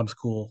 glad your mom's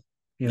cool,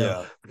 yeah,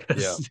 yeah,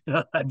 because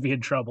I'd be in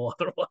trouble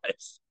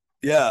otherwise.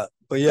 yeah.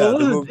 But Well, yeah,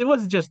 the movie. it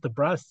wasn't just the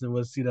breasts, it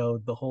was,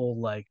 the whole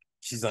like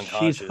She's she's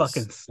unconscious.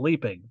 fucking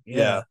sleeping.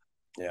 Yeah,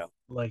 Yeah. yeah.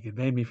 Like it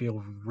made me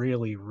feel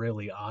really,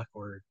 really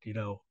awkward,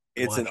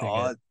 It's an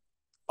watching it.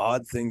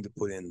 odd thing to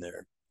put in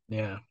there.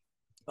 Yeah.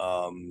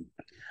 Um,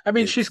 I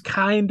mean, she's it's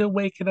kind of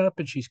waking up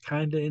and she's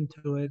kind of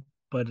into it,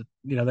 but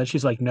then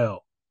she's like,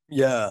 no,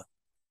 yeah,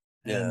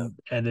 yeah.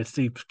 and it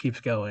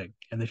keeps going,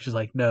 and then she's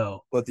like,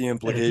 no, But the and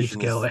it keeps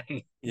implication is,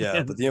 going, yeah,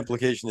 but and the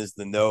implication is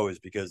the no is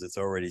because it's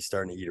already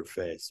starting to eat her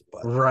face.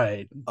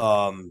 right,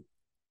 Um,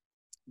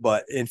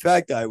 but in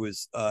fact, I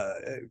was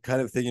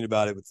kind of thinking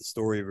about it with the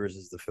story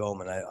versus the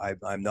film, and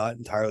I'm not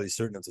entirely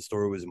certain if the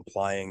story was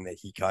implying that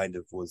he kind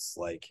of was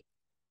like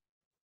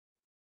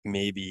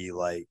maybe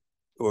like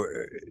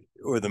or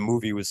or the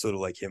movie was sort of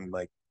like him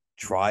like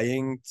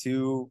trying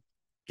to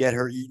get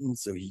her eaten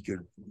so he could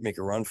make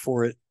a run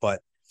for it.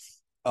 But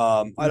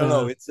I don't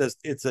know. no, It's just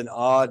it's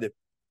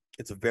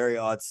a very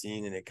odd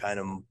scene, and it kind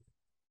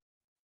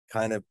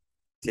of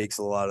takes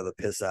a lot of the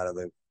piss out of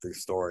the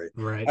story.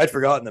 right, I'd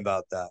forgotten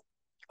about that.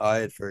 I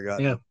had yeah,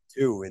 forgotten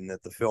too, in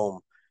that the film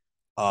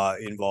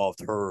involved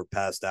her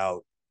passed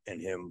out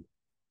and him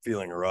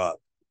feeling her up.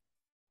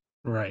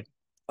 right,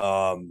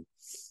 Um,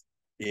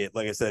 it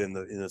like I said in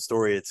the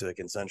story, it's a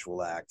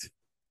consensual act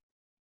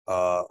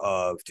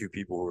of two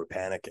people who are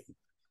panicking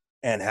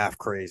and half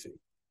crazy.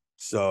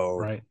 So,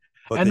 right,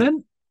 but and they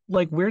then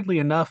like weirdly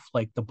enough,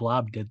 like the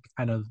Blob did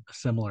kind of a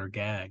similar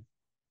gag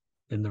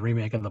in the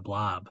remake of the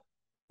Blob.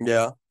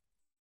 yeah.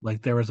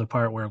 Like there was a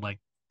part where like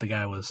the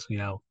guy was,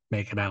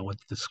 making out with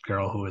this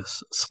girl who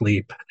was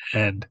asleep,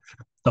 and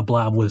the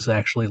Blob was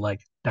actually like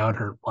down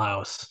her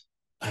blouse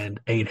and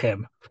ate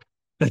him.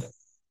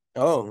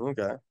 Oh,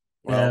 okay.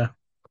 Well,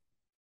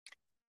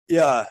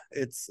 Yeah,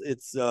 yeah.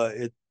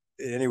 It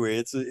anyway.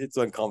 It's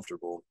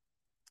uncomfortable.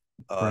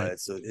 right.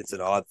 It's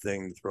an odd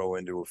thing to throw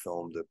into a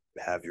film to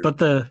have your But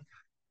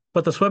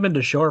the swim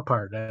into shore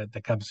part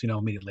that comes,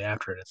 immediately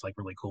after it, it's like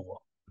really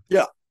cool.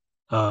 yeah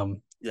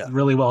yeah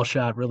Really well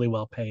shot, really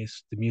well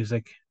paced. The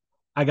music,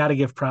 I got to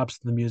give props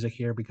to the music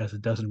here because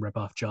it doesn't rip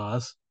off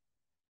Jaws,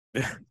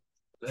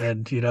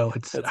 and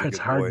it's that's a it's good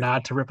hard point.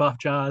 not to rip off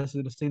Jaws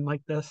in a scene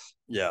like this,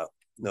 Yeah,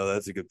 no,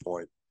 that's a good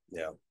point.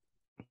 Yeah,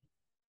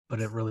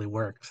 but it really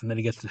works. And then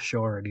he gets to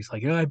shore and he's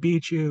like, I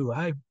beat you.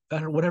 I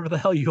better whatever the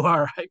hell you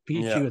are, I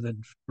beat yeah. you. And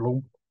then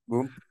boom.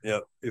 Boom. Yeah,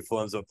 it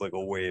flows up like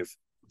a wave,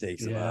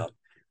 takes him Yeah, out.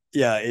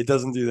 Yeah, it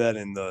doesn't do that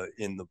in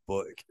the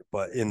book,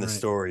 but in the right.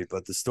 story.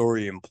 But the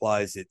story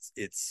implies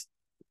it's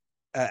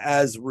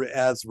as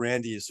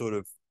Randy is sort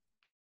of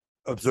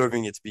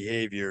observing its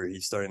behavior,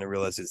 he's starting to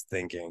realize it's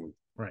thinking,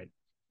 Right.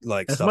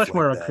 like It's stuff much like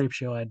more a that. creep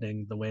show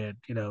ending the way it,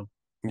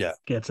 Yeah,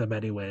 gets him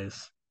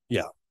anyways.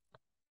 yeah,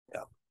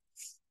 yeah.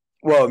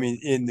 Well, I mean,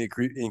 in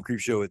Creep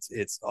Show,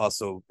 it's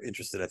also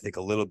interested, I think,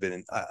 a little bit.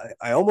 And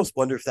I almost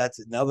wonder if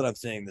that's now that I'm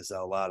saying this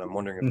out loud, I'm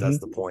wondering if that's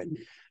Hmm. the point.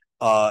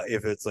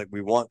 If it's like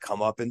we want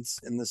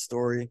comeuppance in this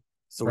story,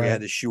 so we had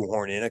Right. to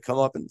shoehorn in a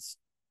comeuppance.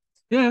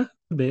 Yeah,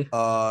 could be.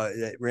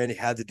 Randy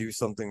had to do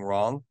something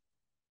wrong.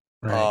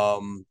 Right.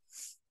 Um,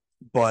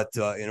 but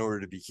in order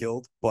to be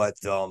killed, but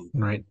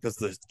Right.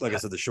 because like I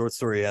said, the short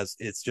story has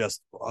it's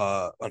just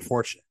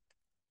unfortunate.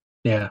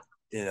 Yeah.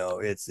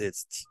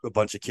 It's a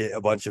bunch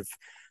of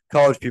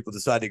college people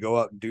decide to go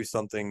out and do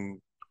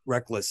something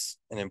reckless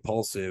and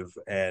impulsive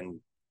and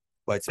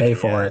bite Pay somebody in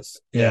the for it. ass.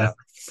 Yeah. Yeah,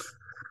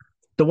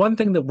 The one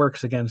thing that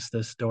works against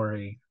this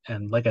story,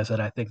 and like I said,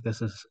 I think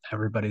this is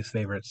everybody's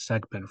favorite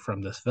segment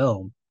from this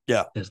film,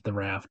 yeah, is the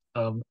raft.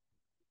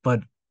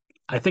 But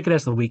I think it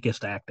has the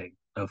weakest acting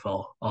of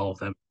all of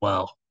them.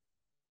 Well,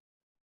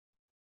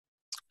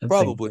 I think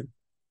Probably.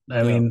 I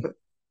Yeah. mean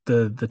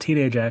the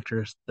teenage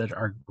actors that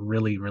are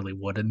really really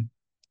wooden,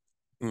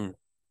 Mm.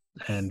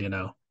 and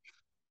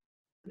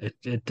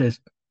it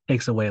just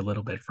takes away a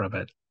little bit from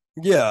it.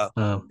 Yeah.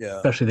 Yeah.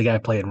 Especially the guy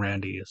playing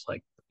Randy is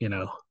like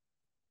doesn't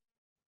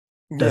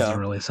Yeah.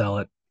 really sell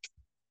it.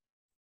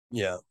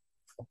 Yeah.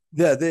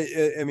 Yeah.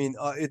 I mean,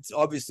 it's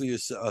obviously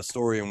a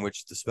story in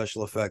which the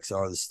special effects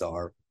are the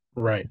star.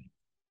 Right.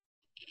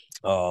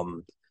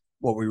 Um,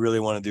 what we really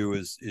want to do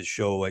is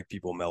show like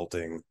people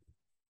melting,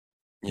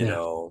 you Yeah.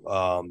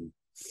 know.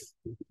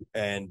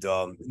 And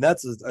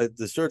that's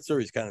the short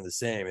story is kind of the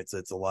same. It's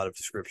a lot of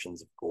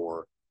descriptions of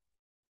gore,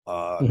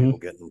 Hmm. people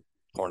getting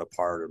torn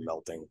apart or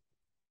melting.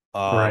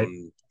 Right.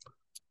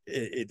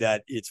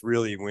 That it's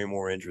really way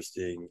more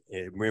interesting,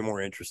 way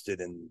more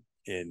interested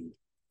in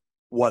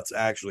what's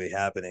actually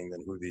happening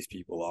than who these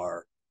people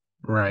are,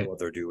 Right. what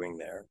they're doing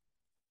there.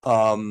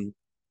 Um,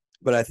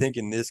 but I think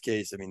in this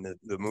case, I mean,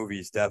 the movie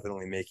is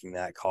definitely making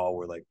that call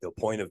where like the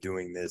point of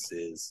doing this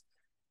is,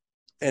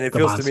 and it The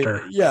feels to me,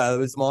 monster. yeah,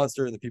 it's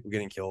monster and the people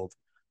getting killed.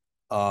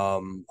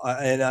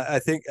 I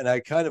think, and I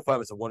kind of find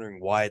myself wondering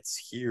why it's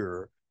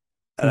here,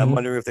 and I'm Hmm.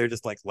 wondering if they're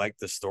just like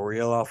the story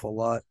an awful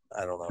lot.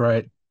 I don't know.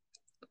 Right.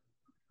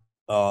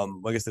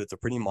 Like I said, it's a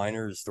pretty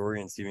minor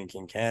story in Stephen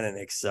King canon,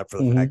 except for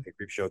the Hmm. fact that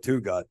Creepshow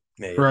 2 got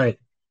made. Right.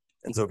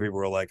 And so people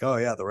were like, oh,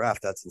 yeah, The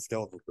Raft, that's in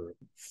Skeleton Crew.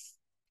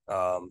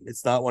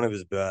 It's not one of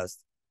his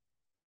best,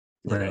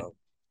 you Right.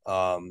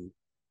 know,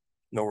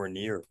 nowhere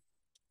near.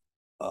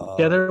 Yeah,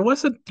 Um, there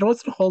wasn't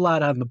a whole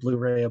lot on the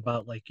Blu-ray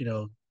about like,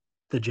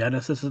 the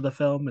genesis of the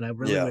film, and I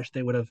really yeah, wish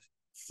they would have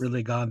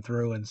really gone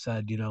through and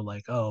said,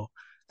 like, oh,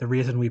 the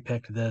reason we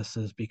picked this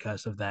is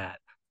because of that.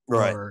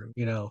 right. Or,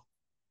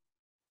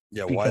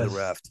 Yeah, why The because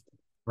Raft?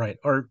 right.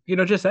 Or,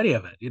 just any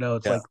of it.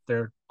 It's Yeah, like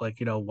they're like,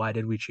 why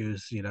did we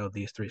choose,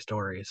 these three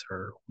stories?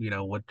 Or,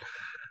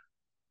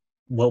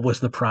 what was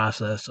the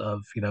process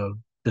of,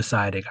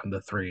 deciding on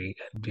the three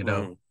and,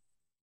 mm,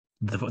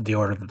 the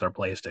order that they're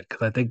placed in.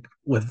 Because I think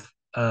with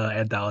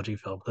anthology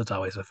films, it's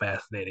always a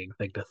fascinating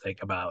thing to think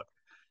about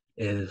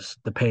is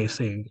the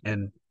pacing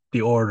and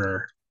the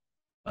order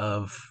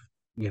of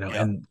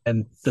yeah,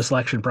 and the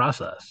selection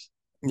process.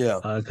 yeah.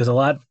 Because a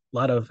lot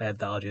of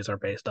anthologies are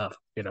based off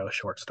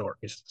short stories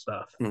and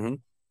stuff. Hmm.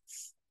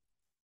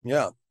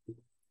 Yeah,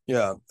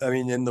 yeah. I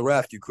mean, in The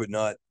Raft, you could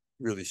not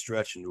really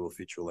stretch into a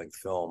feature length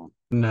film.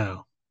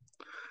 No,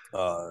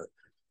 Uh,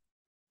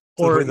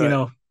 to the or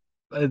point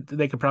that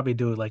they could probably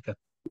do like a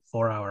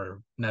 4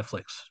 hour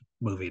Netflix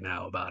movie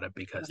now about it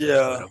because they can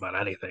do it yeah, about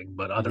anything.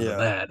 But other than yeah,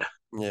 that,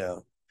 yeah.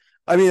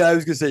 I mean, I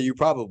was gonna say you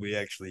probably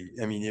actually.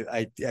 I mean,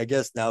 I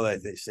guess now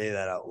that they say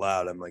that out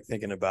loud, I'm like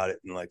thinking about it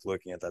and like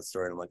looking at that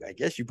story. And I'm like, I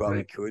guess you probably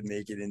right? could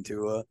make it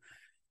into a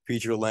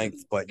feature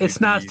length, but It's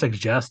you'd not be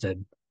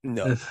suggested.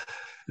 no, It's,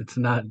 it's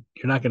not.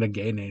 You're not going to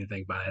gain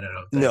anything by it. I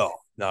don't think. no,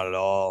 not at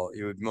all.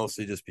 It would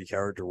mostly just be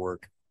character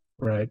work.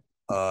 Right.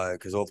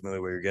 Because ultimately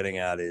what you're getting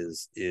at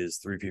is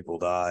three people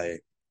die.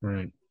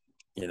 Right.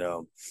 You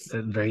know,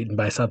 They're eaten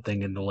by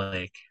something in the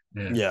lake.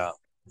 Yeah. yeah,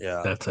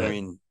 yeah. That's I it.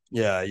 mean,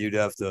 yeah, you'd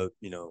have to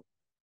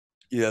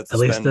At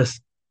least spend, this.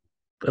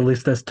 At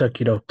least this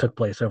took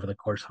place over the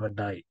course of a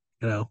night.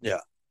 yeah,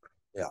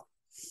 yeah,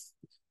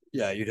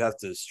 yeah. You'd have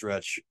to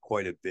stretch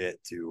quite a bit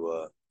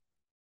to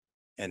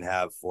and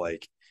have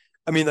like,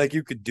 I mean, like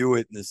you could do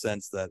it in the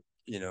sense that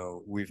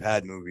we've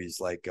had movies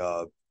like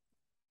I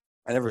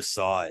never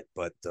saw it,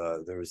 but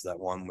there was that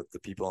one with the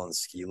people on the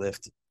ski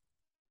lift.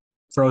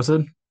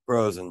 Frozen.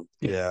 Frozen.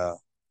 Yeah, Yeah.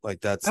 Like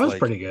that's that was like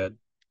pretty good.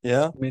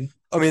 yeah. I mean,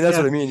 I mean that's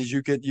what yeah. I mean is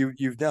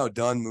you've now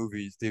done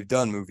movies. They've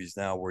done movies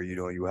now where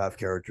you have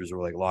characters who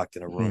are like locked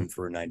in a Mhm. room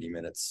for 90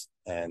 minutes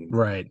and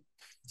Right.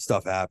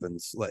 stuff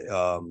happens. Like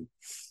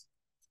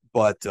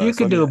but You so I could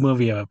mean do a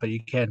movie of it, but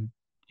you can.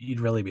 You'd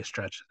really be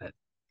stretching it.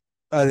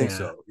 I think Yeah.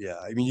 so. Yeah.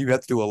 I mean you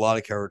have to do a lot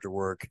of character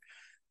work.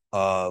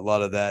 A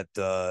lot of that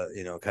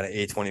kind of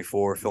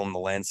A24 film the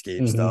landscape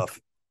Hmm. stuff,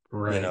 you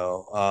Right.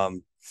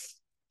 know.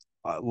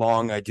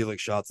 Long idyllic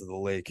shots of the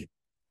lake.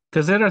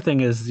 Because the other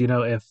thing is,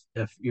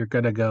 if you're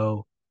gonna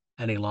go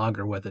any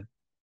longer with it,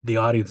 the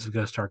audience is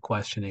gonna start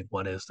questioning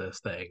what is this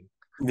thing,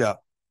 Yeah.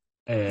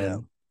 Yeah.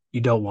 and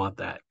you don't want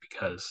that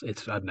because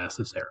it's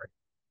unnecessary.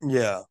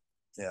 Yeah.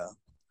 Yeah.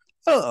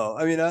 I don't know.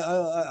 I mean,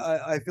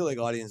 I feel like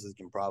audiences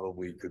could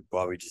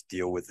probably just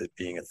deal with it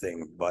being a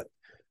thing,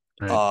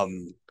 Right.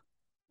 um,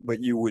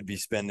 but you would be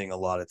spending a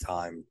lot of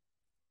time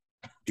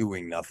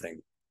doing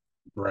nothing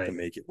to Right.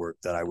 make it work.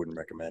 That I wouldn't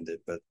recommend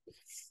it. But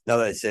now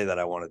that I say that,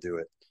 I want to do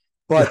it.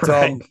 But Right.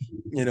 I'm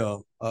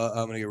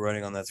gonna get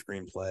running on that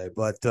screenplay.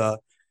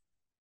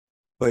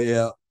 But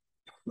yeah,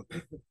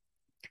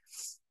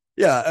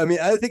 yeah. I mean,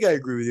 I think I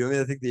agree with you. I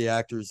mean, I think the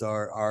actors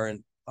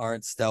aren't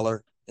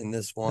stellar in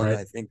this one. Right.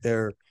 I think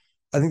they're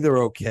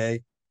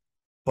okay,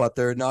 but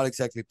they're not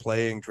exactly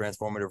playing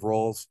transformative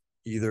roles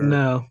either.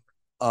 No.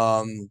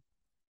 Um,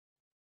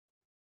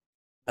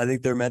 I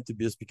think they're meant to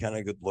just be kind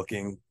of good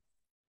looking.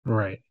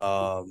 Right.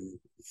 Um,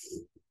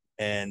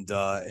 and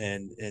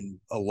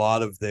a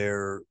lot of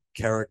their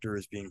character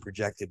is being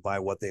projected by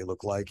what they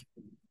look like.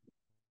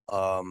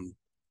 Um,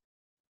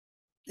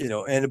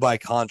 and by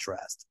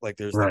contrast, like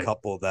there's Right. the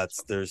couple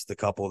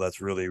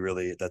that's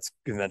really that's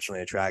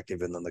conventionally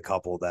attractive, and then the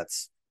couple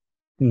that's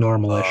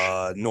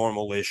Normalish.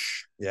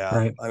 Normalish. Yeah.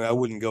 Right. I mean, I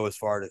wouldn't go as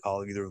far to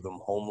call either of them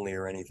homely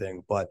or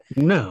anything, but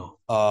No.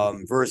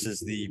 versus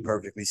the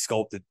perfectly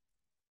sculpted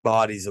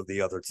bodies of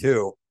the other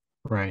two,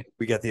 Right.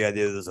 we get the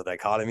idea there's a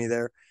dichotomy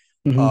there.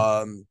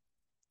 Mhm.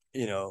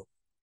 You know,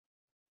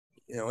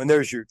 and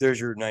there's your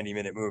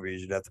 90-minute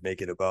movies. You'd have to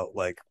make it about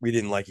like we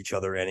didn't like each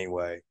other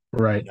anyway.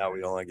 Right. Now we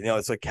don't like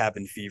it's like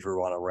cabin fever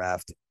on a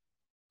raft.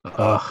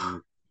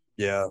 Ugh.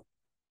 Yeah.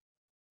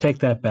 Take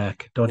that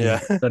back. Don't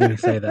Yeah. even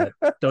say that.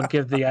 Don't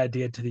give the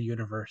idea to the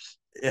universe.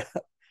 Yeah.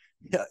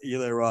 Yeah.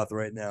 Eli Roth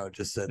right now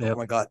just said, Yep. "Oh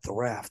my God, the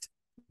raft."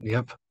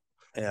 Yep.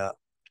 Yeah.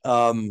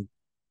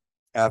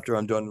 After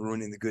I'm done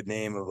ruining the good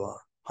name of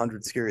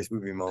 100 scariest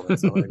movie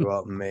moments, I'm gonna go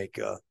out and make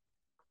the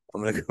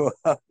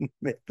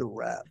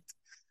raft.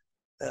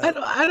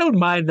 I don't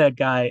mind that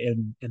guy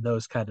in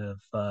those kind of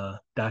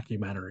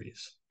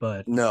documentaries,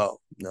 but No.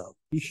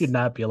 he should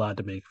not be allowed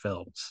to make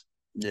films.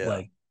 Yeah.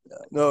 Like,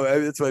 no,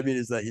 that's what I mean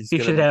is that he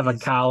should have a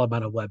column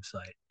on a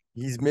website.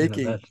 He's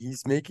making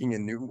a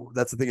new.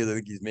 That's the thing is I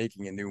think he's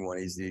making a new one.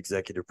 He's the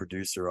executive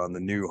producer on the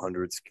new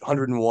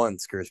 101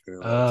 Scariest Movie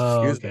Moments.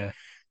 Oh, Excuse okay. me.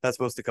 That's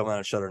supposed to come out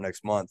on Shutter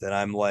next month, and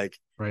I'm like,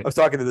 Right. I was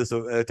talking to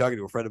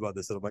a friend about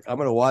this, and I'm like, I'm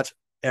gonna watch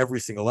every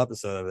single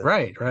episode of it.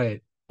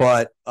 Right.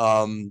 But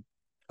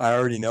I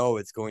already know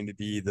it's going to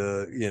be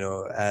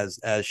as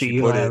she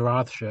the put Eli it.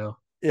 Roth show.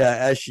 Yeah,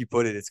 as she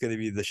put it, it's going to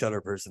be the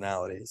Shutter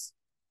personalities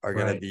are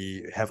going to Right.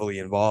 be heavily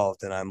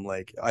involved, and I'm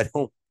like, I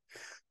don't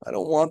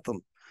want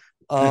them.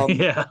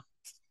 Yeah.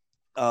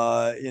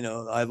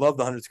 I love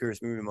the 100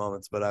 Scariest Movie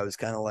Moments, but I was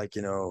kind of like,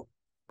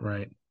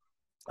 Right.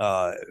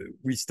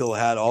 we still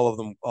had all of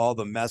them, all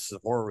the mess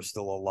of horror was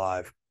still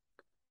alive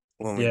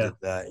when we did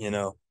that,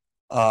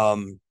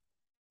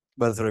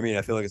 but that's what I mean.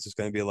 I feel like it's just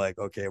going to be like,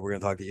 okay, we're going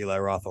to talk to Eli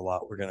Roth a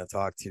lot. We're going to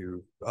talk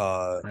to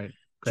Right.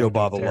 Joe Greg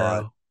Bob a Nicotero.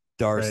 lot,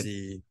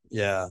 Darcy,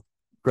 yeah,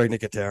 Greg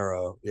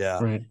Nicotero, yeah,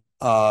 Right.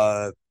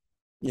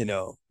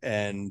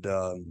 and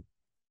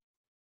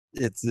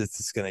it's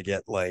just going to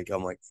get like,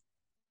 I'm like,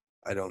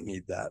 I don't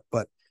need that,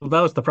 but Well,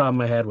 that was the problem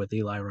I had with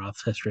Eli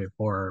Roth's History of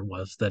Horror,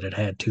 was that it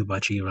had too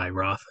much Eli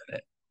Roth in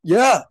it.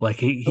 yeah, Like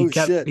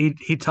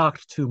he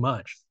talked too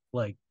much.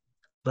 Like,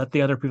 let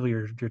the other people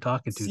you're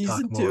talking to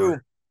talk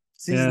more.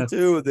 Season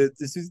two,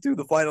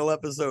 the final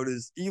episode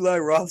is Eli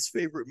Roth's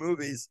favorite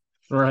movies.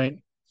 Right.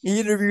 He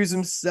interviews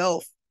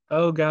himself.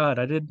 Oh God,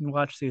 I didn't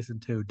watch season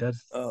 2.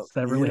 Does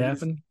that really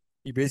happen?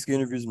 He basically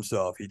interviews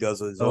himself. He does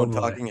his own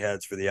talking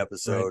heads for the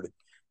episode,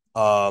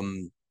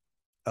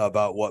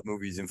 about what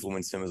movies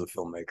influenced him as a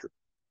filmmaker.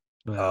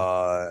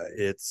 Was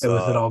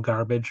it all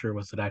garbage, or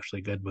was it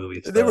actually good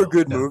movies? They were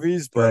good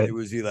movies, but it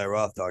was Eli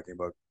Roth talking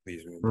about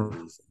these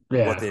movies,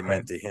 what they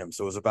meant to him.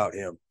 So it was about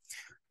him.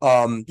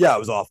 Yeah, it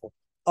was awful.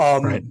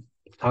 Right.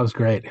 That was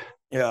great.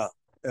 Yeah,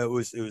 it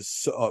was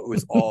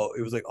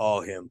like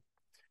all him.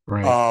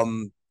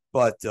 Right.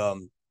 But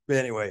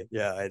anyway,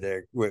 yeah,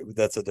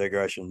 that's a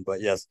digression,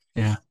 but yes.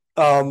 Yeah.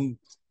 But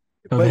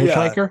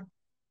Hitchhiker?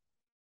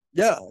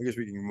 Yeah, I guess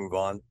we can move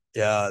on.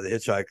 Yeah, The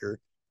Hitchhiker.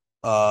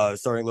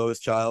 Starring Lois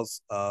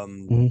Childs,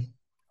 who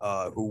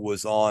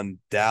was on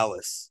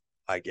Dallas,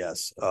 I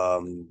guess,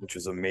 which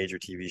was a major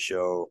TV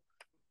show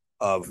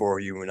before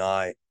you and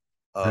I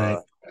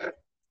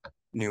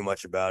knew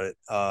much about it.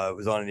 It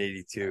was on in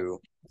 '82.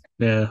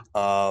 Yeah.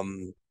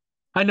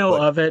 I know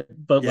of it,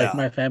 but like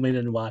my family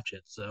didn't watch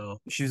it, so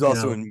she's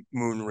also in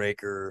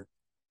Moonraker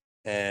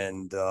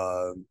and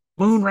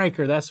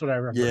Moonraker. That's what I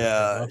remember.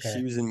 Yeah,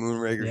 she was in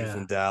Moonraker. She's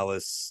in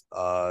Dallas.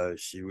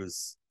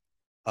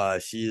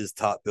 She is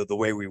top billed The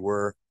Way We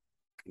Were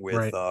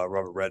with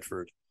Robert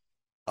Redford.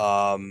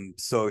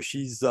 So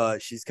she's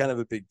kind of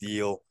a big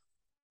deal,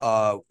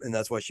 and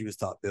that's why she was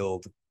top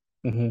billed.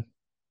 Mm-hmm.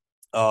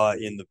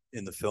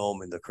 In the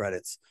film, in the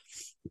credits.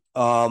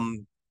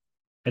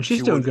 And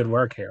she's doing good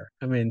work here.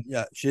 I mean,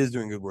 yeah, she is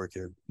doing good work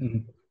here.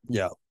 Mm-hmm.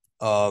 Yeah.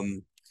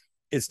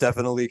 It's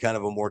definitely kind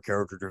of a more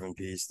character driven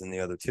piece than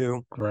the other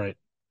two. Right.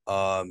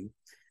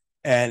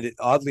 And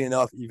oddly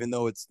enough, even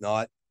though it's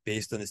not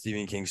based on a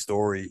Stephen King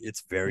story,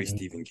 it's very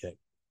Stephen King.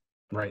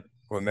 Right.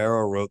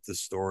 Romero wrote this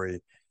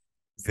story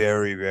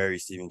very, very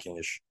Stephen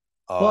Kingish.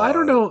 Well, I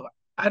don't know.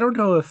 I don't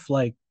know if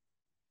like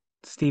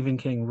Stephen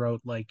King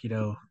wrote like,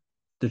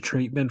 the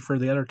treatment for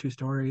the other two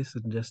stories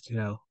and just,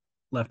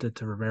 left it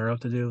to Romero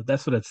to do.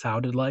 That's what it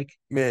sounded like.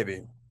 Maybe.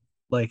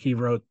 Like he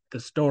wrote the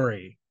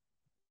story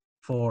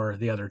for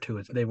the other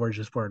two. They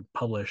weren't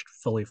published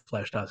fully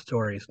fleshed out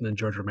stories, and then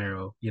George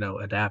Romero,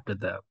 adapted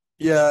them.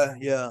 Yeah.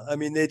 I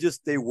mean,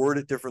 they word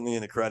it differently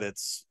in the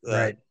credits,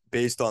 right?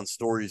 Based on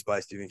stories by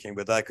Stephen King,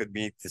 but that could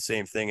be the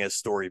same thing as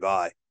story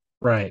by,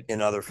 right?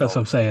 In other films. That's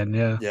what I'm saying.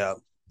 Yeah. Yeah.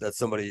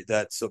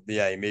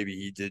 Maybe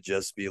he did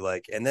just be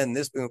like, and then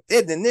this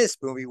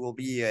movie will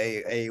be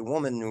a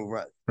woman who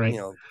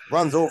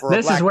runs over.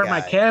 This is where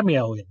my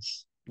cameo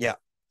is. Yeah.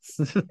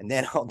 and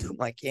then I'll do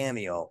my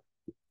cameo.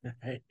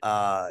 Right.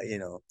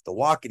 The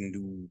walking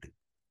dude.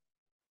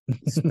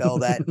 Spell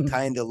that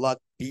kind of luck,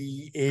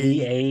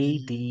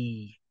 BAD.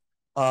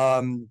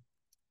 BAD.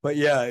 But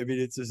yeah, I mean,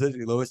 it's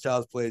essentially Lois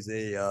Child plays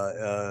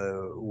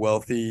a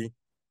wealthy,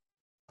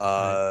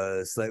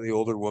 slightly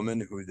older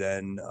woman who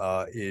then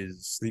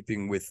is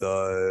sleeping with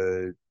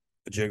a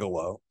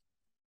gigolo.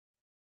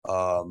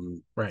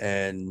 Right.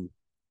 And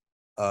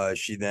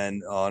she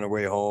then on her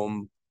way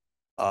home,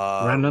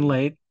 Running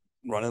late.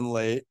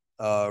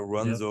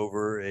 runs Yep.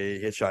 over a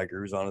hitchhiker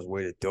who's on his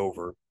way to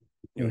Dover,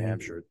 New Mhm.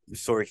 Hampshire. The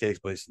story takes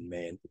place in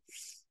Maine.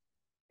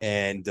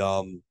 And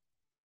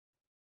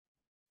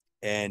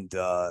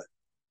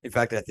in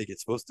fact, I think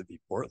it's supposed to be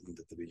Portland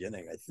at the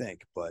beginning, I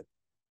think, but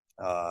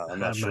I'm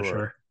not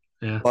sure.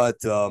 Yeah. But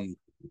I know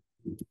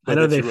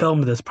then they she wrote,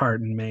 filmed this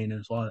part in Maine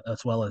as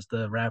well as the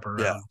yeah,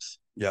 wraparounds.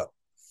 yeah,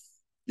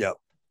 yeah.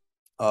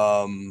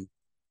 Um,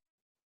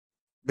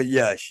 but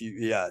yeah,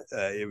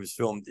 it was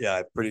filmed,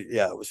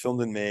 it was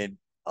filmed in Maine.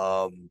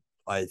 I'm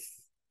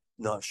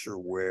not sure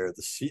where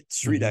the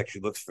street Mhm.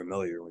 actually looks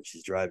familiar when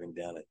she's driving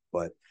down it,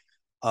 but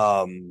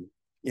um,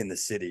 in the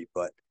city,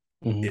 but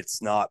Mhm.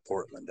 it's not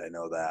Portland. I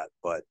know that,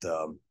 but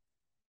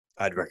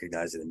I'd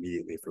recognize it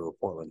immediately if it were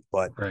Portland.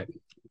 But Right.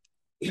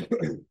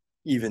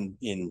 even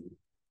in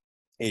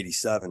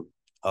 '87,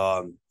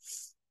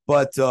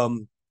 but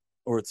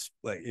or it's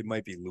like it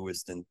might be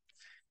Lewiston.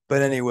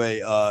 But anyway,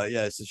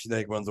 yeah. So she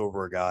like runs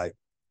over a guy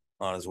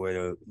who's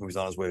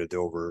on his way to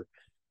Dover,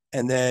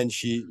 and then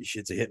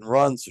it's a hit and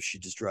run, so she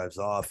just drives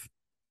off.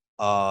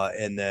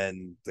 And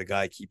then the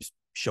guy keeps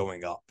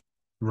showing up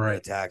and Right.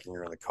 attacking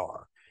her in the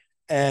car,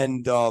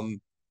 and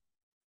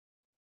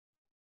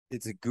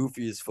it's a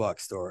goofy as fuck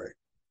story,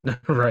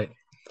 Right.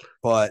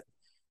 but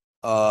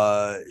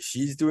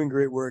she's doing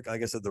great work.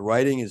 Like I said, the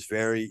writing is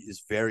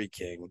very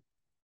king.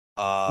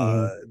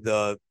 Mhm.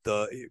 The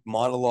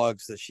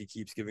monologues that she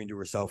keeps giving to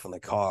herself in the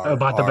car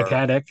About the are,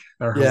 mechanic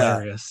are yeah,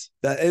 hilarious.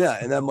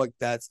 and I'm like,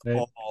 Right.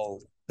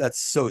 that's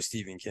so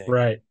Stephen King.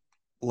 Right.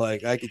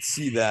 Like I could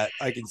see that,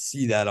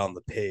 on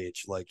the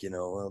page. Like,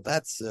 well,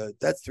 that's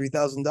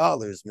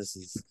 $3,000,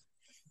 Mrs.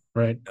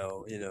 Right.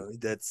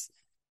 That's,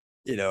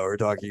 we're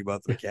talking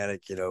about the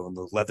mechanic, and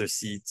the leather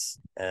seats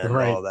and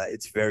Right. all that.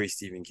 It's very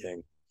Stephen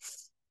King.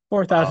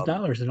 Um,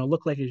 $4,000 and it'll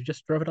look like you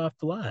just drove it off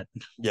the lot.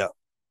 yeah,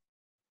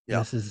 yeah,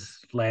 Mrs.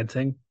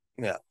 Lansing.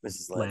 yeah,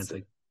 Mrs. Lansing.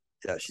 Lansing.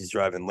 Yeah, she's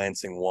driving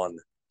Lansing One,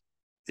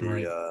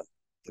 Right.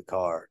 the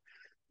car.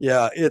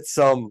 Yeah, and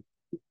so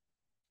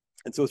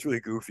it's really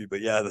goofy, but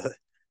yeah,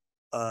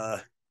 uh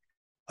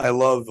I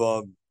love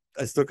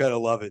I still kind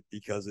of love it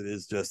because it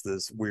is just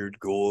this weird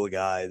ghoul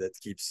guy that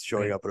keeps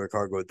showing Right. up in her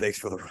car going, "Thanks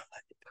for the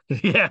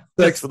ride. Yeah.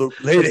 Thanks for the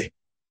lady. Thanks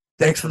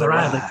Thanks for for the the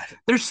ride. Like ride."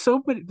 there's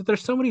so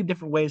many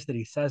different ways that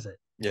he says it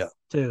Yeah.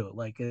 too.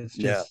 Like it's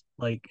Yeah. just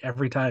like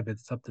every time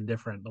it's something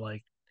different.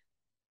 Like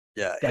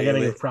Yeah. I gotta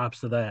give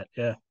props to that.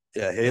 Yeah.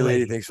 Yeah. Hey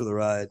lady, Like thanks for the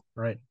ride.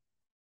 right.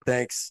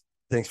 Thanks.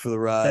 Thanks for the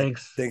ride.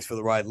 Thanks. Thanks for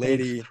the ride, Thanks for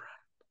lady. the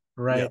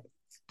ride.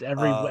 Yeah.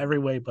 Right. Every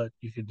way but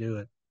you could do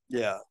it.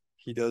 Yeah.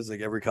 He does like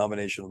every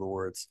combination of the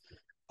words.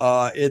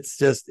 It's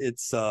just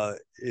it's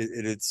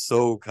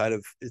so kind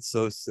of it's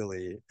so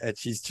silly. And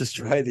she's just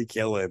trying to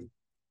kill him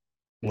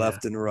Yeah.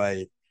 left and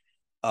right.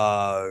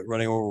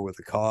 Running over with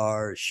the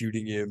car,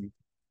 shooting him,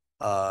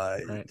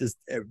 Right. just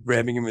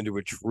ramming him into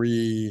a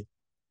tree.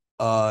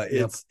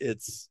 Yep.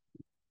 It's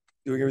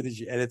doing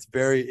everything and it's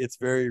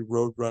very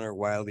Roadrunner,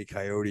 Wile E.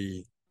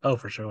 Coyote. Oh,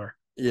 for sure.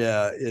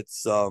 Yeah,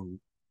 it's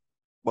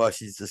well,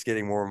 she's just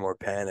getting more and more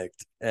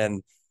panicked,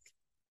 and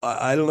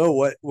I don't know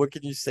what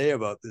can you say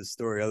about this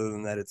story other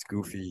than that it's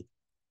goofy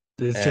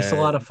It's just a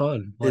lot of and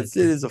fun. it Like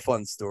is a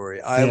fun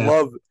story. I yeah.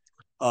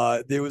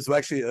 love. There was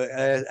actually,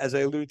 as I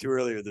alluded to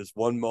earlier, there's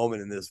one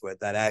moment in this where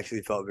that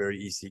actually felt very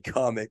EC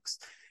Comics.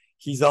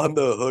 He's on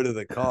the hood of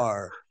the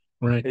car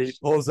Right. and he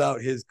pulls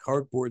out his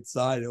cardboard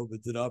sign,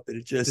 opens it up, and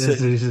it just This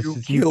says, is "You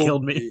just, you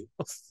killed me." me."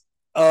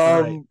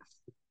 Right.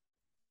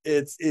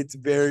 It's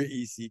very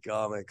EC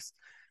Comics,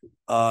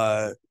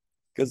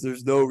 because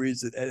there's no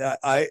reason, and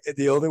I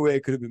the only way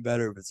it could have been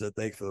better if it said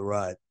 "Thanks for the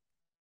ride."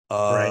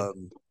 Right.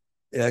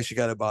 It actually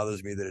kind of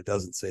bothers me that it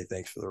doesn't say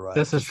 "Thanks for the ride."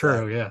 This is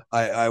true. Yeah.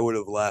 I would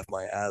have laughed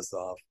my ass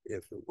off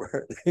if it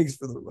were "Thanks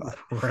for the ride."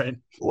 Right.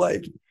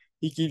 Like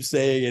he keeps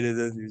saying it, and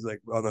then he's like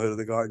on the hood of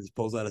the car, and just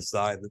pulls out a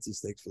sign that says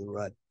 "Thanks for the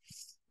ride."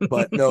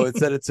 But no,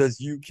 instead it says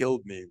 "You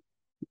killed me,"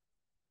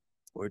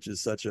 which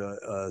is such a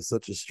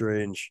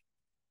strange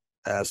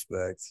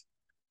aspect.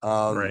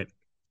 Right.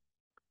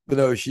 But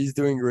no, she's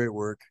doing great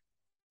work.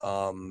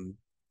 Um,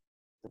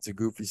 it's a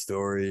goofy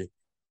story.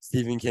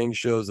 Stephen King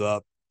shows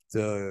up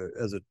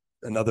as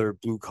another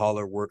blue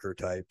collar worker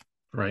type.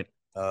 Right.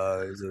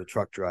 He's a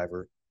truck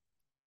driver.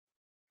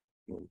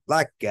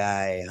 Black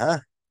guy, huh?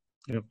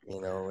 Yep.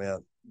 Yeah.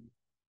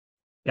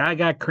 Guy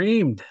got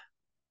creamed.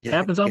 Yeah.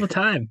 Happens all the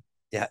time.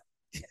 Yeah.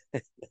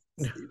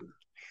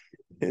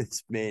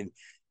 His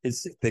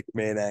thick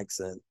Maine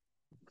accent.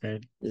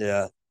 Right.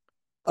 Yeah.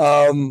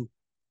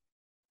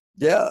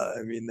 Yeah,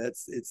 I mean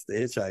it's the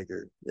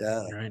hitchhiker.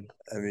 Yeah. Right.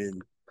 I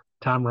mean,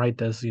 Tom Wright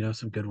does,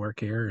 some good work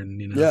here,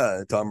 and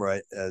Yeah, Tom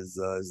Wright as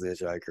the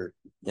hitchhiker.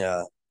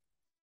 Yeah.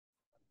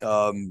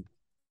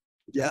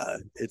 Yeah,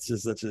 it's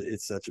just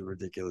such a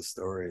ridiculous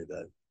story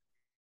that,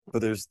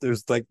 but there's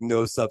like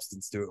no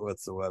substance to it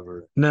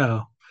whatsoever.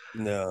 no,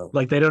 No.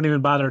 like they don't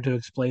even bother to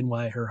explain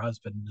why her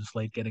husband is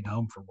late getting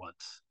home for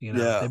once.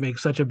 Yeah. They make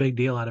such a big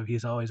deal out of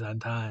he's always on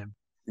time,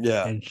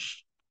 Yeah. and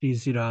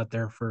she's out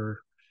there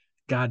for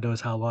God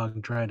knows how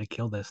long trying to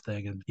kill this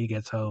thing, and he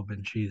gets home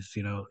and she's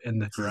in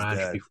the She's garage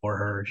dead. before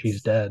her.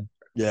 She's dead.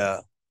 Yeah.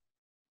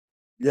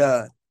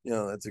 Yeah.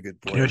 That's a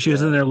good point. She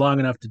was in there long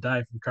enough to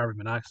die from carbon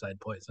monoxide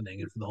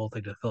poisoning, and for the whole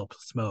thing to fill up with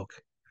smoke.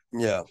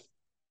 Yeah,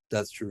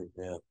 that's true.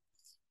 Yeah.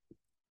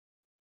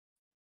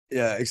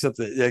 Yeah, except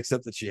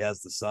that she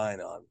has the sign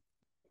on,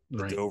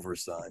 the Right. Dover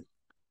sign.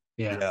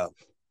 Yeah. Yeah.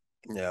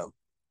 Yeah.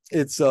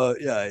 It's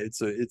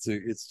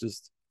it's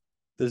just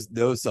there's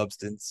no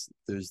substance.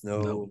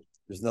 Nope.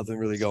 There's nothing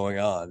really going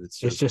on.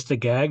 It's It's just just a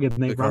gag, and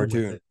they the run with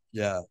cartoon. it.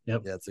 Yeah.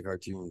 Yep. Yeah, it's a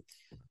cartoon.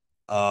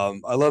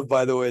 I love,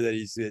 by the way, that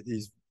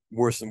he's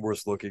worse and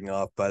worse looking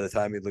off. By the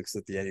time he looks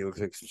at the end, he looks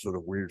like some sort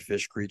of weird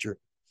fish creature.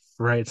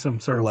 Right. Some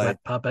sort of Like,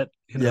 wet puppet.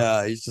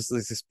 yeah, he's just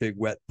like this big,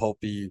 wet,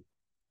 pulpy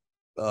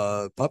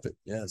puppet.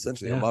 Yeah,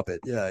 essentially a Yeah. Muppet.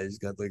 Yeah, he's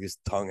got like his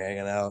tongue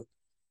hanging out.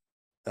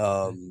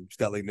 He's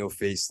got like no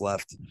face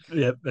left.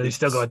 Yep. And he's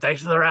still going,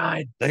 thanks for the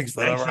ride. Thanks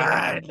for Thanks the for the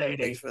ride. ride,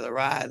 lady. Thanks for the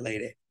ride,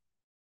 lady.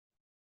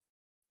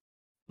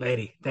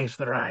 Lady, thanks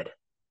for the ride.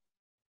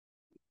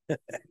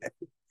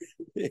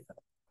 Yeah.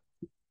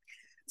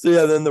 So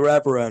yeah, then the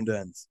wraparound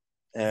ends,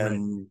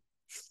 and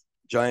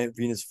giant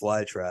Venus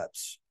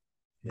flytraps.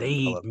 They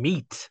eat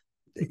meat.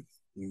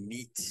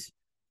 Meat.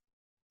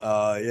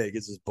 Yeah, he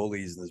gets his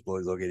bullies, and his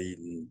bullies all get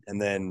eaten,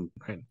 and then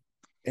Right.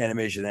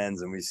 animation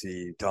ends, and we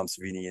see Tom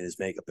Savini in his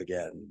makeup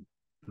again,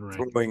 Right.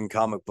 throwing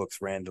comic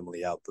books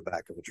randomly out the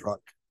back of a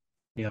truck.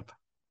 Yep.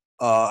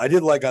 I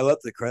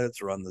let the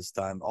credits run this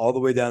time. All the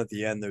way down at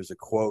the end, there's a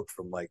quote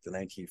from like the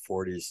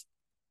 1940s,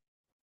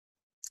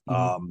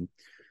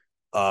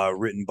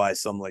 written by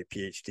some like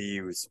PhD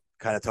who was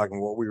kind of talking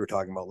what we were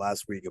talking about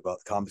last week about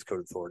the Comics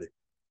Code Authority,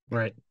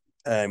 Right.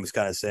 and was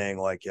kind of saying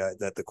like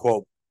that the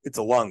quote, it's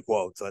a long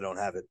quote, so I don't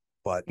have it,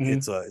 but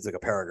it's like a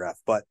paragraph,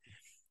 but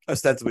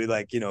ostensibly,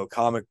 like,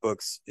 comic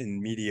books in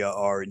media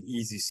are an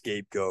easy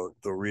scapegoat.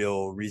 The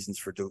real reasons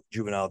for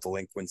juvenile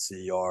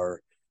delinquency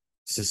are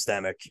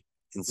systemic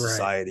in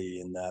society,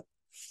 and that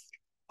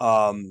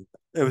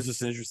it was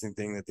just an interesting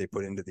thing that they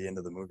put into the end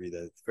of the movie,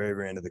 that at the very,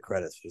 very end of the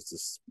credits, just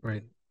this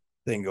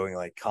thing going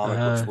like comic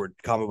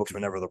books were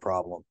never the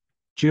problem.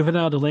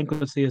 Juvenile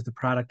delinquency is the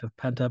product of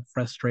pent up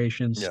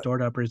frustrations,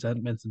 stored up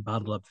resentments, and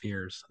bottled up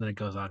fears. And then it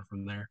goes on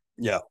from there.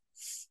 Yeah.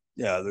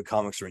 The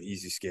comics are an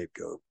easy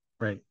scapegoat.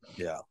 Right.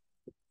 Yeah.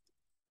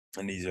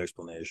 An easy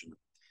explanation.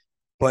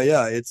 But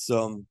yeah, it's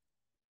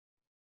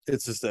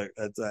just I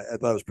thought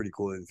it was pretty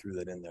cool that they threw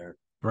that in there.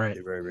 Right. At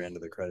the very, very end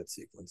of the credit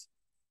sequence.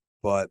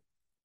 But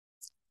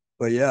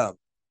yeah.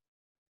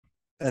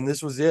 And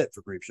this was it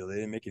for Creepshow. They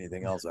didn't make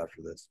anything else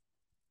after this.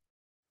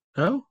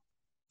 Oh?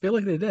 I feel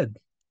like they did.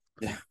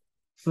 Yeah.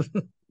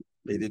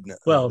 They didn't.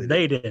 Well,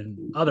 they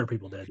didn't. Other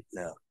people did.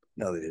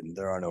 No, they didn't.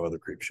 There are no other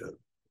Creepshow.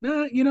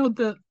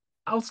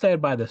 I'll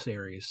stand by the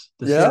series.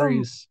 The Yeah?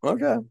 series.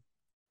 Okay.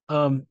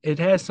 It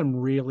has some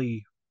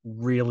really,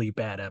 really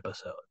bad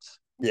episodes.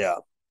 Yeah.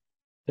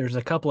 There's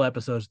a couple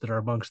episodes that are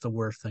amongst the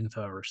worst things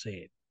I've ever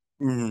seen.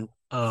 Mm-hmm.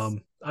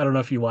 I don't know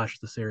if you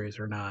watched the series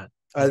or not.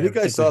 I think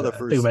I saw the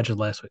first. I think we mentioned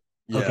last week.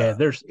 Yeah. Okay,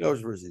 that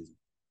was first season.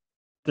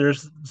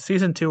 There's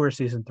season 2 or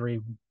season 3.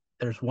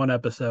 There's one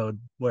episode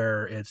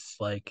where it's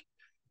like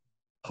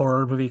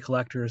horror movie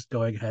collectors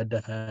going head to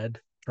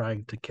head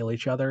trying to kill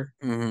each other,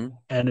 and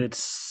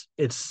it's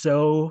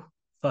so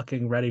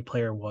fucking Ready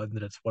Player One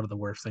that it's one of the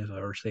worst things I've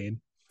ever seen.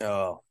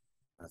 Oh,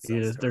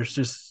 there's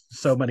just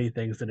so many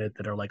things in it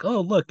that are like, oh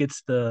look,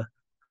 it's the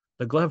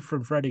glove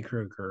from Freddy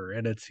Krueger,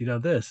 and it's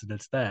this and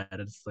it's that, and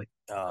it's like,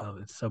 oh,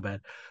 it's so bad.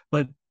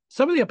 But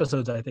some of the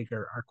episodes I think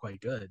are quite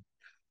good.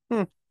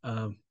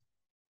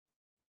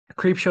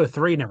 Creepshow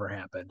 3 never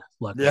happened.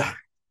 Luckily. Yeah.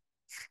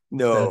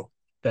 No.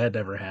 That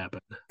never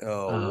happened.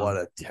 Oh, what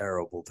a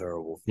terrible,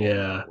 terrible film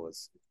that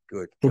was.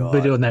 Good God. We'll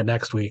be doing that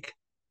next week.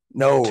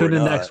 No, tune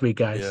in next week,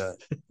 guys. Yeah.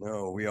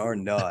 No, we are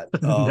not.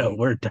 No,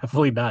 we're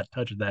definitely not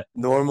touching that.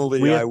 Normally,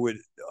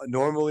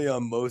 normally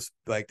on most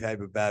like type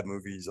of bad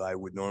movies, I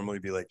would normally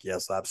be like,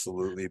 yes,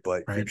 absolutely.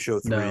 But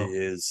Creepshow 3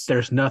 is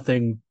there's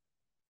nothing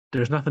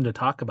to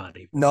talk about.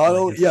 Even. Not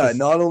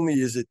only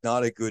is it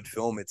not a good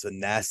film, it's a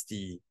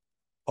nasty,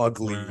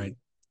 ugly,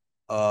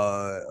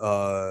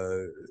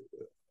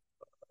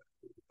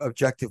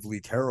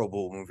 objectively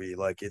terrible movie.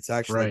 Like, it's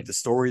actually like, the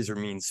stories are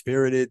mean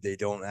spirited. They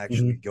don't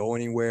actually go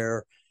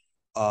anywhere.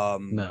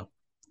 No,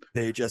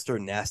 they just are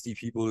nasty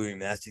people doing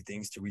nasty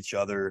things to each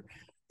other.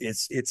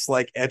 It's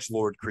like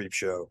Edgelord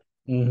Creepshow.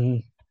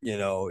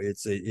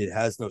 It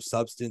has no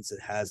substance.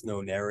 It has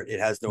no narrative. It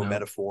has no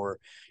metaphor.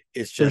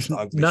 It's just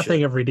there's nothing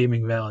shit. Of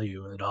redeeming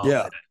value at all.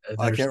 Yeah,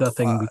 there's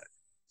nothing.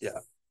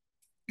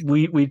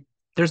 We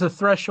there's a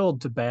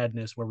threshold to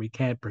badness where we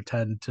can't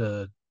pretend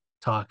to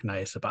talk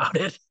nice about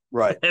it,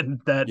 Right.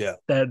 and Yeah.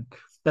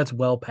 that's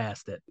well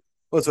past it.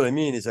 Well, that's what I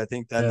mean is I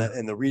think that, Yeah.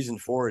 and the reason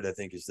for it, I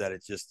think, is that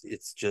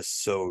it's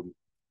just so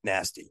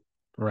nasty.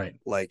 Right.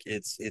 Like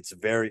it's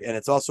very, and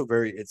it's also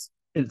very,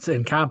 It's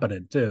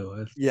incompetent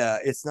too. yeah,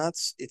 It's not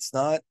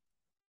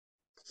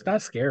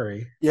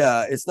scary.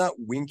 yeah, it's not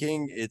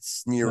winking,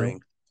 it's No.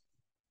 sneering.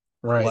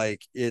 Right.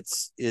 Like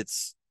it's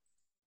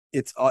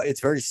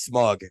very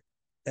smug,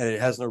 and it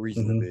has no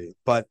reason to Mhm. be.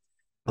 But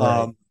Right.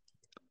 um,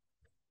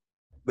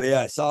 but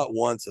yeah, I saw it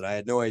once, and I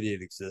had no idea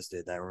it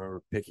existed. And I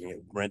remember picking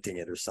it, renting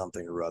it or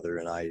something or other,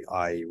 and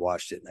I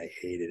watched it, and I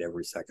hated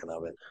every second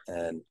of it.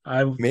 And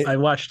I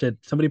watched it.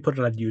 Somebody put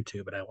it on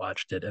YouTube, and I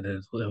watched it, and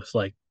it was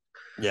like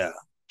yeah,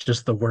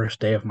 just the worst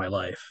day of my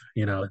life.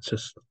 It's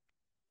just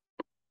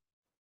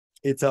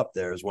it's up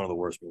there as one of the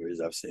worst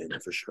movies I've seen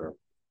for sure.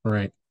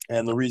 right.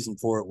 And the reason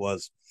for it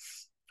was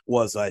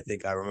I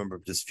think I remember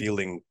just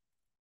feeling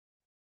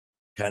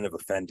kind of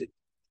offended.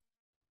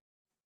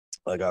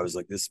 Like I was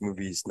like, this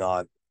movie's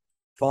not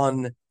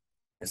fun.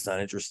 It's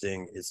not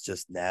interesting. It's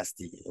just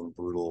nasty and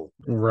brutal,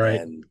 Right.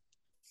 and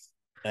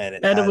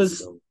it And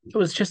has it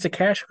was just a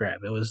cash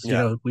grab. It was,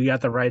 yeah, we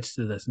got the rights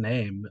to this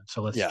name,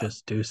 so let's yeah,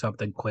 just do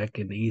something quick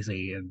and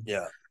easy and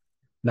yeah.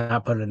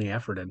 not put any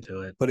effort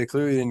into it. But it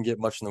clearly didn't get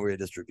much in the way of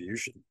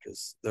distribution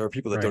because there are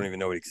people that don't Right. even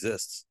know it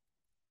exists.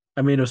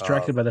 I mean, it was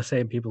directed Um, by the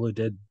same people who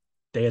did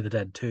Day of the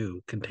Dead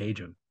 2,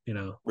 Contagion,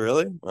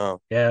 really? Oh,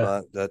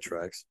 Yeah, that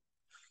tracks.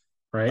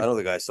 I right. don't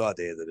think I saw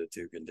Day of the Dead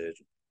 2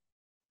 Contagion.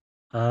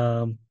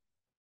 Um,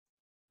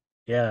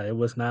 yeah, it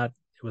was not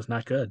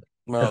good.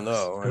 No,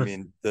 no. I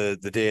mean, the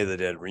Day of the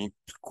Dead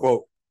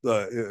quote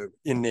the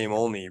in name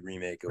only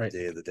remake of Right.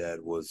 Day of the Dead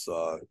was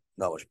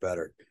not much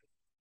better.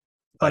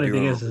 I Funny do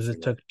thing remember is seeing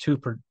it that.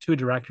 took two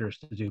directors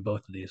to do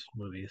both of these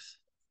movies.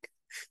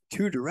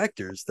 Two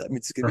directors. That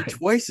means it's gonna be Right.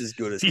 twice as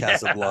good as Yeah.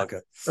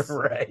 Casablanca.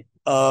 Right.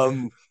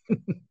 Um,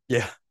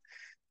 yeah.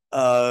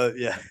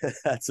 Yeah,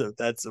 that's a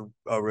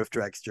Riff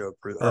Tracks joke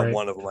for Right.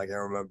 one of them. I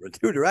can't remember.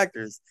 Two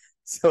directors,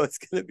 so it's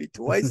gonna be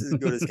twice as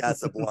good as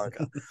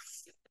Casablanca.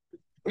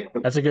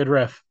 That's a good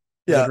riff.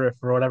 Yeah, Good riff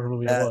for whatever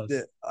movie it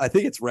was. I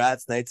think it's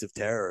Rats Nights of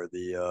Terror.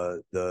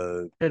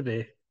 The Could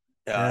be.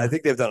 yeah, I Yeah.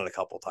 think they've done it a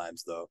couple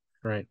times though.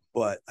 Right.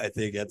 But I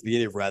think at the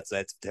beginning of Rats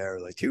Nights of Terror,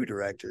 like two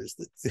directors,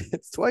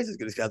 it's twice as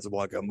good as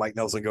Casablanca. Mike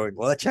Nelson going,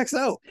 well, that checks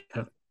out.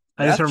 Yeah.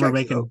 I just Math remember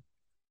checks out.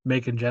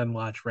 making Jen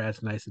watch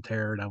Rats Nice and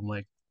Terror, and I'm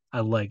like,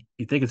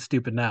 you think it's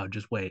stupid now?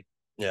 Just wait.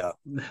 Yeah,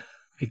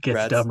 It gets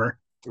Rats dumber.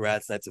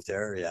 Nights of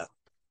Terror. Yeah,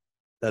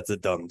 that's a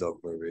dumb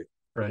movie.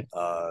 Right.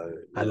 I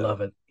You know. love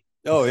it.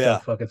 Oh It's yeah,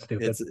 so fucking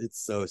stupid. it's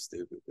so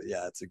stupid, but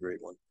yeah, it's a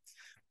great one.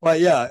 But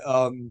yeah,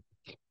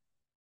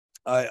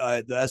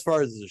 I as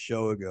far as the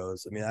show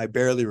goes, I mean, I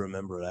barely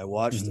remember it. I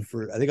watched the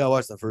first. I think I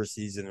watched the first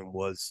season and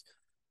was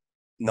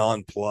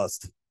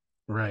nonplussed.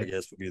 I Right.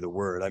 guess would be the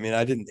word. I mean,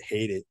 I didn't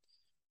hate it,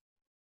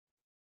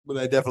 but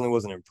I definitely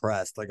wasn't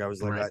impressed. Like I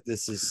was like, Right.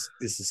 this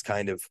is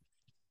kind of.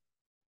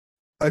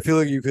 I feel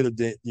like you could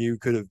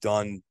have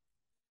done.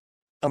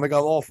 I'm like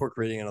I'm all for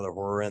creating another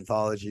horror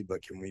anthology,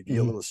 but can we be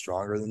a little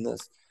stronger than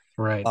this?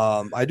 Right.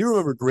 I do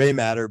remember Gray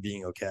Matter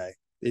being okay.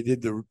 They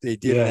did an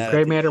Yeah,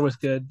 Gray Matter adaptation. was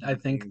good. I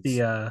think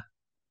the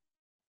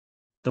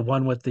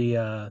one with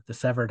the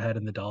severed head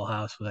in the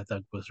dollhouse I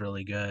thought was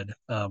really good.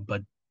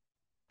 But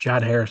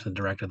John Harrison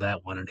directed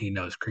that one, and he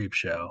knows Creep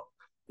Show.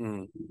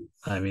 Mm,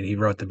 I mean, he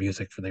wrote the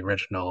music for the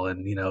original,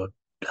 and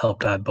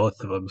helped on both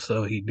of them,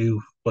 so he knew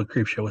what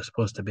Creep Show was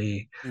supposed to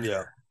be.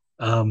 yeah.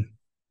 Um,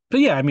 but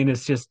yeah, I mean,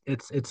 it's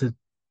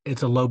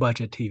a low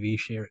budget TV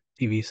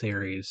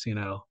series,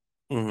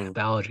 Mm-hmm.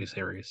 anthology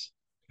series.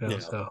 Yeah.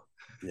 So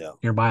Yeah.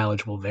 your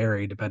mileage will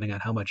vary depending on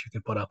how much you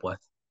can put up with.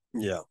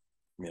 Yeah.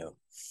 Yeah.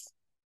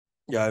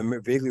 Yeah. I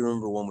vaguely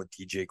remember one with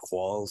DJ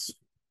Qualls.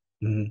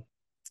 Mhm.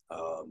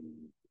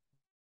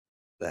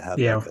 That had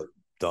Yeah, like a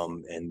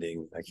dumb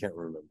ending. I can't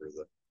remember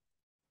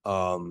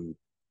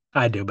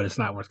I do, but it's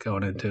not worth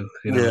going into.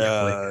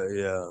 yeah,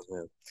 yeah,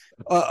 yeah.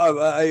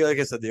 Like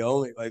I said, the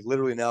only like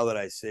literally now that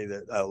I say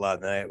that out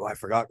loud, and I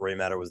forgot Gray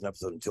Matter was an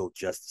episode until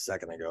just a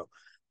second ago.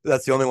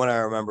 That's the only one I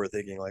remember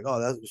thinking like, oh,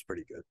 that was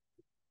pretty good.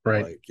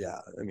 Right. Like, yeah,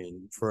 I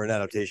mean, for an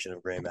adaptation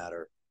of Gray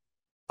Matter,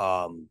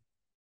 um,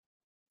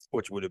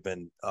 which would have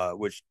been,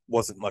 which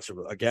wasn't much of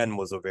again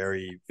was a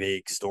very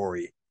vague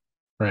story,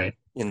 Right.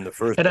 In the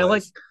first and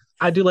place.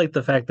 I do like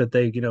the fact that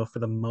they, for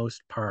the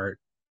most part,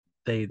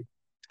 they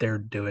they're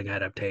doing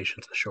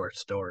adaptations of short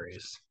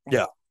stories.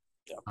 Yeah.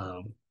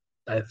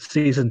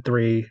 Season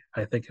 3,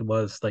 I think it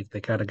was like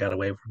they kind of got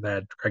away from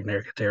that. Greg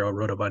Nicotero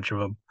wrote a bunch of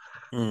them.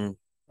 Mm.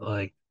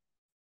 Like,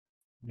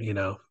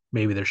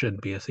 maybe there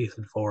shouldn't be a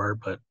season 4,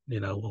 but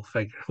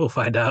we'll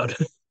find out.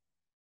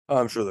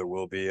 I'm sure there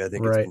will be. I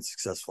think it's Right. been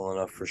successful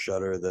enough for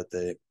Shudder that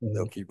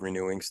they'll keep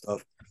renewing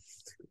stuff.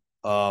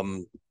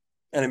 And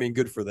I mean,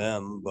 good for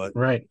them, but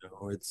Right.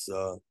 it's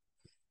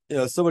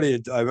somebody.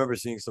 I remember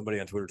seeing somebody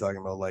on Twitter talking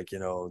about like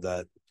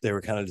that they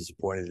were kind of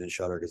disappointed in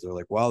Shudder because they're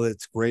like, well,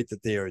 it's great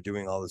that they are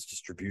doing all this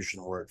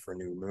distribution work for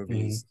new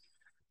movies.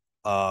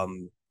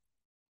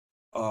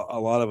 a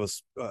lot of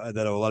us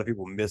that a lot of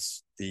people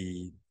miss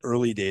the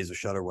early days of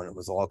Shudder when it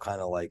was all kind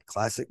of like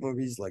classic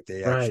movies, like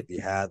they Right. actually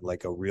had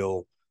like a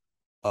real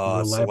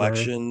Real library.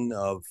 selection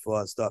of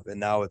stuff, and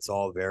now it's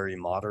all very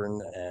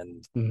modern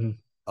and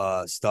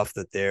Hmm. stuff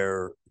that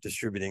they're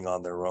distributing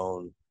on their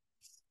own.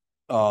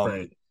 Um,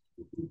 Right.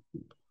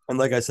 and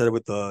like I said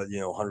with the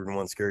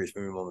 101 scariest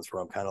movie moments,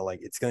 where I'm kind of like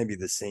it's going to be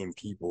the same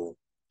people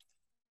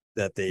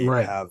that they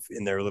Right. have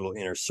in their little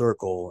inner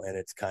circle, and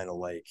it's kind of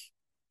like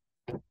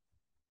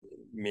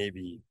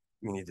maybe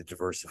we need to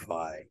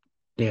diversify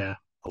Yeah.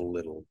 a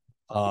little.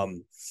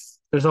 Um,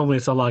 There's only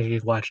so long you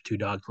can watch two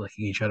dogs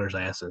licking each other's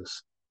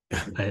asses.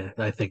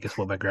 I think is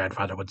what my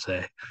grandfather would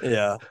say.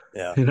 yeah,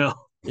 yeah, You know.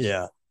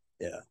 yeah,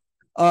 yeah.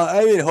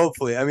 I mean,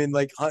 hopefully, I mean,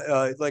 like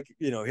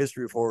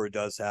History of Horror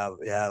does have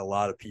it had a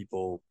lot of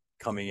people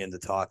coming in to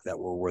talk that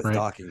were worth Right.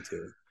 talking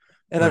to,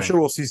 and I'm Right. sure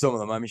we'll see some of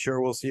them. I mean, sure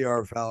we'll see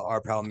our pal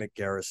Mick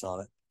Garris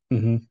on it.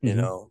 Hmm. You Hmm.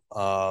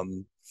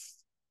 know,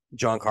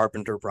 John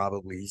Carpenter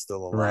probably he's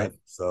still Right. alive,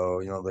 so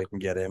they can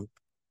get him.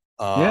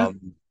 Yeah.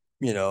 Um,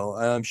 and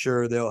I'm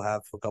sure they'll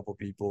have a couple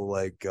people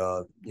like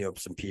some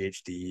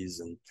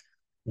PhDs and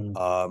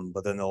Mm.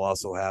 but then they'll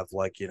also have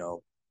like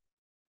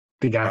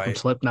The guy from right,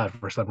 Slipknot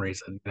for some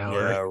reason. yeah,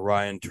 Right.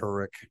 Ryan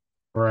Turek,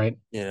 Right.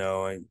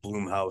 and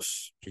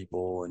Bloomhouse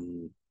people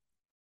and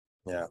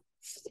yeah.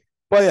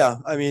 But yeah,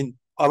 I mean,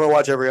 I'm gonna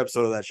watch every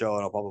episode of that show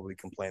and I'll probably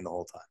complain the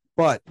whole time.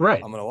 But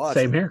Right. I'm gonna watch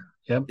Same it. here.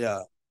 Yep.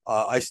 Yeah.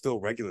 I still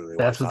regularly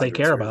That's watch the what they 100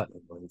 care series about.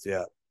 movies.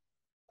 Yeah.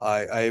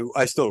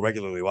 I still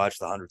regularly watch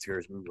the 100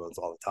 series movies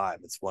all the time.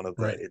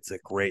 Right. It's a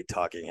great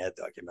talking head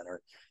documentary.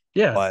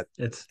 Yeah. But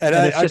It's and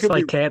and it's I just could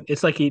be like can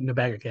it's like eating a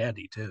bag of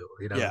candy too.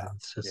 yeah,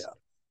 It's yeah. just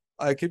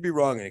I could be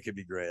wrong and it could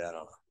be great. I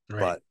don't know. right.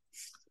 But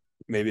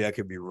maybe I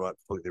could be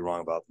completely wrong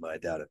about them. I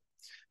doubt it.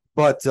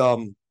 But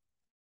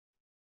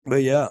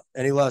yeah,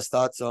 any last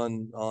thoughts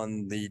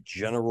on the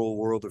general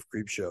world of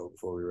Creepshow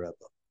before we wrap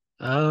up?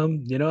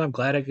 I'm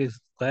glad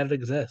it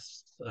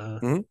exists.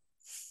 Mhm.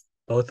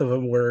 Both of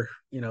them were,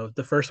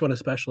 the first one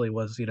especially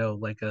was,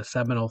 like a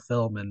seminal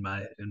film in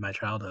my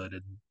childhood,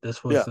 and this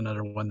Yeah. was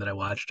another one that I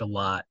watched a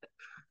lot,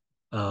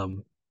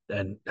 um,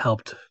 and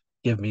helped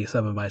give me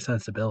some of my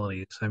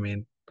sensibilities. I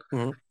mean,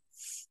 Mhm.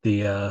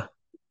 the uh,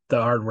 the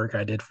artwork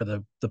I did for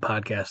the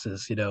podcast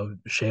is,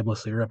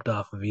 shamelessly ripped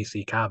off of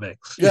EC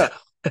Comics. Yeah.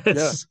 Yeah.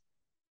 It's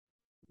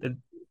it,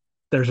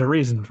 there's a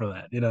reason for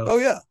that. Oh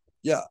yeah.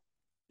 Yeah.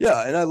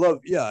 Yeah. And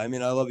I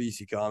mean, I love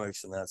EC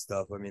Comics and that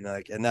stuff. I mean,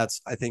 like, and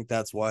I think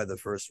that's why the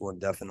first one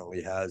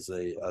definitely has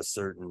a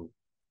certain,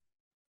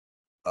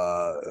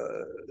 uh,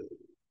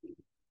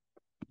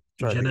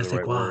 trying to Je think ne of the sais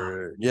right quoi.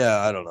 word. Yeah.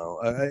 I don't know.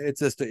 It's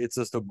just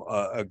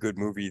a good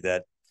movie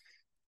that,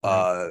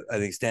 Right. I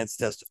think stands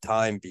the test of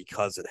time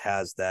because it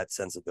has that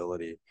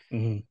sensibility.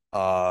 Mhm.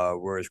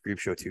 Whereas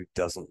Creepshow 2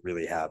 doesn't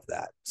really have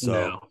that. So,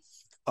 No.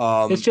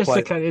 but It's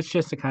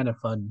just a kind of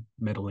fun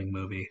middling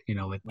movie,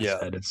 like we yeah,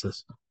 said. It's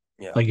just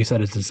yeah, like you said,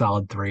 it's a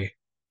solid three,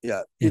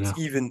 yeah. you It's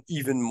know.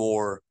 even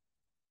more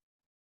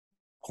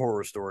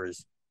horror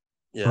stories.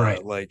 Yeah,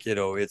 Right. like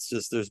it's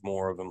just there's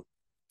more of them.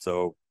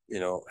 So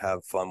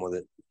have fun with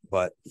it.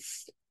 But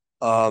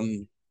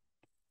um,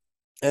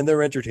 and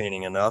they're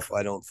entertaining enough.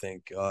 I don't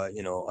think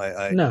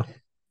No.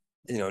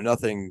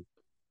 nothing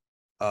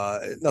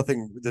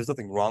nothing. There's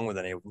nothing wrong with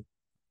any of them.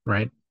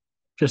 Right.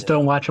 Just You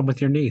don't know. watch them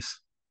with your niece.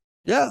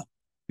 Yeah,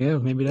 Yeah,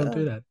 maybe don't yeah,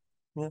 do that.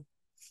 yeah,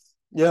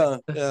 yeah,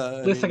 At yeah.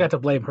 I least I got mean, to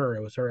blame her.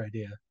 It was her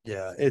idea.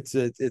 yeah. It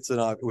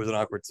was an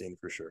awkward scene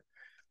for sure.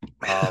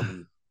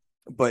 Um,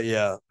 but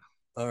yeah.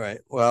 All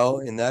right. Well,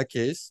 in that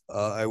case,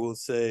 I will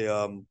say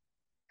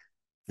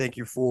thank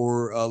you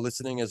for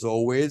listening as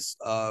always.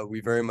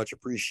 We very much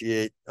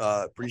appreciate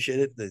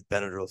it. The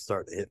Benadryl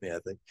start to hit me, I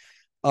think.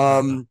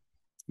 Oh no.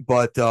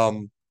 But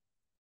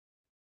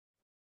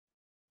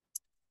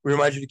we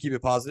remind you to keep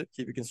it positive,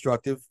 keep it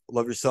constructive,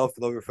 love yourself,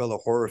 love your fellow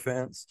horror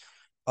fans.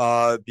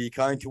 Be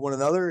kind to one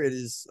another. It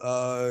is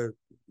there's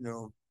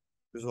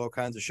all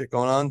kinds of shit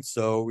going on,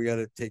 so we got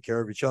to take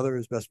care of each other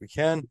as best we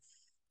can.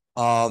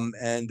 And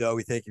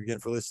we thank you again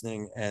for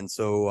listening. And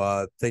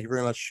so thank you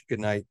very much. Good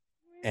night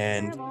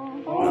and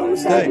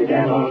Dancing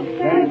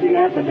namaste.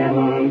 at the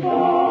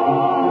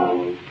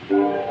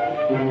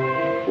devil's